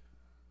where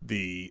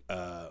the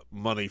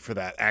money for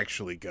that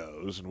actually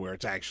goes and where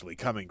it's actually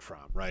coming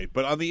from, right?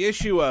 But on the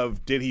issue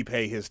of did he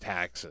pay his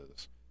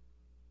taxes,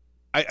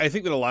 I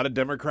think that a lot of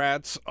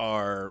Democrats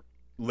are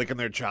licking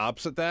their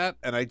chops at that,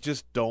 and I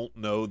just don't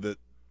know that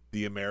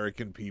the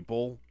American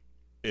people,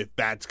 if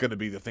that's going to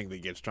be the thing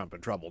that gets Trump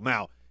in trouble.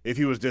 Now, if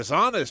he was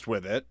dishonest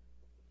with it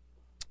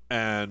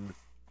and,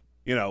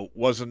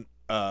 wasn't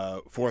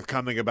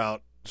forthcoming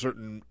about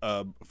certain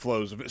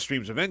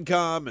streams of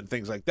income and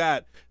things like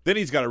that, then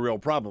he's got a real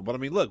problem. But, I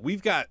mean, look,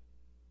 we've got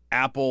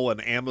Apple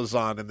and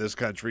Amazon in this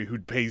country who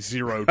pay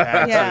zero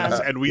taxes,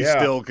 and we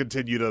still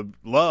continue to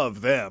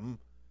love them.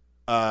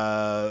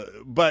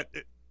 But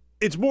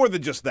it's more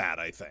than just that,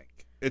 I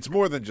think. It's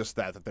more than just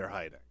that they're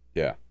hiding.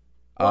 Yeah.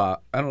 And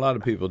a lot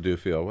of people do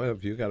feel, well,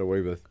 if you got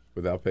away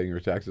without paying your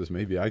taxes,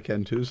 maybe I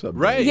can too someday.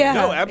 Right. Yeah.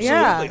 No,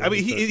 absolutely. Yeah. I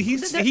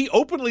mean, he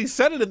openly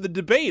said it in the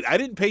debate. I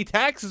didn't pay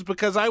taxes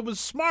because I was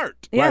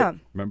smart. Yeah. Right.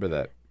 Remember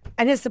that.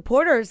 And his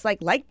supporters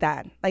like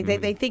that. Like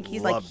they think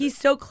he's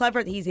so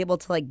clever that he's able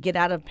to get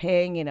out of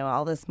paying,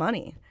 all this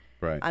money.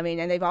 Right. I mean,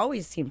 and they've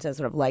always seemed to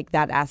sort of like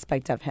that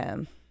aspect of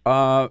him.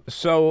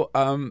 So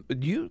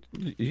you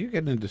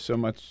get into so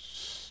much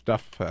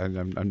stuff,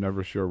 and I'm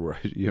never sure where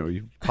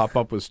you pop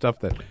up with stuff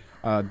that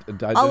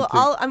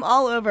I'm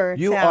all over.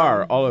 You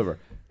are all over.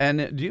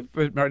 And do you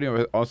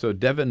remember also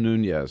Devin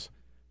Nunes,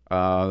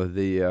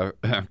 the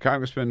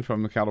congressman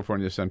from the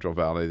California Central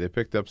Valley? They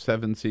picked up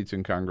 7 seats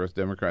in Congress.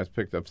 Democrats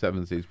picked up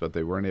 7 seats, but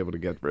they weren't able to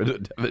get rid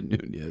of Devin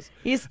Nunes.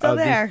 He's still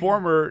there. The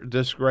former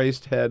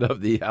disgraced head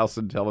of the House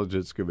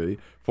Intelligence Committee,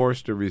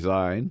 forced to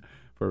resign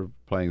for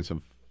playing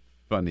some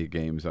funny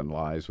games and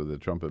lies with the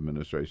Trump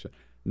administration.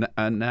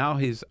 And now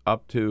he's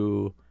up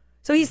to...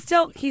 So he's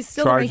still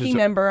the ranking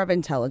member of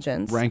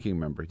intelligence. Ranking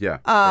member, yeah.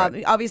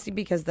 Right. Obviously,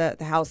 because the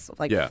House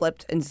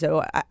flipped, and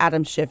so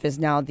Adam Schiff is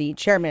now the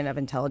chairman of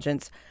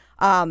intelligence.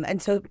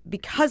 And so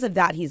because of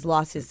that, he's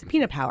lost his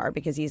subpoena power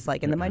because he's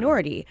in the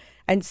minority.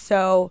 And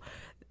so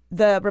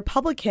the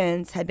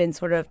Republicans had been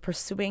sort of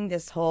pursuing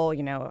this whole,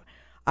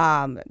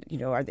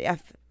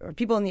 are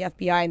people in the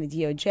FBI and the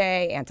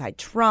DOJ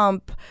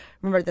anti-Trump?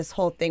 Remember this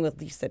whole thing with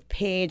Lisa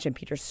Page and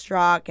Peter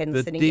Strzok and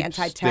sending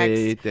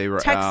anti-text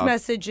text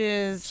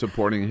messages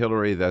supporting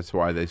Hillary. That's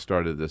why they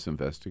started this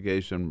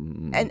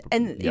investigation.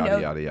 And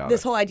yada, yada, yada.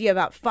 This whole idea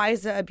about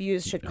FISA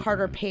abuse. Should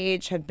Carter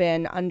Page have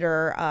been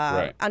under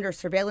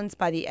surveillance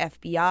by the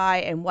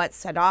FBI? And what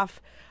set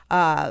off?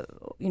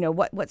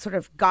 What sort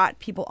of got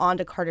people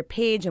onto Carter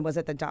Page, and was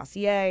it the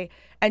dossier?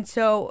 And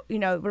so,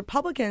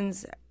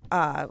 Republicans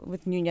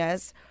with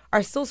Nunes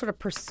are still sort of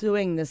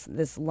pursuing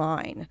this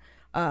line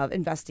of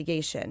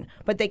investigation,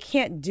 but they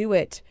can't do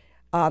it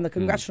on the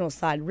congressional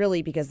side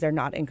really because they're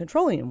not in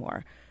control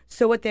anymore.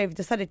 So what they've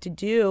decided to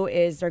do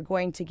is they're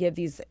going to give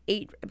these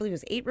 8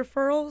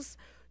 referrals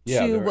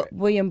to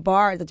William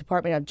Barr at the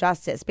Department of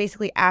Justice,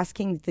 basically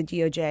asking the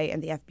DOJ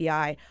and the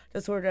FBI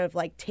to sort of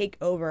take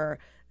over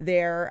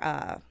their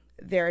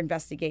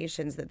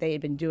investigations that they had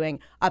been doing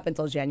up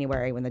until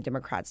January when the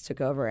Democrats took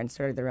over and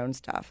started their own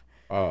stuff.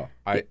 So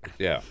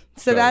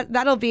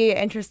that'll be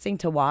interesting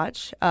to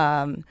watch.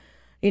 Peter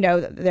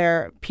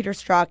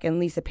Strzok and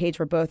Lisa Page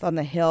were both on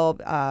the Hill.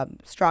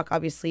 Strzok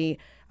obviously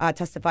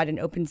testified in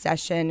open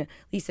session.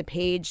 Lisa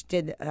Page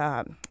did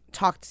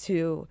talk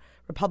to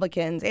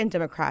Republicans and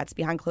Democrats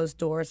behind closed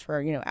doors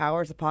for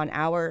hours upon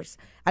hours.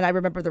 And I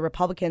remember the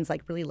Republicans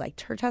really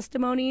liked her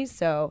testimony.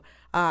 So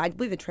I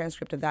believe the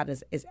transcript of that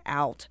is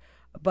out.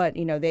 But,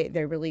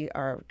 they really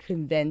are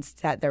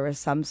convinced that there was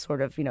some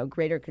sort of,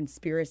 greater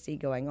conspiracy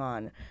going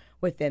on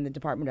within the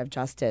Department of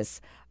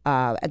Justice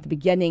at the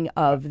beginning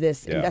of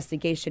this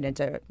investigation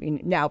into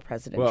now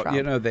President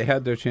Trump. Well, they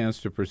had their chance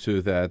to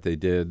pursue that. They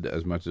did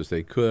as much as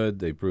they could.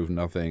 They proved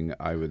nothing.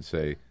 I would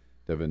say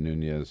Devin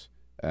Nunes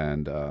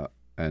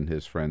and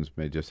his friends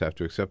may just have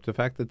to accept the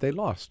fact that they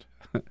lost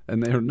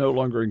and they're no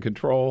longer in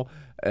control.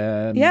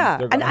 And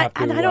I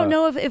don't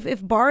know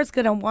if Barr's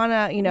going to want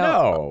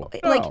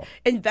to,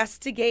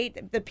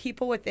 investigate the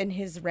people within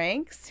his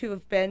ranks who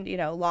have been,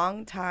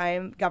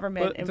 long-time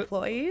government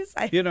employees.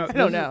 I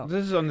don't know.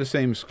 This is on the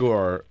same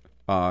score,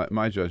 in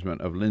my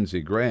judgment, of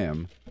Lindsey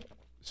Graham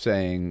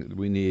saying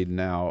we need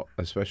now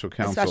a special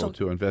counsel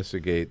to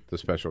investigate the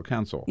special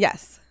counsel.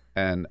 Yes.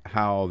 And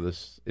how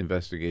this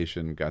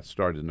investigation got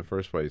started in the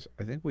first place.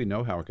 I think we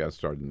know how it got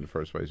started in the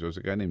first place. There was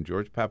a guy named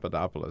George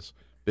Papadopoulos,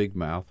 big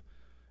mouth,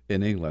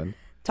 in England.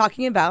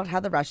 Talking about how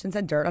the Russians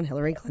had dirt on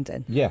Hillary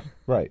Clinton. Yeah,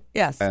 right.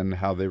 Yes. And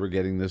how they were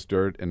getting this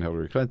dirt in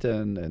Hillary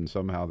Clinton, and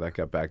somehow that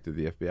got back to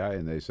the FBI,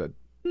 and they said,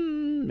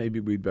 maybe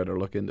we'd better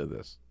look into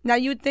this. Now,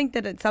 you would think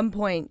that at some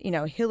point,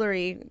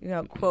 Hillary,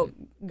 quote,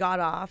 got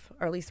off,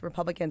 or at least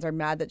Republicans are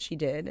mad that she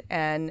did.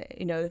 And,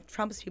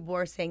 Trump's people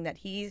are saying that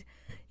he,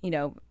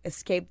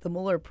 escaped the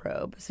Mueller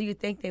probe. So you'd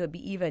think they would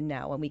be even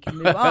now and we can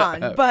move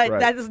on.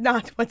 But that is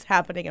not what's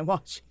happening in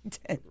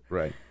Washington.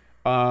 Right.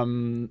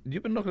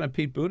 You've been looking at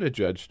Pete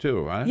Buttigieg,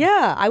 too, huh?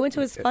 Yeah. I went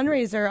to his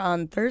fundraiser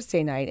on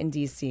Thursday night in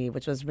D.C.,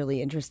 which was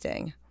really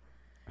interesting.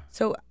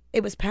 So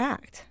it was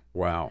packed.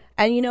 Wow.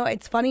 And,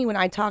 it's funny when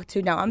I talk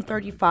to, now I'm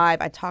 35,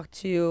 I talk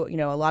to,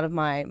 a lot of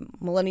my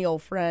millennial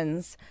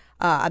friends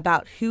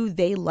about who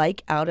they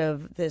like out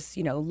of this,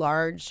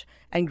 large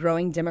and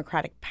growing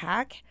Democratic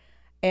pack.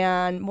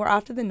 And more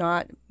often than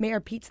not, Mayor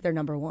Pete's their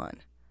number one,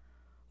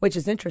 which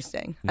is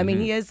interesting. Mm-hmm. I mean,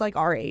 he is like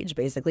our age,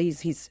 basically.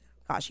 He's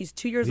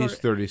 2 years older. He's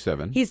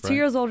 37. He's 2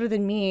 years older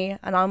than me.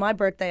 And on my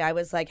birthday, I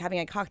was like having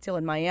a cocktail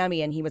in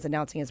Miami, and he was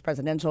announcing his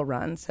presidential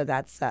run. So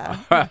that's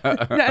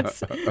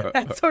that's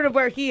sort of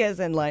where he is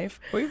in life.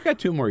 Well, you've got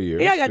 2 more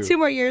years. Yeah, I got 2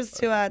 more years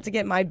to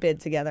get my bid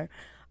together.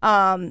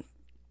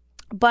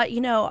 But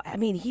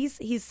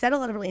he's said a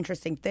lot of really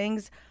interesting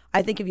things.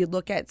 I think if you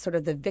look at sort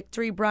of the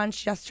victory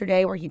brunch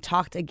yesterday, where he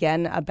talked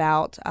again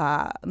about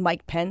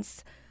Mike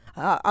Pence.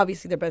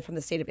 Obviously, they're both from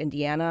the state of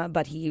Indiana,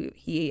 but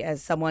he,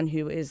 as someone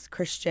who is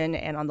Christian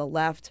and on the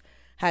left,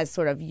 has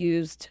sort of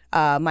used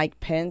Mike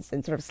Pence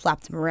and sort of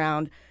slapped him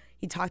around.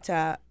 He talked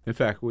to... In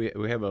fact, we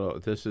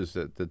have this is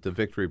the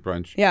victory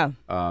brunch,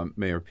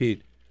 Mayor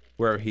Pete,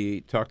 where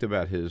he talked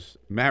about his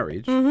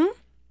marriage. Mm-hmm.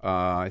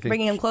 I think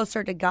bringing him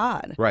closer to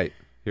God. Right.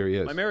 Here he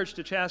is. My marriage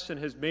to Kirstjen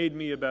has made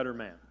me a better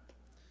man.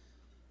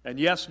 And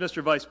yes,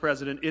 Mr. Vice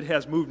President, it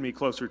has moved me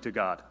closer to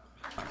God.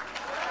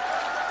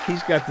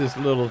 He's got this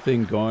little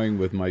thing going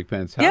with Mike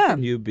Pence. How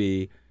can you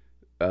be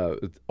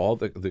all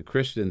the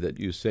Christian that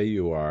you say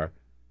you are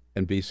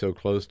and be so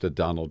close to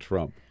Donald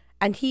Trump?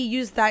 And he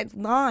used that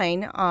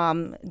line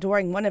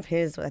during one of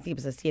his, I think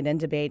it was a CNN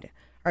debate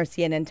or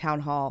CNN town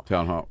hall.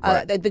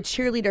 Right. The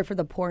cheerleader for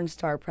the porn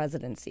star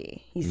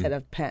presidency, he said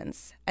of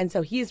Pence. And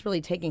so he's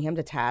really taking him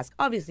to task,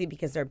 obviously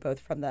because they're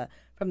both from the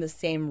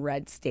same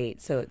red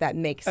state. So that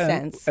makes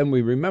sense. And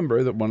we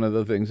remember that one of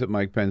the things that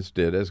Mike Pence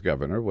did as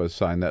governor was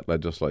sign that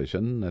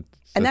legislation that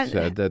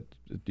said that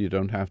you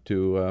don't have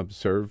to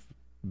serve,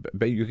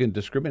 but you can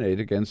discriminate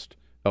against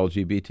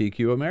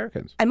LGBTQ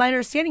Americans. And my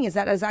understanding is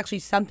that is actually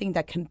something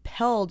that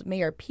compelled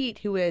Mayor Pete,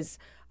 who is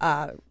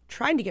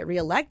trying to get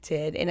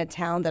reelected in a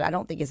town that I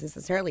don't think is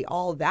necessarily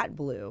all that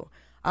blue.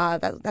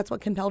 That's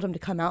what compelled him to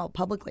come out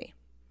publicly.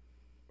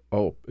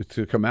 Oh,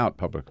 to come out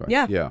publicly.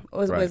 Yeah.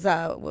 Was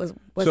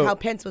so, how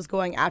Pence was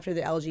going after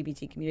the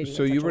LGBT community.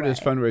 So you were at his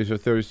fundraiser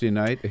Thursday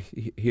night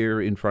here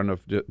in front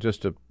of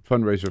just a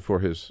fundraiser for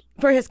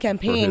his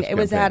campaign. It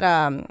was at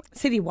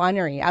City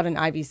Winery out in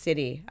Ivy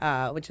City,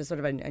 which is sort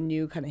of a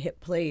new kind of hip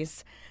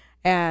place,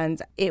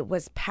 and it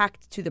was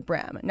packed to the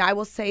brim. Now I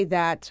will say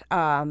that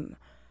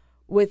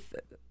with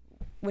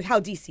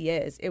how DC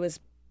is, it was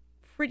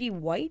pretty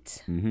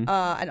white,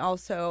 and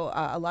also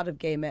a lot of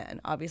gay men,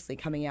 obviously,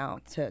 coming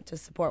out to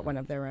support one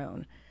of their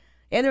own.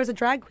 And there was a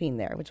drag queen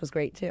there, which was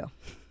great, too.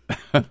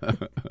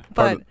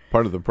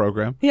 Part of the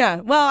program? Yeah.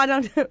 Well, I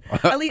don't know.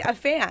 At least a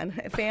fan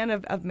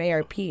of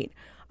Mayor Pete.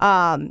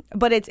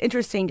 But it's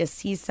interesting to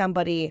see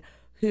somebody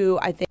who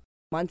I think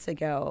months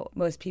ago,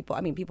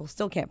 people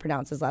still can't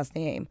pronounce his last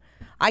name.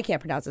 I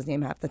can't pronounce his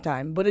name half the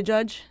time.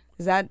 Buttigieg?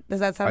 Does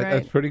that sound right?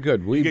 That's pretty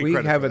good. We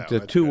have it to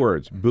 2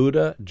 words.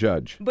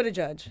 Buttigieg.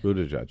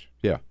 Buttigieg.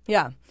 Yeah.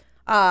 Yeah.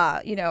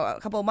 A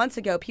couple of months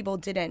ago, people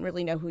didn't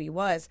really know who he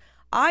was.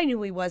 I knew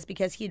who he was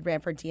because he had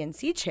ran for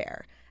DNC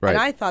chair. Right. And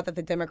I thought that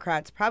the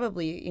Democrats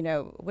probably,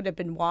 would have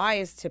been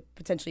wise to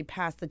potentially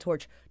pass the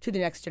torch to the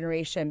next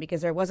generation,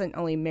 because there wasn't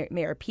only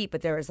Mayor Pete,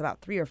 but there was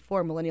about 3 or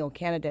 4 millennial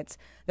candidates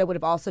that would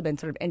have also been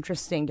sort of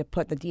interesting to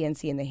put the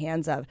DNC in the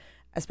hands of,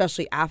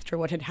 especially after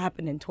what had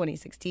happened in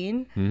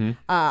 2016. Mm-hmm.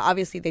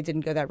 Obviously, they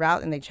didn't go that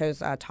route, and they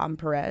chose Tom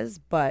Perez.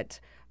 But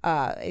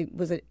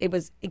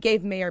it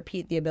gave Mayor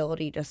Pete the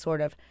ability to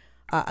sort of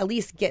at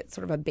least get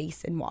sort of a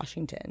base in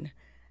Washington.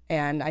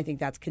 And I think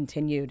that's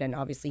continued. And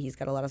obviously, he's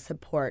got a lot of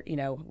support,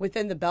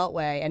 within the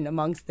Beltway and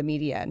amongst the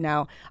media.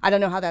 Now, I don't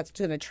know how that's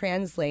going to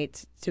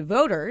translate to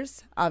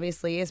voters,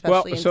 obviously,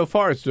 especially. Well, so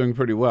far it's doing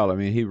pretty well. I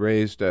mean, he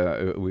raised,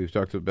 we've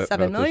talked about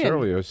this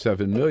earlier,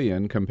 $7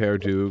 million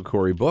compared to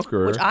Cory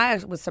Booker. Which I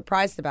was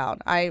surprised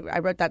about. I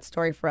wrote that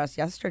story for us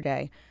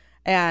yesterday.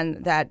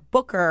 And that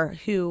Booker,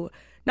 who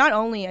not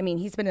only,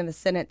 he's been in the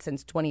Senate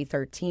since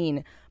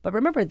 2013, but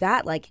remember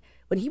that,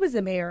 when he was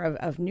the mayor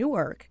of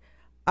Newark,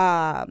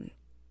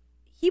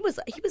 he was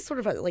sort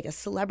of like a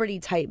celebrity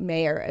type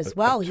mayor as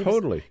well. He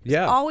totally, was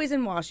always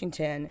in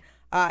Washington.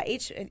 Either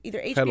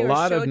HBO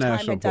or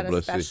Showtime had done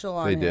a special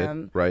on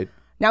him. Right.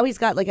 Now he's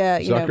got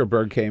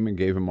Zuckerberg came and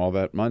gave him all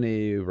that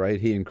money, right?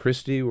 He and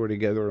Christie were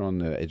together on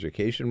the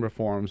education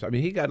reforms. I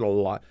mean, he got a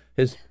lot.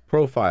 His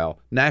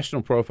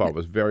national profile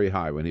was very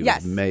high when he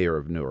was mayor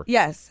of Newark.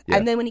 Yes.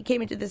 And then when he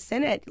came into the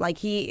Senate,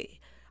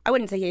 I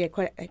wouldn't say he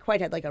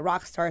quite had a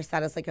rock star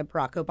status like a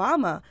Barack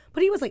Obama,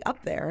 but he was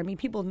up there. I mean,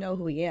 people know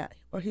who he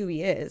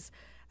is.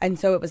 And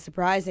so it was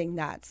surprising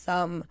that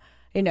some,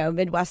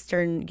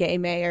 Midwestern gay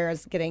mayor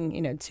is getting,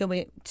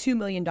 $2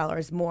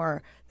 million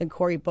more than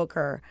Cory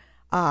Booker.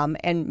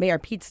 And Mayor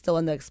Pete's still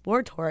in the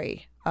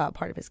exploratory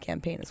part of his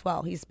campaign as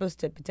well. He's supposed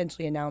to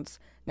potentially announce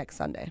next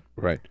Sunday.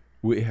 Right.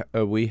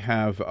 We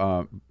have,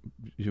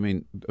 you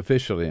mean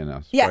officially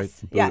announced,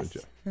 yes, right? Yes.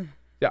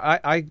 Yeah,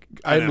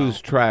 I lose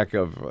track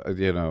of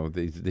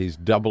these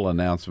double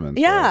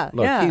announcements. Yeah,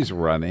 look, he's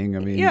running. I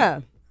mean,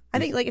 yeah, I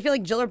think I feel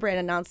like Gillibrand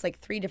announced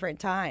 3 different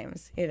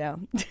times.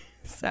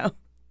 So.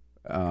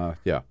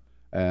 Yeah,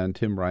 and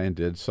Tim Ryan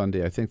did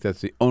Sunday. I think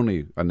that's the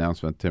only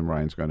announcement Tim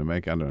Ryan's going to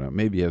make. I don't know.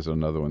 Maybe he has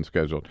another one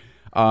scheduled.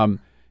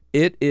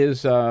 It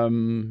is.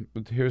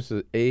 Here's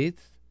the 8th.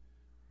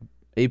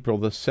 April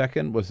the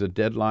 2nd was the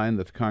deadline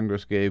that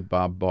Congress gave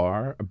Bill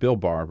Barr,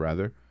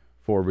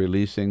 for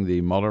releasing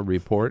the Mueller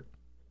report.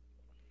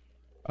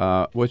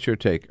 What's your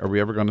take? Are we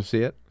ever going to see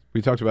it?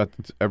 We talked about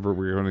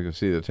we're going to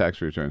see the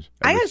tax returns.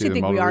 I actually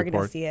think we are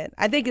going to see it.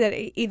 I think that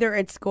either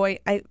it's going.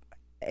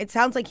 It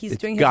sounds like he's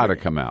doing. Got to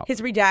come out.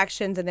 His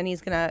redactions, and then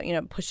he's going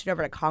to push it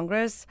over to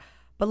Congress.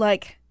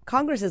 But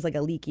Congress is like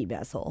a leaky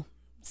vessel,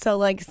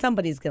 so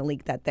somebody's going to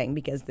leak that thing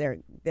because they're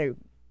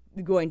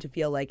going to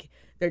feel like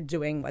they're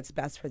doing what's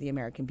best for the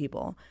American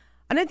people,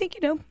 and I think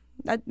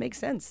that makes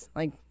sense.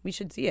 We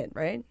should see it,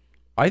 right?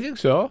 I think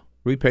so.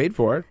 We paid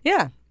for it.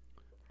 Yeah.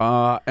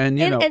 And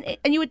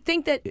you would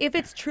think that if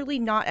it's truly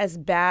not as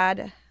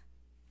bad,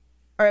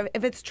 or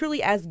if it's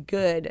truly as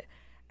good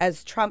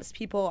as Trump's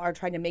people are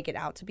trying to make it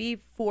out to be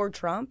for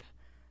Trump,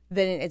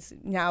 then it's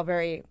now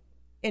very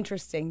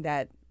interesting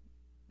that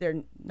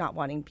they're not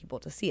wanting people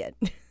to see it.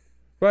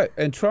 Right.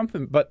 And Trump,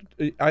 but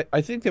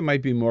I think there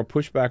might be more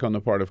pushback on the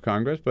part of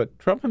Congress, but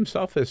Trump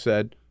himself has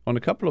said on a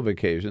couple of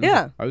occasions,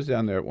 I was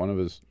down there at one of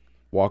his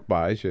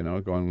walk-bys,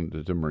 going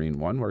to the Marine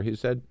one, where he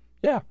said,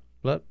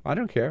 I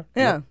don't care.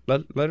 Yeah.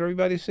 Let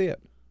everybody see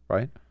it,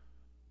 right?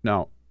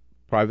 Now,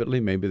 privately,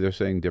 maybe they're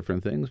saying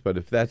different things, but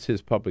if that's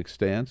his public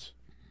stance.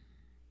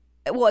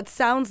 Well, it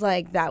sounds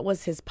like that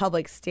was his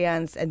public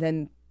stance, and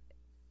then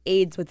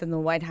aides within the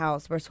White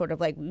House were sort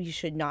of we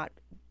should not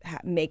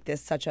make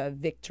this such a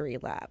victory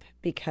lap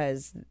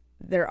because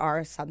there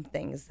are some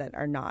things that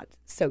are not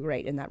so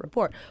great in that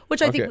report,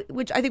 which I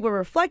think were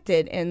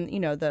reflected in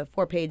the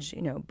 4-page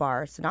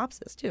Barr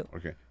synopsis too.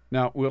 Okay.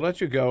 Now we'll let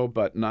you go,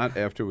 but not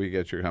after we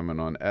get your comment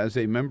on. As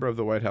a member of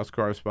the White House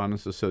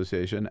Correspondents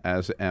Association,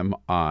 as am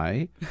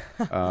I,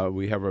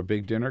 we have our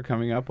big dinner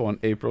coming up on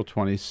April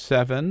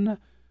 27.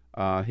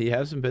 He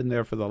hasn't been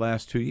there for the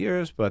last 2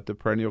 years, but the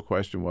perennial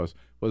question was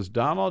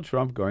Donald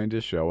Trump going to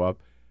show up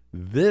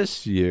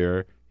this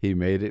year? He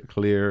made it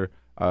clear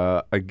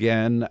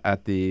again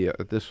at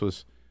this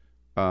was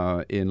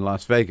in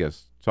Las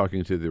Vegas,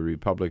 talking to the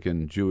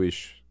Republican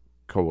Jewish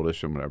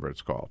Coalition, whatever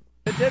it's called.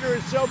 The dinner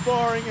is so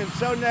boring and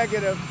so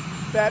negative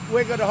that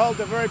we're going to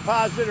hold a very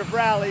positive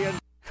rally. And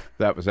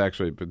that was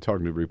actually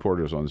talking to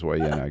reporters on his way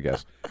in, I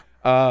guess.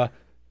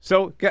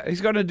 So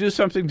he's going to do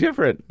something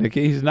different,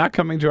 Nikki. He's not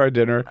coming to our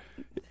dinner.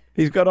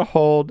 He's going to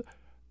hold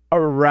a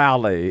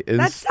rally instead.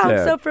 That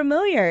sounds so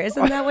familiar.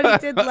 Isn't that what he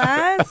did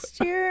last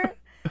year?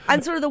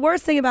 And sort of the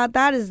worst thing about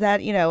that is that,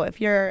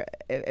 if you're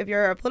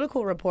a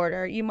political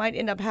reporter, you might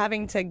end up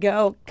having to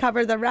go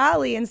cover the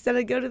rally instead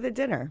of go to the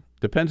dinner.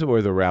 Depends on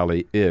where the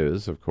rally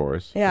is, of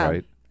course. Yeah.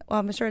 Right? Well,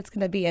 I'm sure it's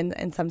going to be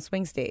in some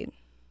swing state.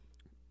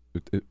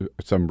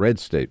 Some red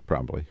state,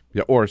 probably.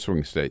 Yeah, or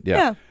swing state.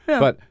 Yeah.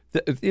 But,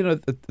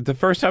 the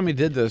first time he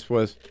did this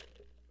was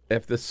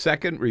at the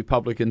second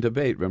Republican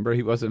debate. Remember,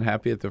 he wasn't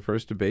happy at the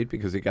first debate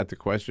because he got the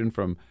question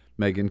from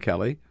Megyn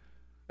Kelly.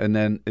 And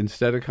then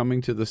instead of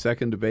coming to the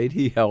second debate,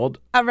 he held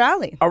a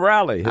rally.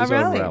 His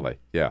own rally.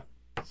 Yeah.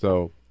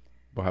 So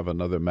we'll have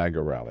another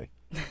MAGA rally.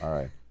 All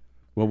right.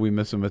 Will we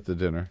miss him at the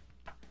dinner?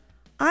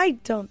 I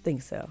don't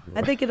think so.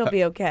 I think it'll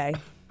be okay.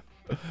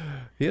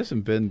 He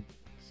hasn't been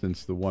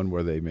since the one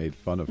where they made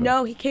fun of him.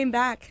 No, he came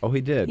back. Oh,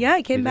 he did? Yeah,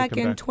 he came back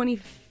in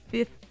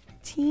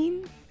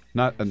 2015.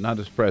 Not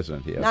as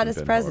president. He hasn't Not as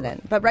been,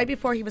 president, however. but right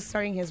before he was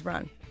starting his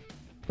run.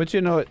 But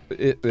you know,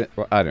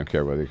 well, I don't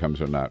care whether he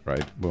comes or not,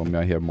 right? We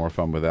may have more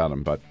fun without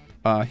him, but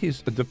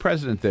he's the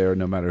president there,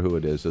 no matter who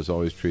it is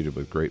always treated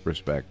with great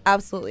respect.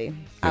 Absolutely.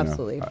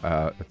 Absolutely.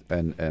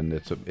 And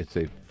it's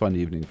a fun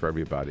evening for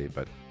everybody,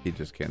 but he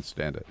just can't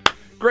stand it.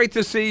 Great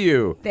to see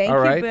you. Thank All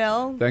you, right?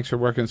 Bill. Thanks for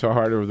working so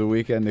hard over the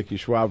weekend. Nikki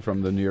Schwab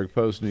from the New York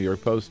Post,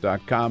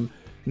 NewYorkPost.com.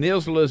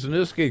 Niels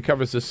Lesniewski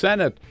covers the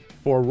Senate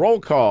for Roll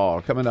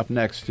Call. Coming up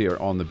next here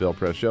on The Bill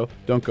Press Show.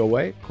 Don't go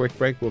away. Quick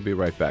break. We'll be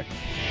right back.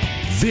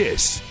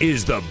 This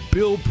is The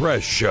Bill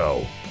Press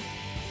Show.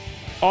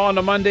 On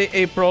a Monday,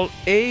 April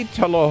 8th,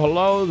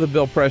 hello, The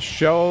Bill Press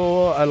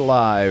Show,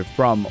 live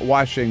from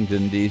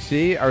Washington,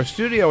 D.C. Our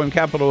studio in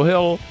Capitol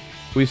Hill.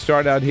 We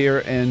start out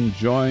here and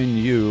join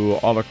you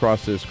all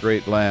across this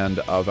great land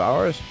of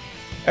ours.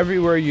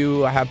 Everywhere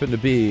you happen to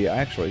be,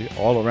 actually,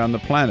 all around the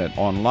planet,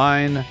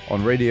 online,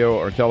 on radio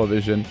or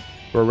television.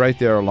 We're right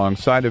there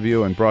alongside of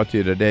you and brought to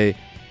you today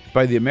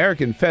by the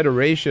American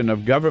Federation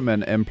of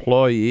Government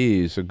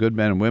Employees, the good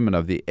men and women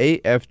of the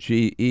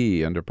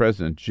AFGE under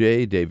President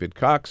J. David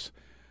Cox.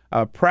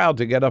 Proud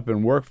to get up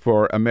and work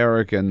for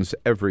Americans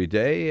every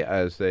day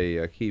as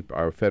they keep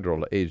our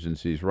federal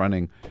agencies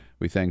running.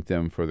 We thank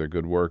them for their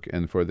good work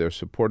and for their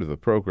support of the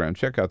program.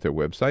 Check out their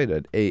website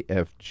at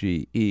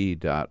afge.org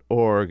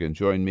and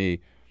join me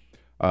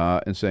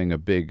in saying a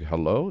big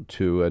hello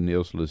to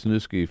Niels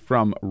Lesniewski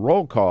from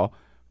Roll Call,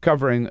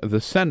 covering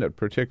the Senate,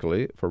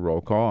 particularly for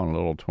Roll Call and a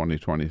little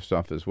 2020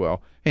 stuff as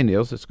well. Hey,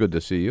 Niels, it's good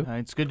to see you.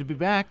 It's good to be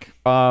back.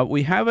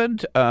 We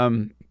haven't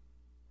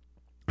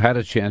had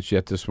a chance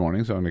yet this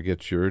morning, so I'm going to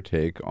get your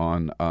take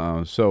on.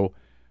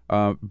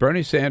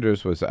 Bernie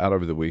Sanders was out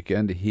over the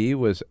weekend. He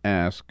was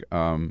asked,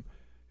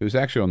 he was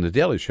actually on The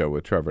Daily Show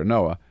with Trevor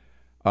Noah.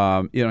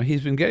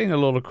 He's been getting a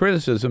little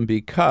criticism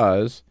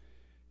because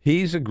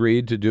he's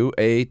agreed to do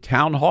a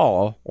town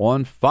hall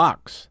on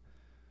Fox.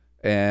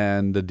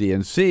 And the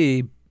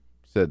DNC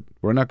said,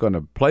 we're not going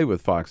to play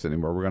with Fox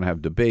anymore. We're going to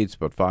have debates,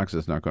 but Fox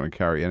is not going to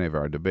carry any of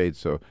our debates.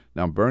 So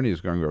now Bernie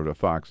is going to go to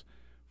Fox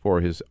for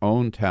his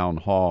own town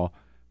hall.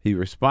 He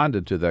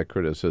responded to that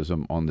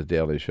criticism on The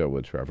Daily Show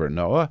with Trevor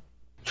Noah.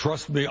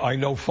 Trust me, I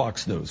know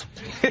Fox News.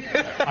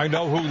 I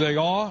know who they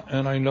are,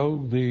 and I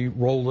know the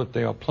role that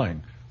they are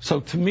playing.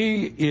 So to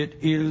me, it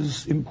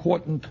is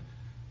important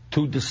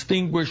to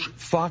distinguish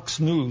Fox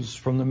News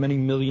from the many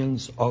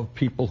millions of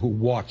people who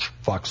watch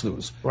Fox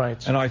News.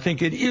 Right. And I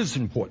think it is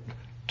important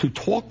to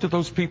talk to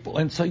those people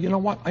and say, you know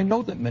what, I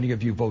know that many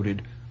of you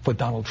voted for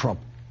Donald Trump,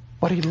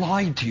 but he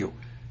lied to you.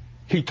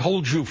 He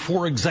told you,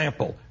 for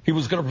example, he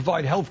was going to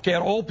provide health care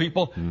to all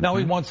people. Mm-hmm. Now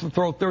he wants to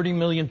throw 30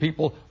 million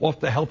people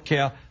off the health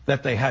care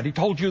that they had. He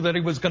told you that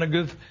he was going to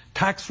give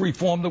tax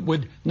reform that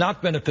would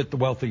not benefit the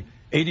wealthy.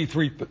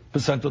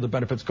 83% of the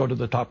benefits go to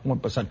the top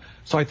 1%.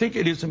 So I think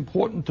it is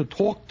important to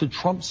talk to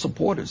Trump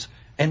supporters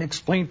and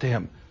explain to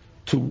him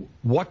to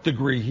what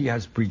degree he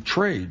has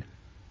betrayed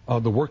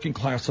the working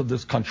class of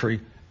this country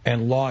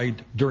and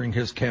lied during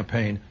his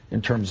campaign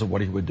in terms of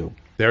what he would do.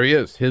 There he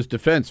is. His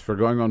defense for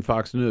going on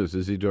Fox News.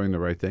 Is he doing the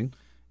right thing?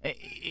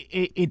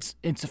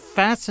 It's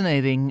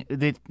fascinating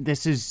that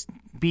this is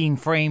being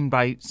framed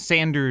by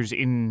Sanders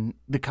in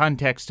the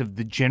context of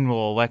the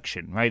general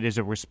election, right, as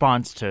a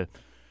response to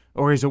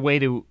or as a way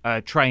to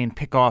try and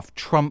pick off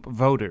Trump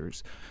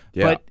voters.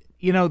 Yeah. But,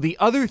 the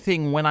other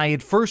thing, when I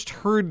had first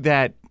heard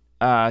that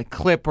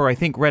clip, or I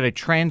think read a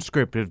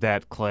transcript of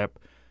that clip,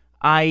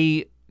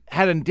 I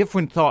had a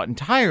different thought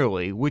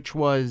entirely, which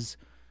was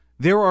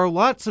there are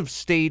lots of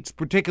states,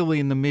 particularly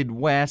in the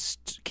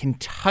Midwest,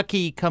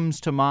 Kentucky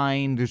comes to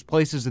mind, there's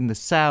places in the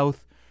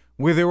South,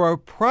 where there are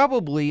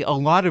probably a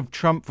lot of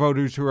Trump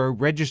voters who are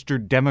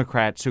registered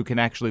Democrats who can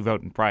actually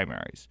vote in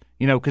primaries.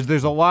 Because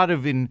there's a lot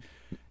of in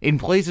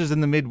places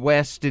in the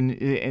Midwest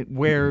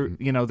where,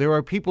 there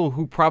are people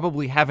who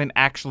probably haven't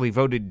actually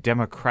voted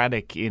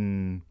Democratic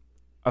in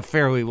a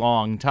fairly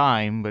long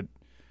time. But,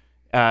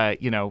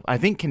 I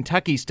think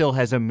Kentucky still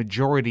has a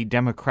majority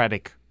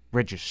Democratic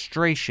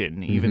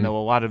registration, even though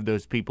a lot of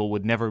those people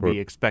would never be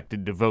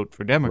expected to vote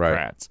for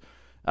Democrats.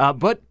 Right.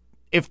 But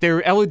if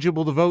they're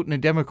eligible to vote in a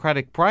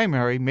Democratic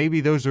primary, maybe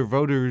those are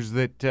voters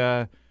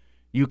that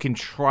you can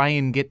try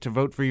and get to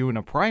vote for you in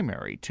a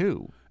primary,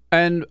 too.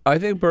 And I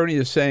think Bernie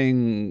is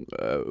saying,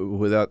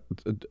 without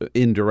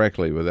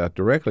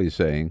directly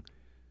saying,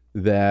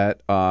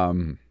 that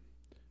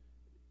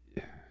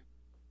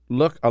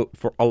look,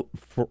 for a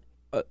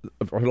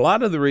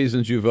lot of the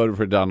reasons you voted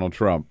for Donald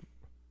Trump,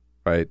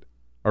 right,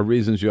 are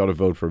reasons you ought to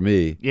vote for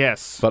me.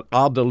 Yes, but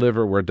I'll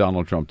deliver where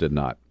Donald Trump did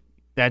not.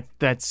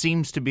 That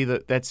seems to be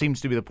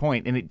the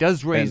point, and it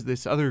does raise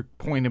this other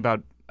point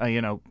about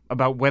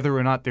about whether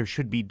or not there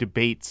should be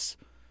debates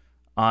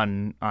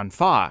on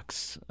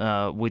Fox,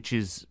 which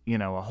is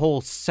a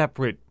whole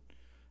separate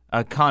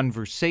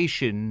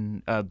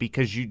conversation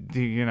because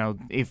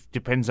if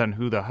depends on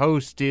who the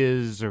host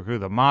is or who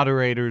the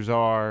moderators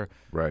are,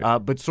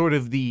 right? But sort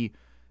of the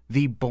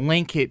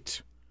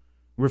blanket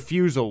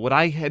refusal. What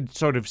I had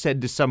sort of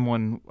said to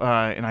someone,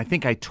 and I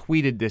think I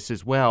tweeted this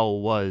as well,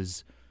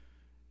 was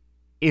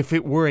if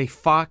it were a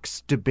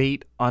Fox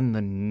debate on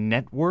the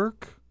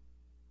network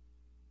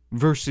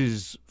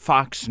versus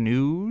Fox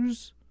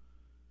News,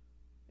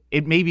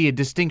 it may be a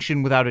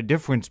distinction without a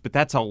difference, but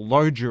that's a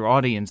larger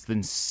audience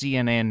than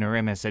CNN or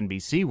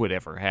MSNBC would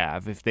ever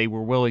have if they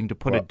were willing to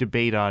put a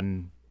debate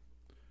on.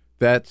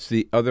 That's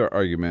the other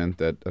argument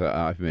that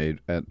I've made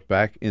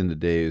back in the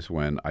days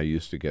when I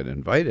used to get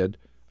invited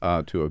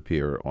to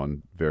appear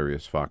on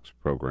various Fox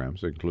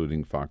programs,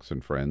 including Fox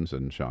and Friends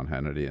and Sean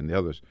Hannity and the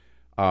others.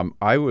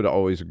 I would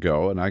always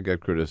go, and I get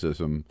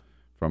criticism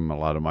from a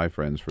lot of my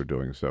friends for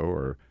doing so,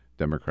 or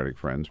Democratic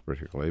friends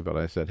particularly, but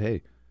I said,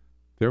 hey,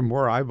 there are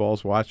more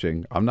eyeballs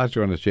watching. I'm not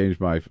going to change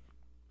my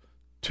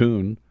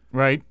tune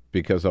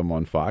because I'm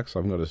on Fox.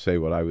 I'm going to say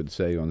what I would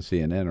say on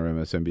CNN or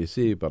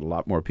MSNBC, but a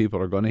lot more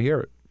people are going to hear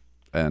it.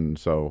 And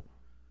so...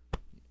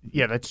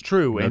 Yeah, that's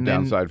true. No and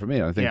downside for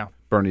me. I think yeah.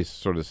 Bernie's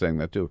sort of saying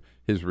that too.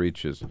 His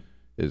reach is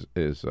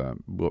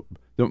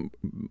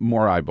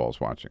more eyeballs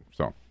watching.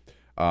 So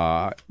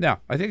now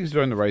I think he's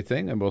doing the right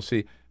thing, and we'll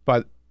see.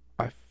 But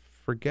I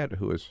forget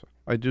who is.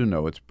 I do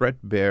know it's Brett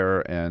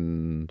Baer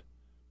and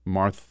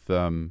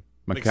Martha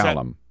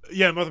McCallum.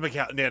 Yeah, Martha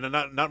McCallum. Yeah,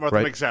 not Martha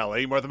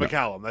McSally. Martha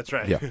McCallum. That's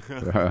right. Yeah,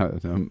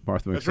 Martha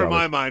McSally. That's where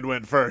my mind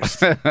went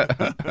first.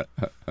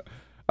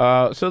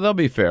 So they'll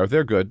be fair.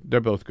 They're good. They're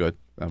both good.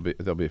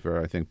 They'll be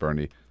fair. I think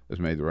Bernie has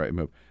made the right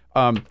move.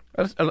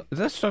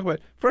 Let's talk about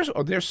first of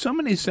all. There's so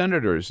many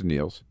senators,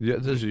 Niels.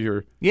 This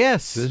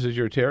is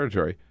your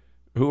territory,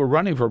 who are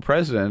running for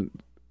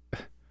president.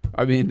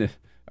 I mean,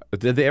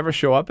 did they ever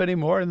show up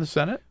anymore in the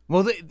Senate?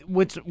 Well,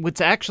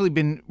 what's actually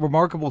been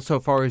remarkable so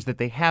far is that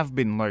they have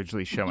been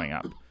largely showing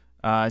up.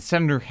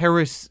 Senator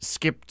Harris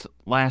skipped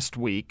last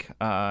week.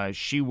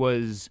 She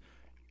was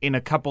in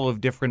a couple of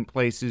different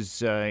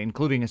places,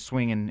 including a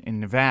swing in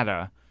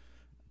Nevada.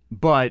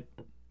 But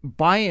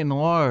by and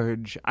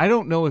large, I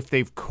don't know if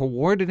they've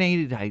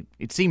coordinated.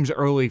 It seems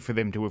early for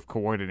them to have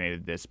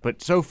coordinated this,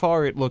 but so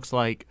far it looks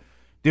like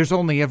there's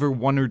only ever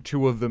one or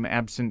two of them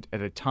absent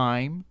at a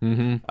time.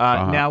 Mm-hmm.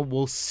 Now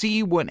we'll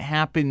see what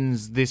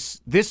happens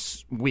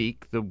this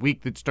week, the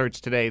week that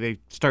starts today. They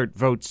start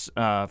votes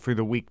for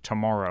the week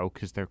tomorrow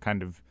because they're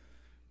kind of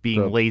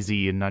being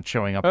lazy and not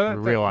showing up for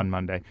real on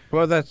Monday.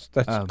 Well, that's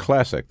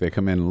classic. They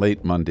come in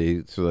late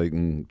Monday so they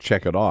can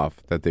check it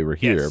off that they were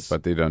here,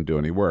 but they don't do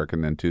any work.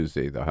 And then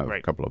Tuesday they'll have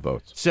a couple of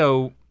votes.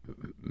 So,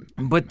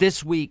 but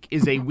this week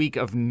is a week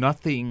of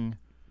nothing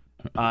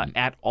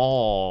at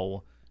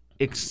all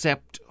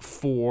except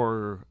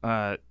for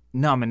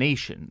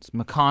nominations.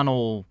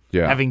 McConnell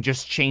having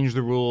just changed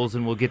the rules,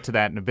 and we'll get to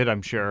that in a bit,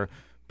 I'm sure.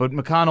 But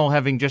McConnell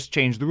having just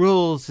changed the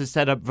rules has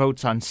set up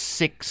votes on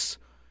 6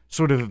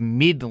 sort of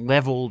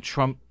mid-level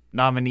Trump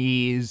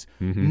nominees,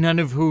 none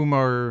of whom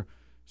are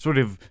sort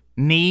of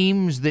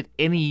names that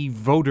any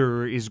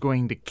voter is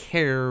going to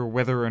care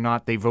whether or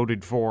not they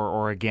voted for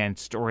or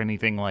against or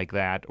anything like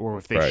that, or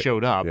if they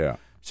showed up. Yeah.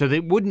 So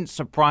it wouldn't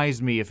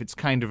surprise me if it's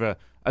kind of a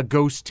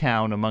ghost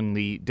town among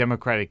the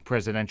Democratic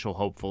presidential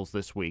hopefuls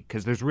this week,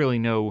 because there's really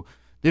no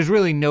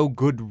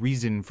good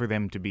reason for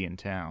them to be in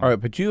town. All right,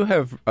 but you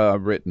have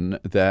written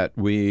that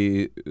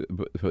with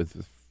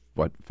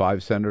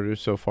 5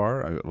 senators so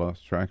far? I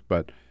lost track,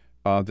 but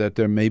that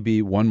there may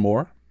be one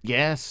more?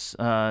 Yes.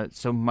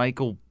 So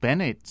Michael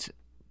Bennet,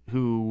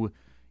 who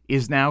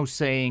is now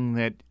saying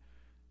that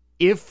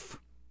he's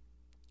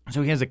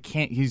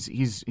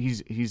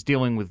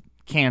dealing with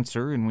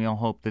cancer, and we all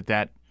hope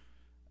that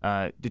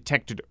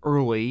detected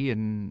early,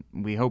 and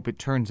we hope it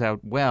turns out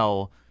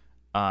well.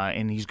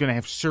 And he's going to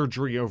have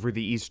surgery over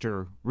the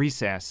Easter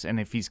recess,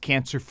 and if he's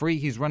cancer-free,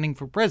 he's running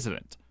for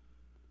president.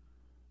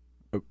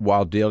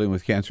 While dealing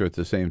with cancer at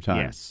the same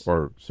time, yes,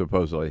 or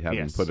supposedly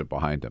having put it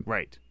behind him,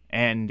 right?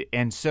 And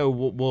so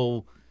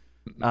we'll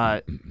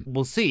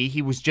see.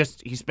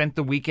 He spent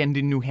the weekend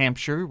in New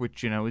Hampshire,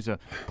 which is a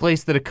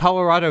place that a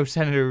Colorado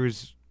senator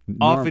is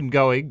often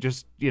going.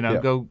 Just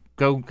go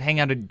hang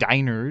out at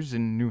diners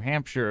in New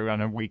Hampshire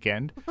on a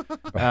weekend.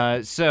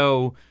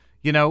 So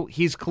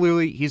he's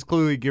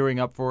clearly gearing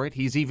up for it.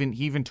 He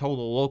even told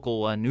a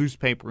local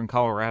newspaper in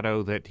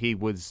Colorado that he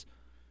was.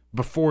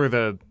 Before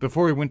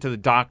he went to the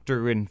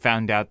doctor and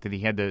found out that he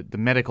had the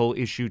medical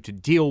issue to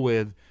deal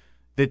with,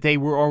 that they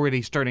were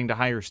already starting to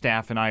hire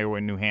staff in Iowa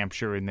and New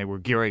Hampshire, and they were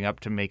gearing up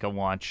to make a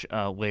launch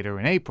later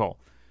in April.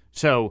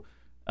 So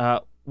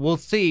we'll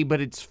see, but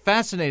it's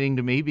fascinating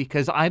to me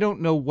because I don't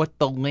know what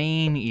the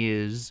lane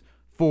is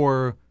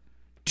for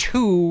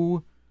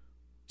 2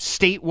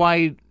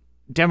 statewide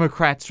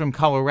Democrats from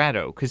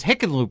Colorado, because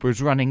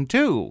Hickenlooper's running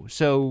too.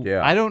 So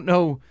I don't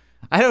know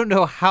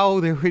how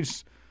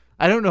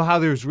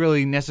there's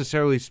really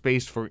necessarily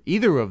space for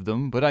either of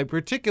them, but I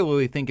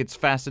particularly think it's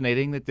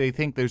fascinating that they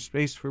think there's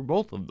space for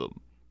both of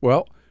them.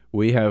 Well,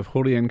 we have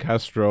Julian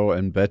Castro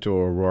and Beto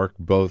O'Rourke,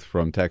 both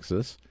from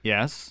Texas.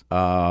 Yes.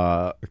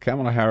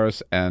 Kamala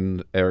Harris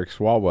and Eric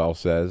Swalwell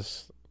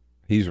says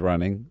he's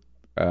running,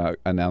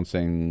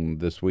 announcing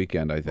this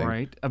weekend, I think.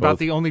 Right. Both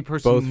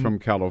from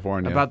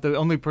California. About the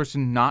only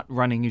person not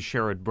running is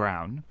Sherrod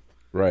Brown.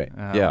 Right.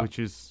 Which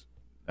is...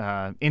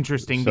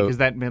 interesting because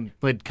that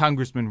led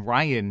Congressman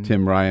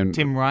Tim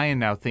Ryan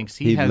now thinks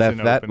he has left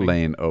an that opening.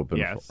 lane open.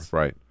 Yes.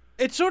 Right.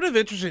 It's sort of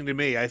interesting to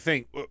me. I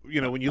think,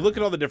 when you look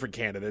at all the different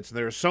candidates, and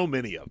there are so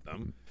many of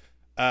them,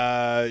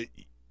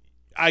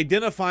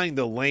 identifying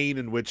the lane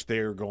in which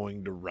they're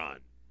going to run.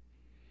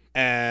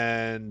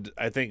 And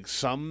I think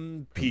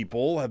some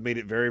people have made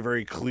it very,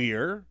 very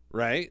clear,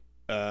 right,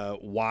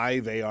 why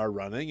they are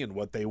running and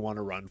what they want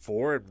to run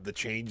for, and the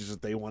changes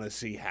that they want to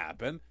see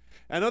happen.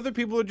 And other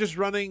people are just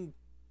running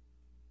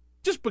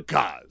just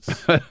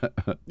because,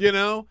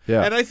 Yeah.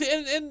 And I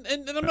think, and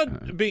I'm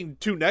not being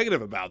too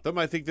negative about them.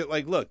 I think that,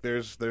 look,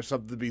 there's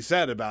something to be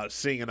said about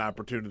seeing an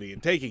opportunity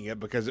and taking it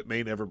because it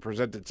may never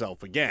present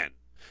itself again.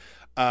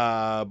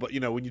 But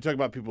when you talk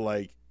about people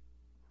like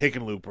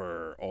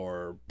Hickenlooper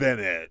or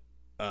Bennett,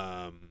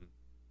 I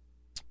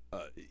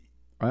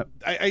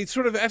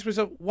sort of ask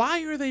myself,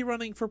 why are they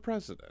running for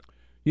president?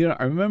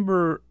 I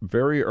remember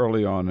very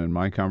early on in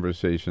my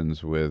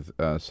conversations with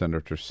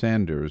Senator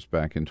Sanders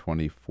back in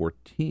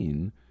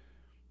 2014,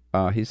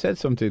 he said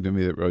something to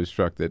me that really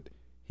struck. That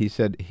he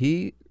said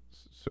he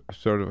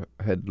sort of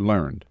had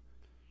learned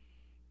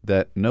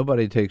that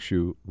nobody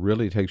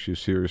really takes you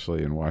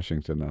seriously in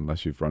Washington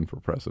unless you've run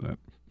for president.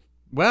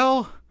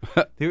 Well,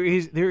 there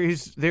is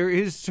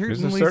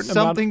certainly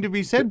something to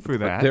be said for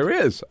that. There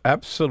is,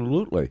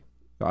 absolutely.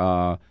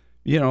 Pat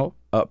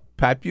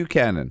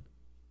Buchanan,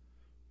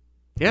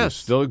 yes,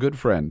 still a good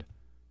friend,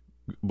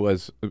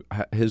 was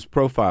his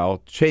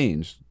profile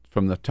changed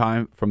from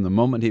the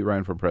moment he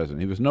ran for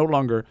president. He was no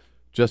longer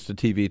just a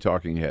TV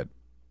talking head.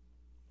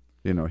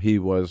 He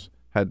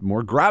had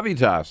more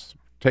gravitas,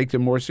 take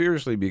him more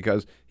seriously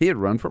because he had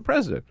run for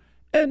president,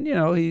 and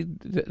he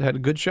had a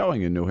good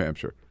showing in New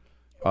Hampshire.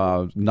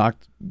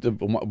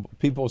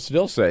 People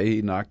still say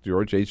he knocked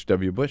George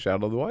H.W. Bush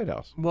out of the White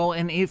House. Well,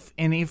 and if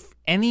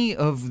any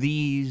of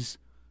these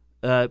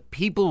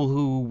people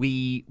who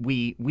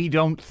we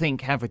don't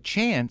think have a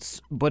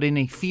chance, but in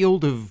a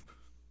field of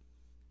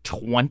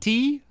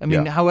 20,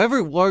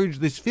 however large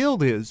this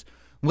field is,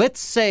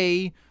 let's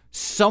say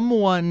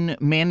someone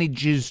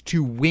manages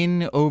to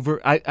win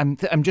over.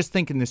 I'm just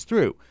thinking this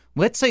through.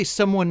 Let's say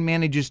someone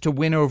manages to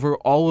win over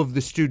all of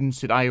the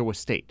students at Iowa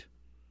State.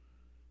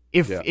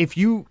 If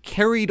you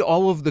carried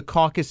all of the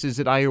caucuses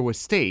at Iowa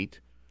State,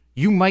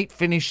 you might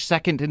finish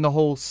second in the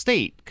whole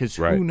state because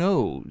who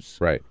knows?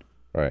 Right.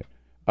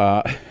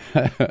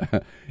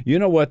 You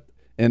know what?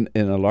 In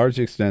a large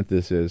extent,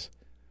 this is,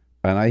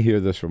 and I hear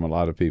this from a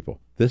lot of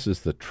people. This is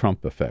the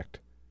Trump effect.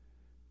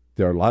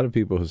 There are a lot of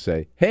people who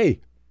say,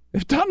 "Hey,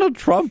 if Donald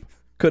Trump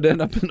could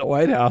end up in the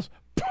White House."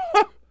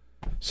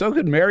 So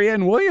could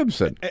Marianne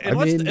Williamson. And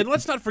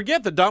let's not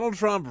forget that Donald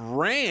Trump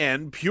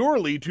ran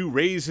purely to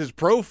raise his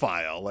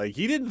profile.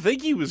 He didn't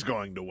think he was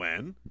going to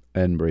win.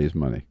 And raise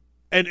money.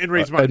 And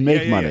raise money. And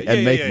make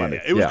money.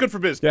 It was good for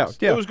business.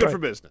 It was good for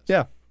business.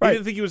 Yeah, right. He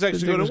didn't think he was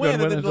actually going to win,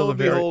 and then lo and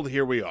behold,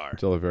 here we are.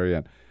 Until the very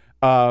end.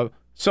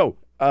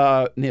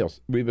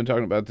 Niels, we've been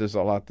talking about this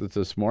a lot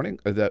this morning,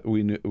 that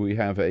we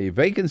have a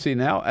vacancy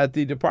now at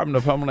the Department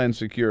of Homeland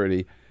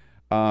Security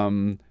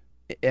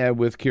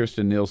with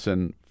Kirstjen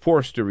Nielsen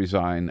forced to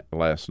resign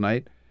last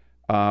night.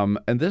 And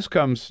this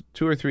comes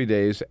 2 or 3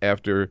 days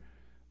after,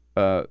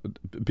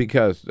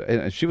 because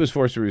she was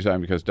forced to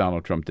resign because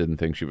Donald Trump didn't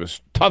think she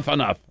was tough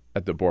enough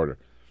at the border.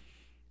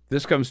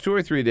 This comes 2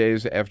 or 3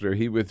 days after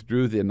he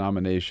withdrew the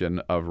nomination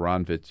of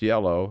Ron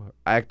Vitiello,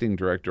 acting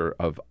director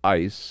of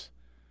ICE.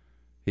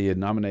 He had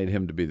nominated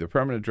him to be the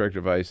permanent director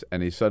of ICE,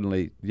 and he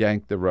suddenly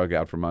yanked the rug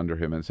out from under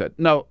him and said,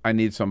 "No, I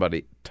need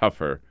somebody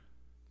tougher."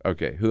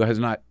 Okay, who has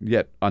not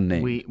yet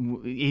unnamed?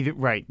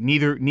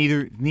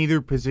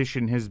 Neither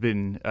position has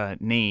been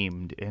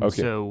named, and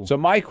okay. So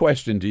my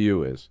question to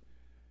you is: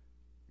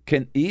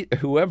 can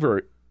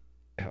whoever,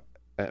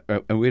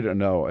 and we don't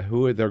know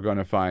who they're going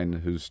to find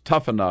who's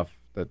tough enough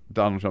that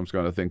Donald Trump's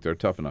going to think they're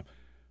tough enough,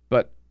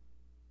 but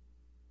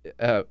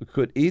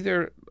could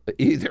either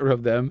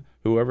of them,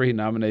 whoever he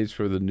nominates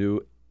for the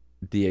new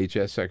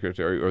DHS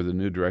Secretary or the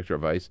new Director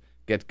of ICE,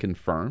 get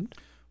confirmed?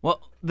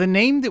 Well, the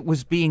name that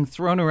was being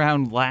thrown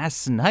around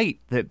last night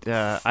that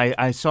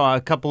I saw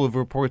a couple of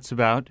reports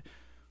about,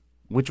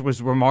 which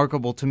was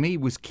remarkable to me,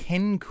 was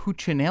Ken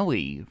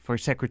Cuccinelli for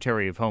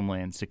Secretary of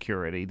Homeland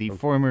Security, the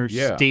former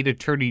state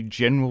attorney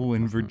general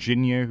in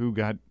Virginia who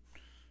got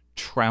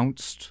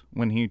trounced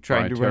when he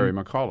tried to Terry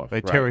run McAuliffe, by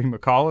Terry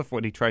McAuliffe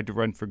when he tried to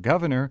run for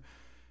governor.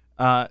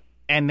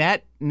 And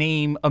that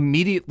name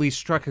immediately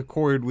struck a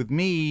chord with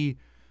me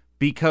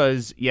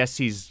because, yes,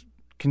 he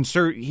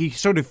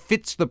sort of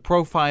fits the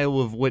profile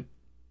of what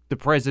the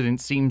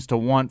president seems to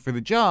want for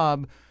the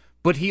job,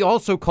 but he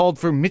also called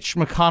for Mitch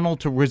McConnell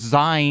to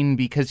resign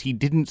because he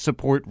didn't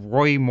support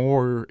Roy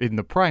Moore in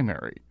the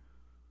primary.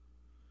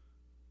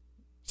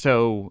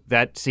 So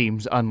that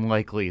seems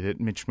unlikely that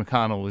Mitch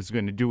McConnell is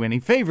going to do any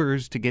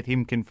favors to get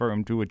him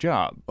confirmed to a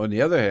job. On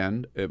the other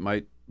hand,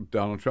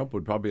 Donald Trump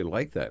would probably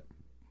like that.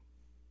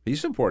 He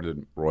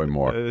supported Roy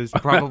Moore. It's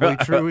probably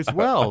true as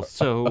well.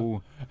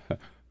 So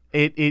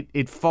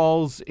It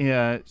falls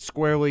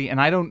squarely, and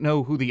I don't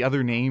know who the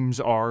other names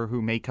are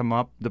who may come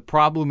up. The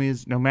problem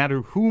is, no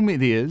matter whom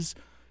it is,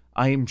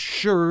 I am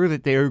sure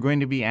that they are going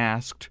to be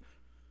asked,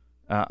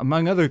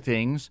 among other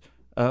things,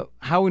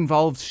 how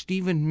involved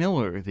Stephen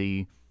Miller,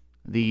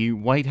 the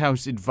White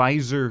House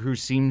advisor who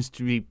seems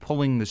to be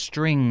pulling the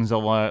strings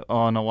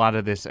on a lot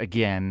of this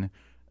again,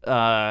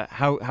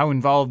 how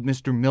involved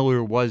Mr.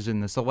 Miller was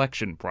in the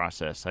selection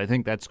process. I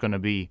think that's going to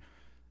be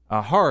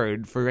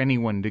hard for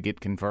anyone to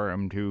get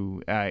confirmed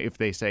who, if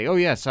they say, oh,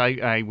 yes,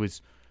 I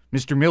was,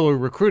 Mr. Miller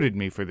recruited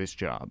me for this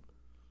job.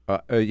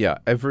 Yeah,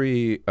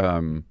 every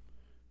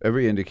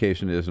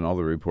indication is, in all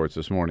the reports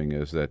this morning,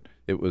 is that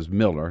it was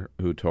Miller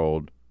who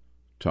told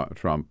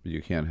Trump,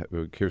 you can't,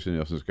 Kirstjen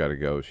Nielsen's got to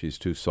go. She's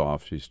too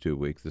soft. She's too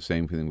weak. The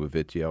same thing with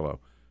Vitiello.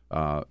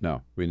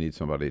 No, we need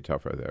somebody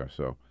tougher there.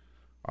 So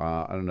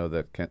I don't know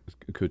that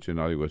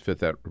Cuccinelli would fit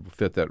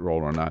that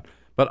role or not.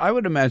 But I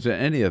would imagine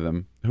any of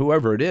them,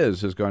 whoever it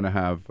is going to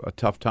have a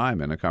tough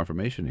time in a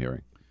confirmation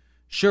hearing.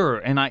 Sure,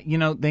 and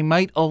they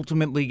might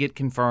ultimately get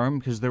confirmed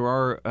because there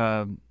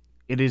are.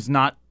 It is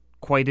not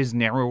quite as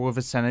narrow of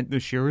a Senate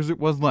this year as it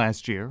was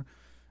last year,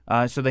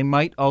 so they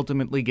might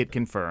ultimately get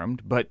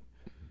confirmed. But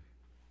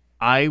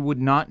I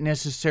would not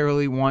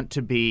necessarily want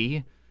to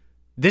be.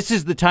 This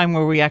is the time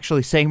where we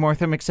actually say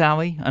Martha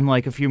McSally,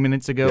 unlike a few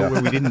minutes ago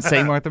where we didn't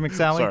say Martha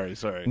McSally.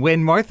 Sorry.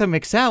 When Martha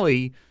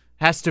McSally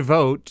has to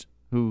vote,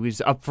 who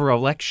is up for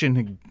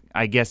election,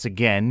 I guess,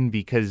 again,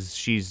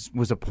 because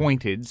was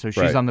appointed, so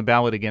she's on the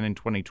ballot again in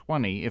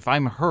 2020. If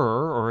I'm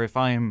her, or if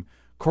I'm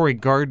Cory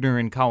Gardner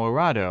in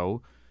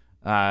Colorado,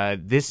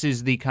 this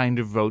is the kind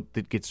of vote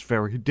that gets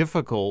very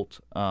difficult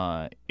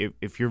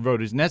if your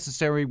vote is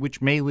necessary,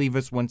 which may leave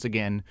us once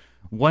again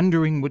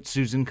wondering what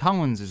Susan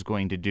Collins is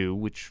going to do,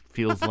 which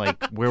feels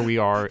like where we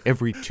are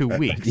every 2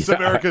 weeks. It's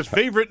America's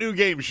favorite new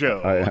game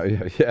show.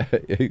 Yeah,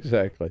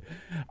 exactly.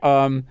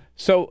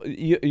 So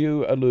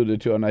you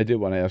alluded to, and I did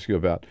want to ask you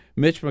about,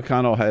 Mitch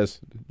McConnell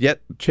has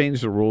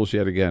changed the rules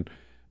yet again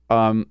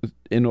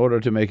in order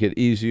to make it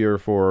easier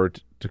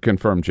to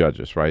confirm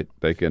judges, right?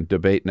 They can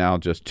debate now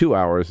just 2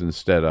 hours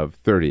instead of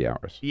 30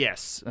 hours.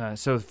 Yes.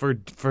 So for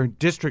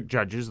district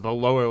judges, the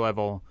lower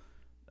level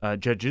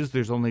judges,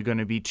 there's only going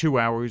to be 2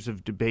 hours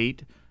of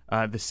debate.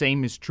 The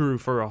same is true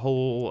for a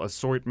whole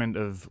assortment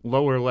of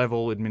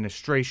lower-level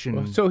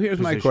administration So here's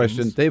positions. my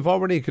question. They've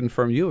already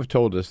confirmed, you have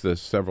told us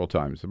this several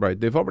times, right?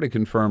 They've already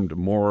confirmed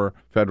more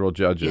federal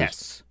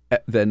judges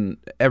than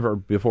ever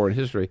before in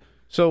history.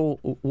 So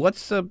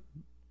what's the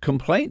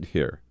complaint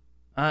here?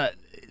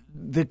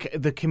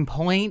 The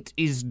complaint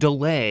is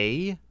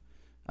delay.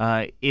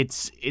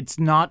 It's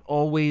not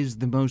always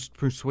the most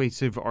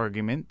persuasive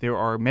argument. There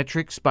are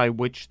metrics by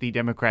which the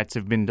Democrats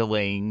have been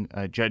delaying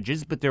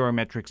judges, but there are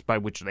metrics by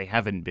which they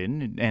haven't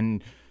been,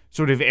 and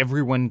sort of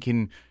everyone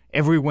can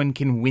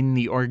win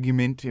the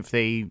argument if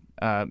they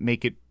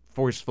make it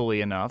forcefully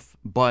enough.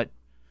 But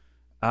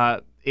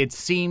it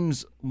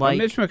seems like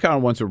Mitch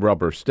McConnell wants a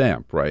rubber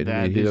stamp, right?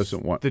 I mean, he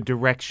doesn't want the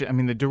direction. I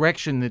mean, the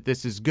direction that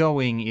this is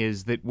going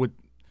is that what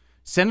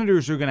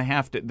senators are going to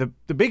have to.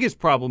 The biggest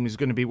problem is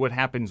going to be what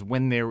happens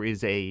when there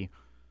is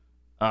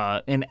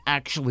an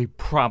actually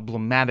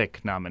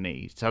problematic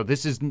nominee. So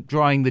this is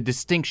drawing the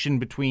distinction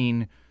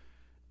between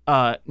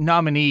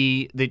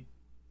nominee that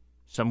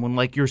someone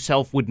like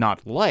yourself would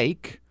not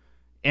like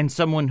and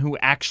someone who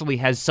actually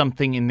has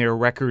something in their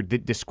record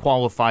that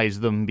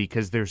disqualifies them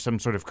because there's some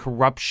sort of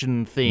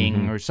corruption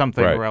thing or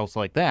something or else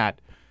like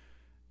that.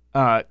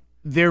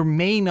 There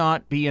may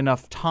not be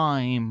enough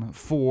time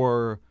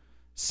for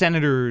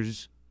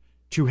senators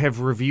to have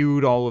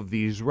reviewed all of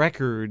these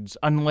records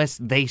unless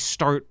they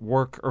start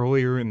work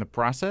earlier in the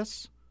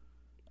process.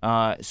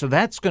 So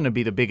that's going to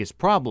be the biggest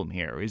problem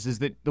here is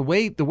that the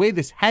way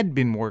this had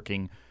been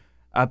working,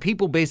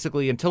 people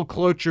basically, until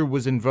cloture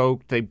was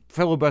invoked, the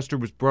filibuster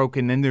was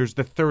broken, then there's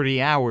the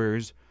 30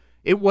 hours.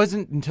 It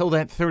wasn't until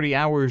that 30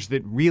 hours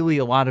that really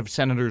a lot of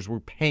senators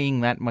were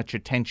paying that much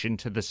attention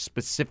to the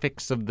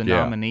specifics of the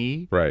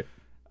nominee. Right.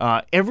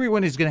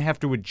 Everyone is going to have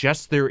to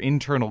adjust their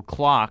internal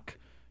clock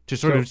to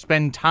sort of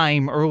spend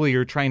time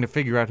earlier trying to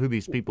figure out who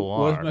these people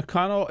are. Was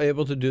McConnell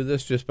able to do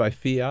this just by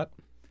fiat?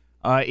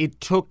 It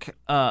took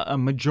a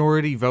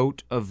majority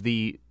vote of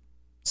the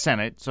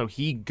Senate, so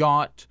he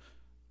got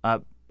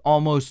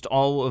almost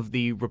all of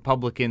the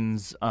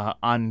Republicans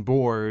on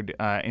board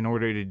in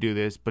order to do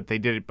this, but they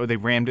did it. But they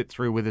rammed it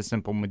through with a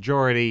simple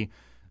majority.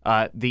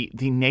 The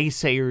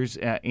naysayers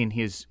in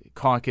his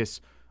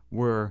caucus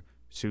were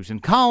Susan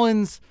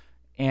Collins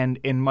and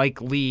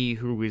Mike Lee,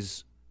 who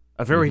is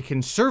a very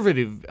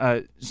conservative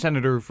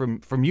senator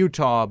from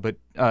Utah, but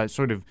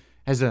sort of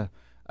has a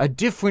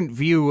different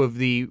view of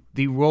the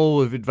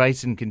role of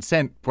advice and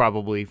consent,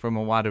 probably, from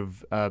a lot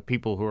of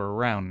people who are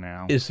around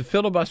now. Is the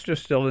filibuster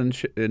still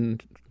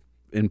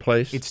in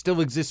place? It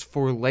still exists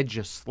for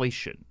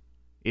legislation.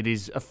 It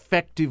is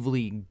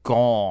effectively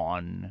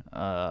gone,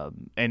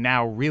 and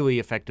now really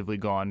effectively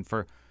gone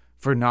for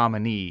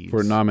nominees.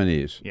 For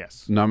nominees.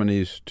 Yes.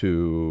 Nominees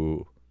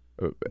to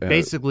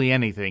Basically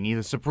anything,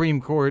 either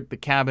Supreme Court, the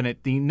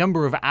cabinet. The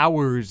number of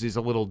hours is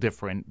a little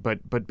different,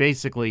 but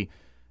basically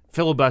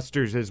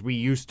filibusters as we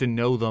used to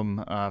know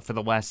them for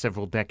the last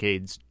several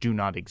decades do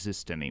not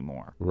exist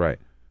anymore. Right.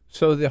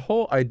 So the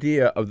whole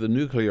idea of the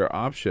nuclear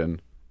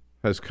option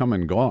has come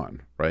and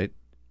gone, right?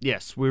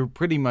 Yes, we're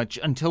pretty much,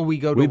 until we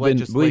go to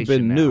legislation We've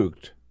been now.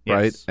 nuked,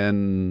 right? Yes.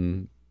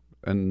 And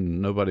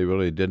nobody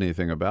really did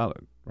anything about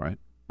it, right?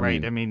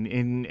 Right. I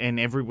mean, and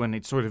everyone,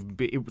 it sort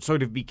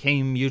of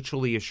became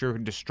mutually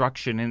assured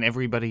destruction, and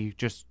everybody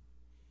just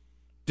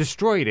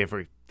destroyed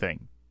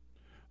everything.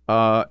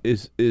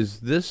 Is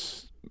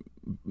this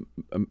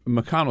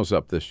McConnell's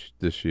up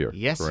this year?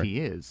 Yes, correct? he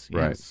is.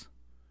 Right. Yes.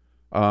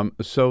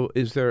 So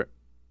is there?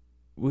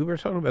 We were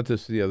talking about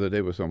this the other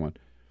day with someone.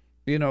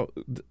 You know,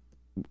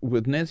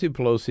 with Nancy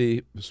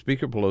Pelosi,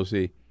 Speaker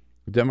Pelosi,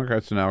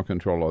 Democrats now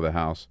control of the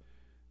House.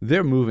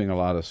 They're moving a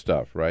lot of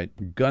stuff,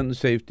 right? Gun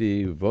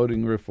safety,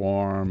 voting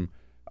reform,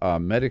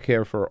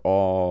 Medicare for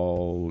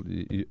all,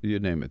 you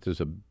name it. There's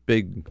a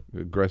big,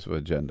 aggressive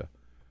agenda.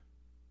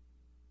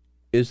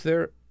 Is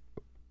there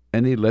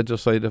any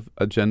legislative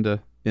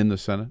agenda in the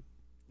Senate?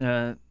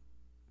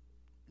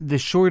 The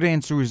short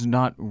answer is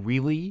not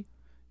really.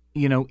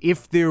 You know,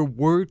 if there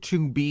were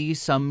to be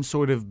some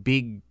sort of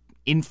big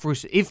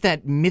if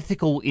that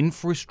mythical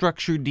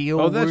infrastructure deal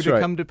were to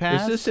come to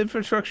pass. Is this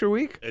Infrastructure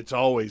Week? It's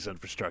always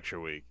Infrastructure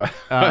Week.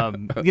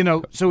 You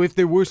know, so if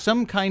there were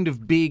some kind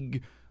of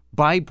big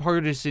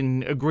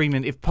bipartisan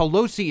agreement, if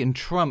Pelosi and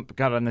Trump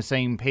got on the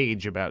same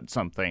page about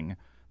something,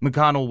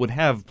 McConnell would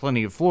have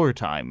plenty of floor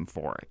time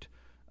for it.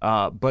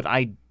 But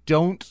I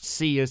don't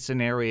see a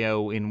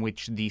scenario in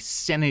which the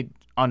Senate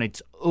on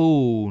its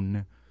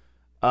own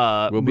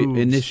will be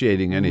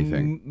initiating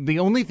anything. The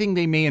only thing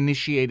they may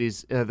initiate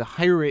is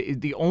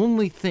the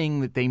only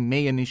thing that they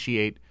may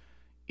initiate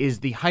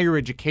is the Higher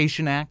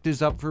Education Act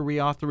is up for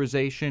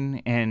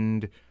reauthorization,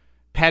 and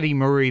Patty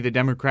Murray, the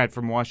Democrat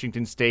from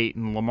Washington State,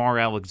 and Lamar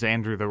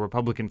Alexander, the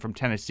Republican from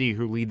Tennessee,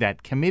 who lead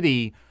that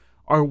committee,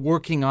 are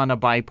working on a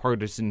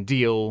bipartisan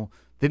deal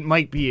that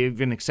might be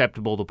even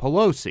acceptable to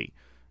Pelosi.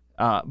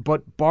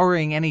 But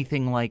barring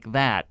anything like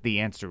that,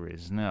 the answer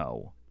is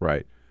no.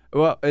 Right.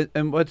 Well,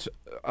 and what's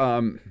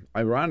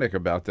ironic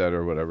about that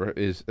or whatever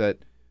is that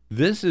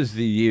this is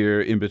the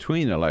year in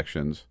between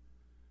elections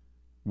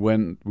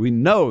when we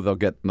know they'll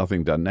get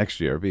nothing done next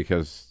year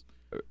because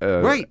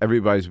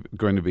everybody's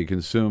going to be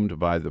consumed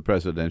by the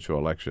presidential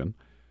election.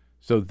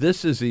 So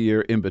this is the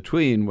year in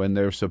between when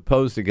they're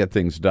supposed to get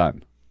things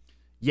done.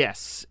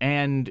 Yes,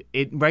 and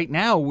right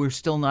now we're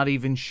still not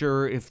even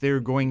sure if they're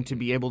going to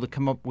be able to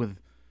come up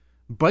with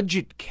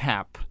budget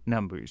cap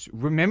numbers.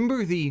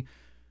 Remember the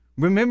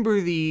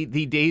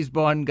days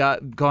gone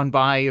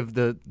by of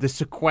the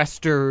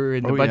sequester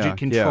and the Budget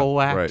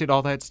Control Act and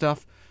all that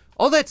stuff?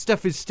 All that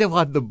stuff is still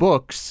on the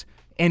books,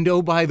 and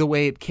oh, by the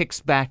way, it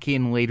kicks back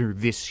in later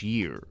this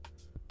year.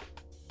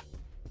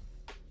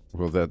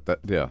 Well,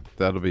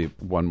 that'll be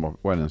one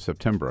in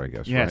September, I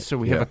guess. Yeah, right? So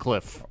we have a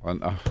cliff.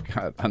 Oh,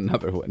 God,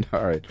 another one.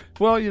 All right.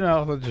 Well,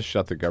 they'll just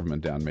shut the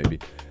government down, maybe.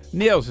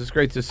 Niels, it's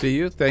great to see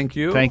you. Thank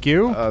you. Thank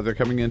you. They're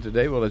coming in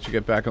today. We'll let you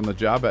get back on the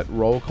job at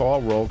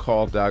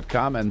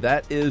rollcall.com. And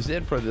that is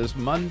it for this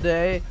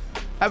Monday.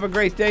 Have a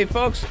great day,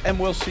 folks, and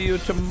we'll see you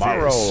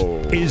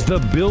tomorrow. This is the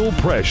Bill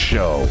Press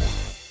Show.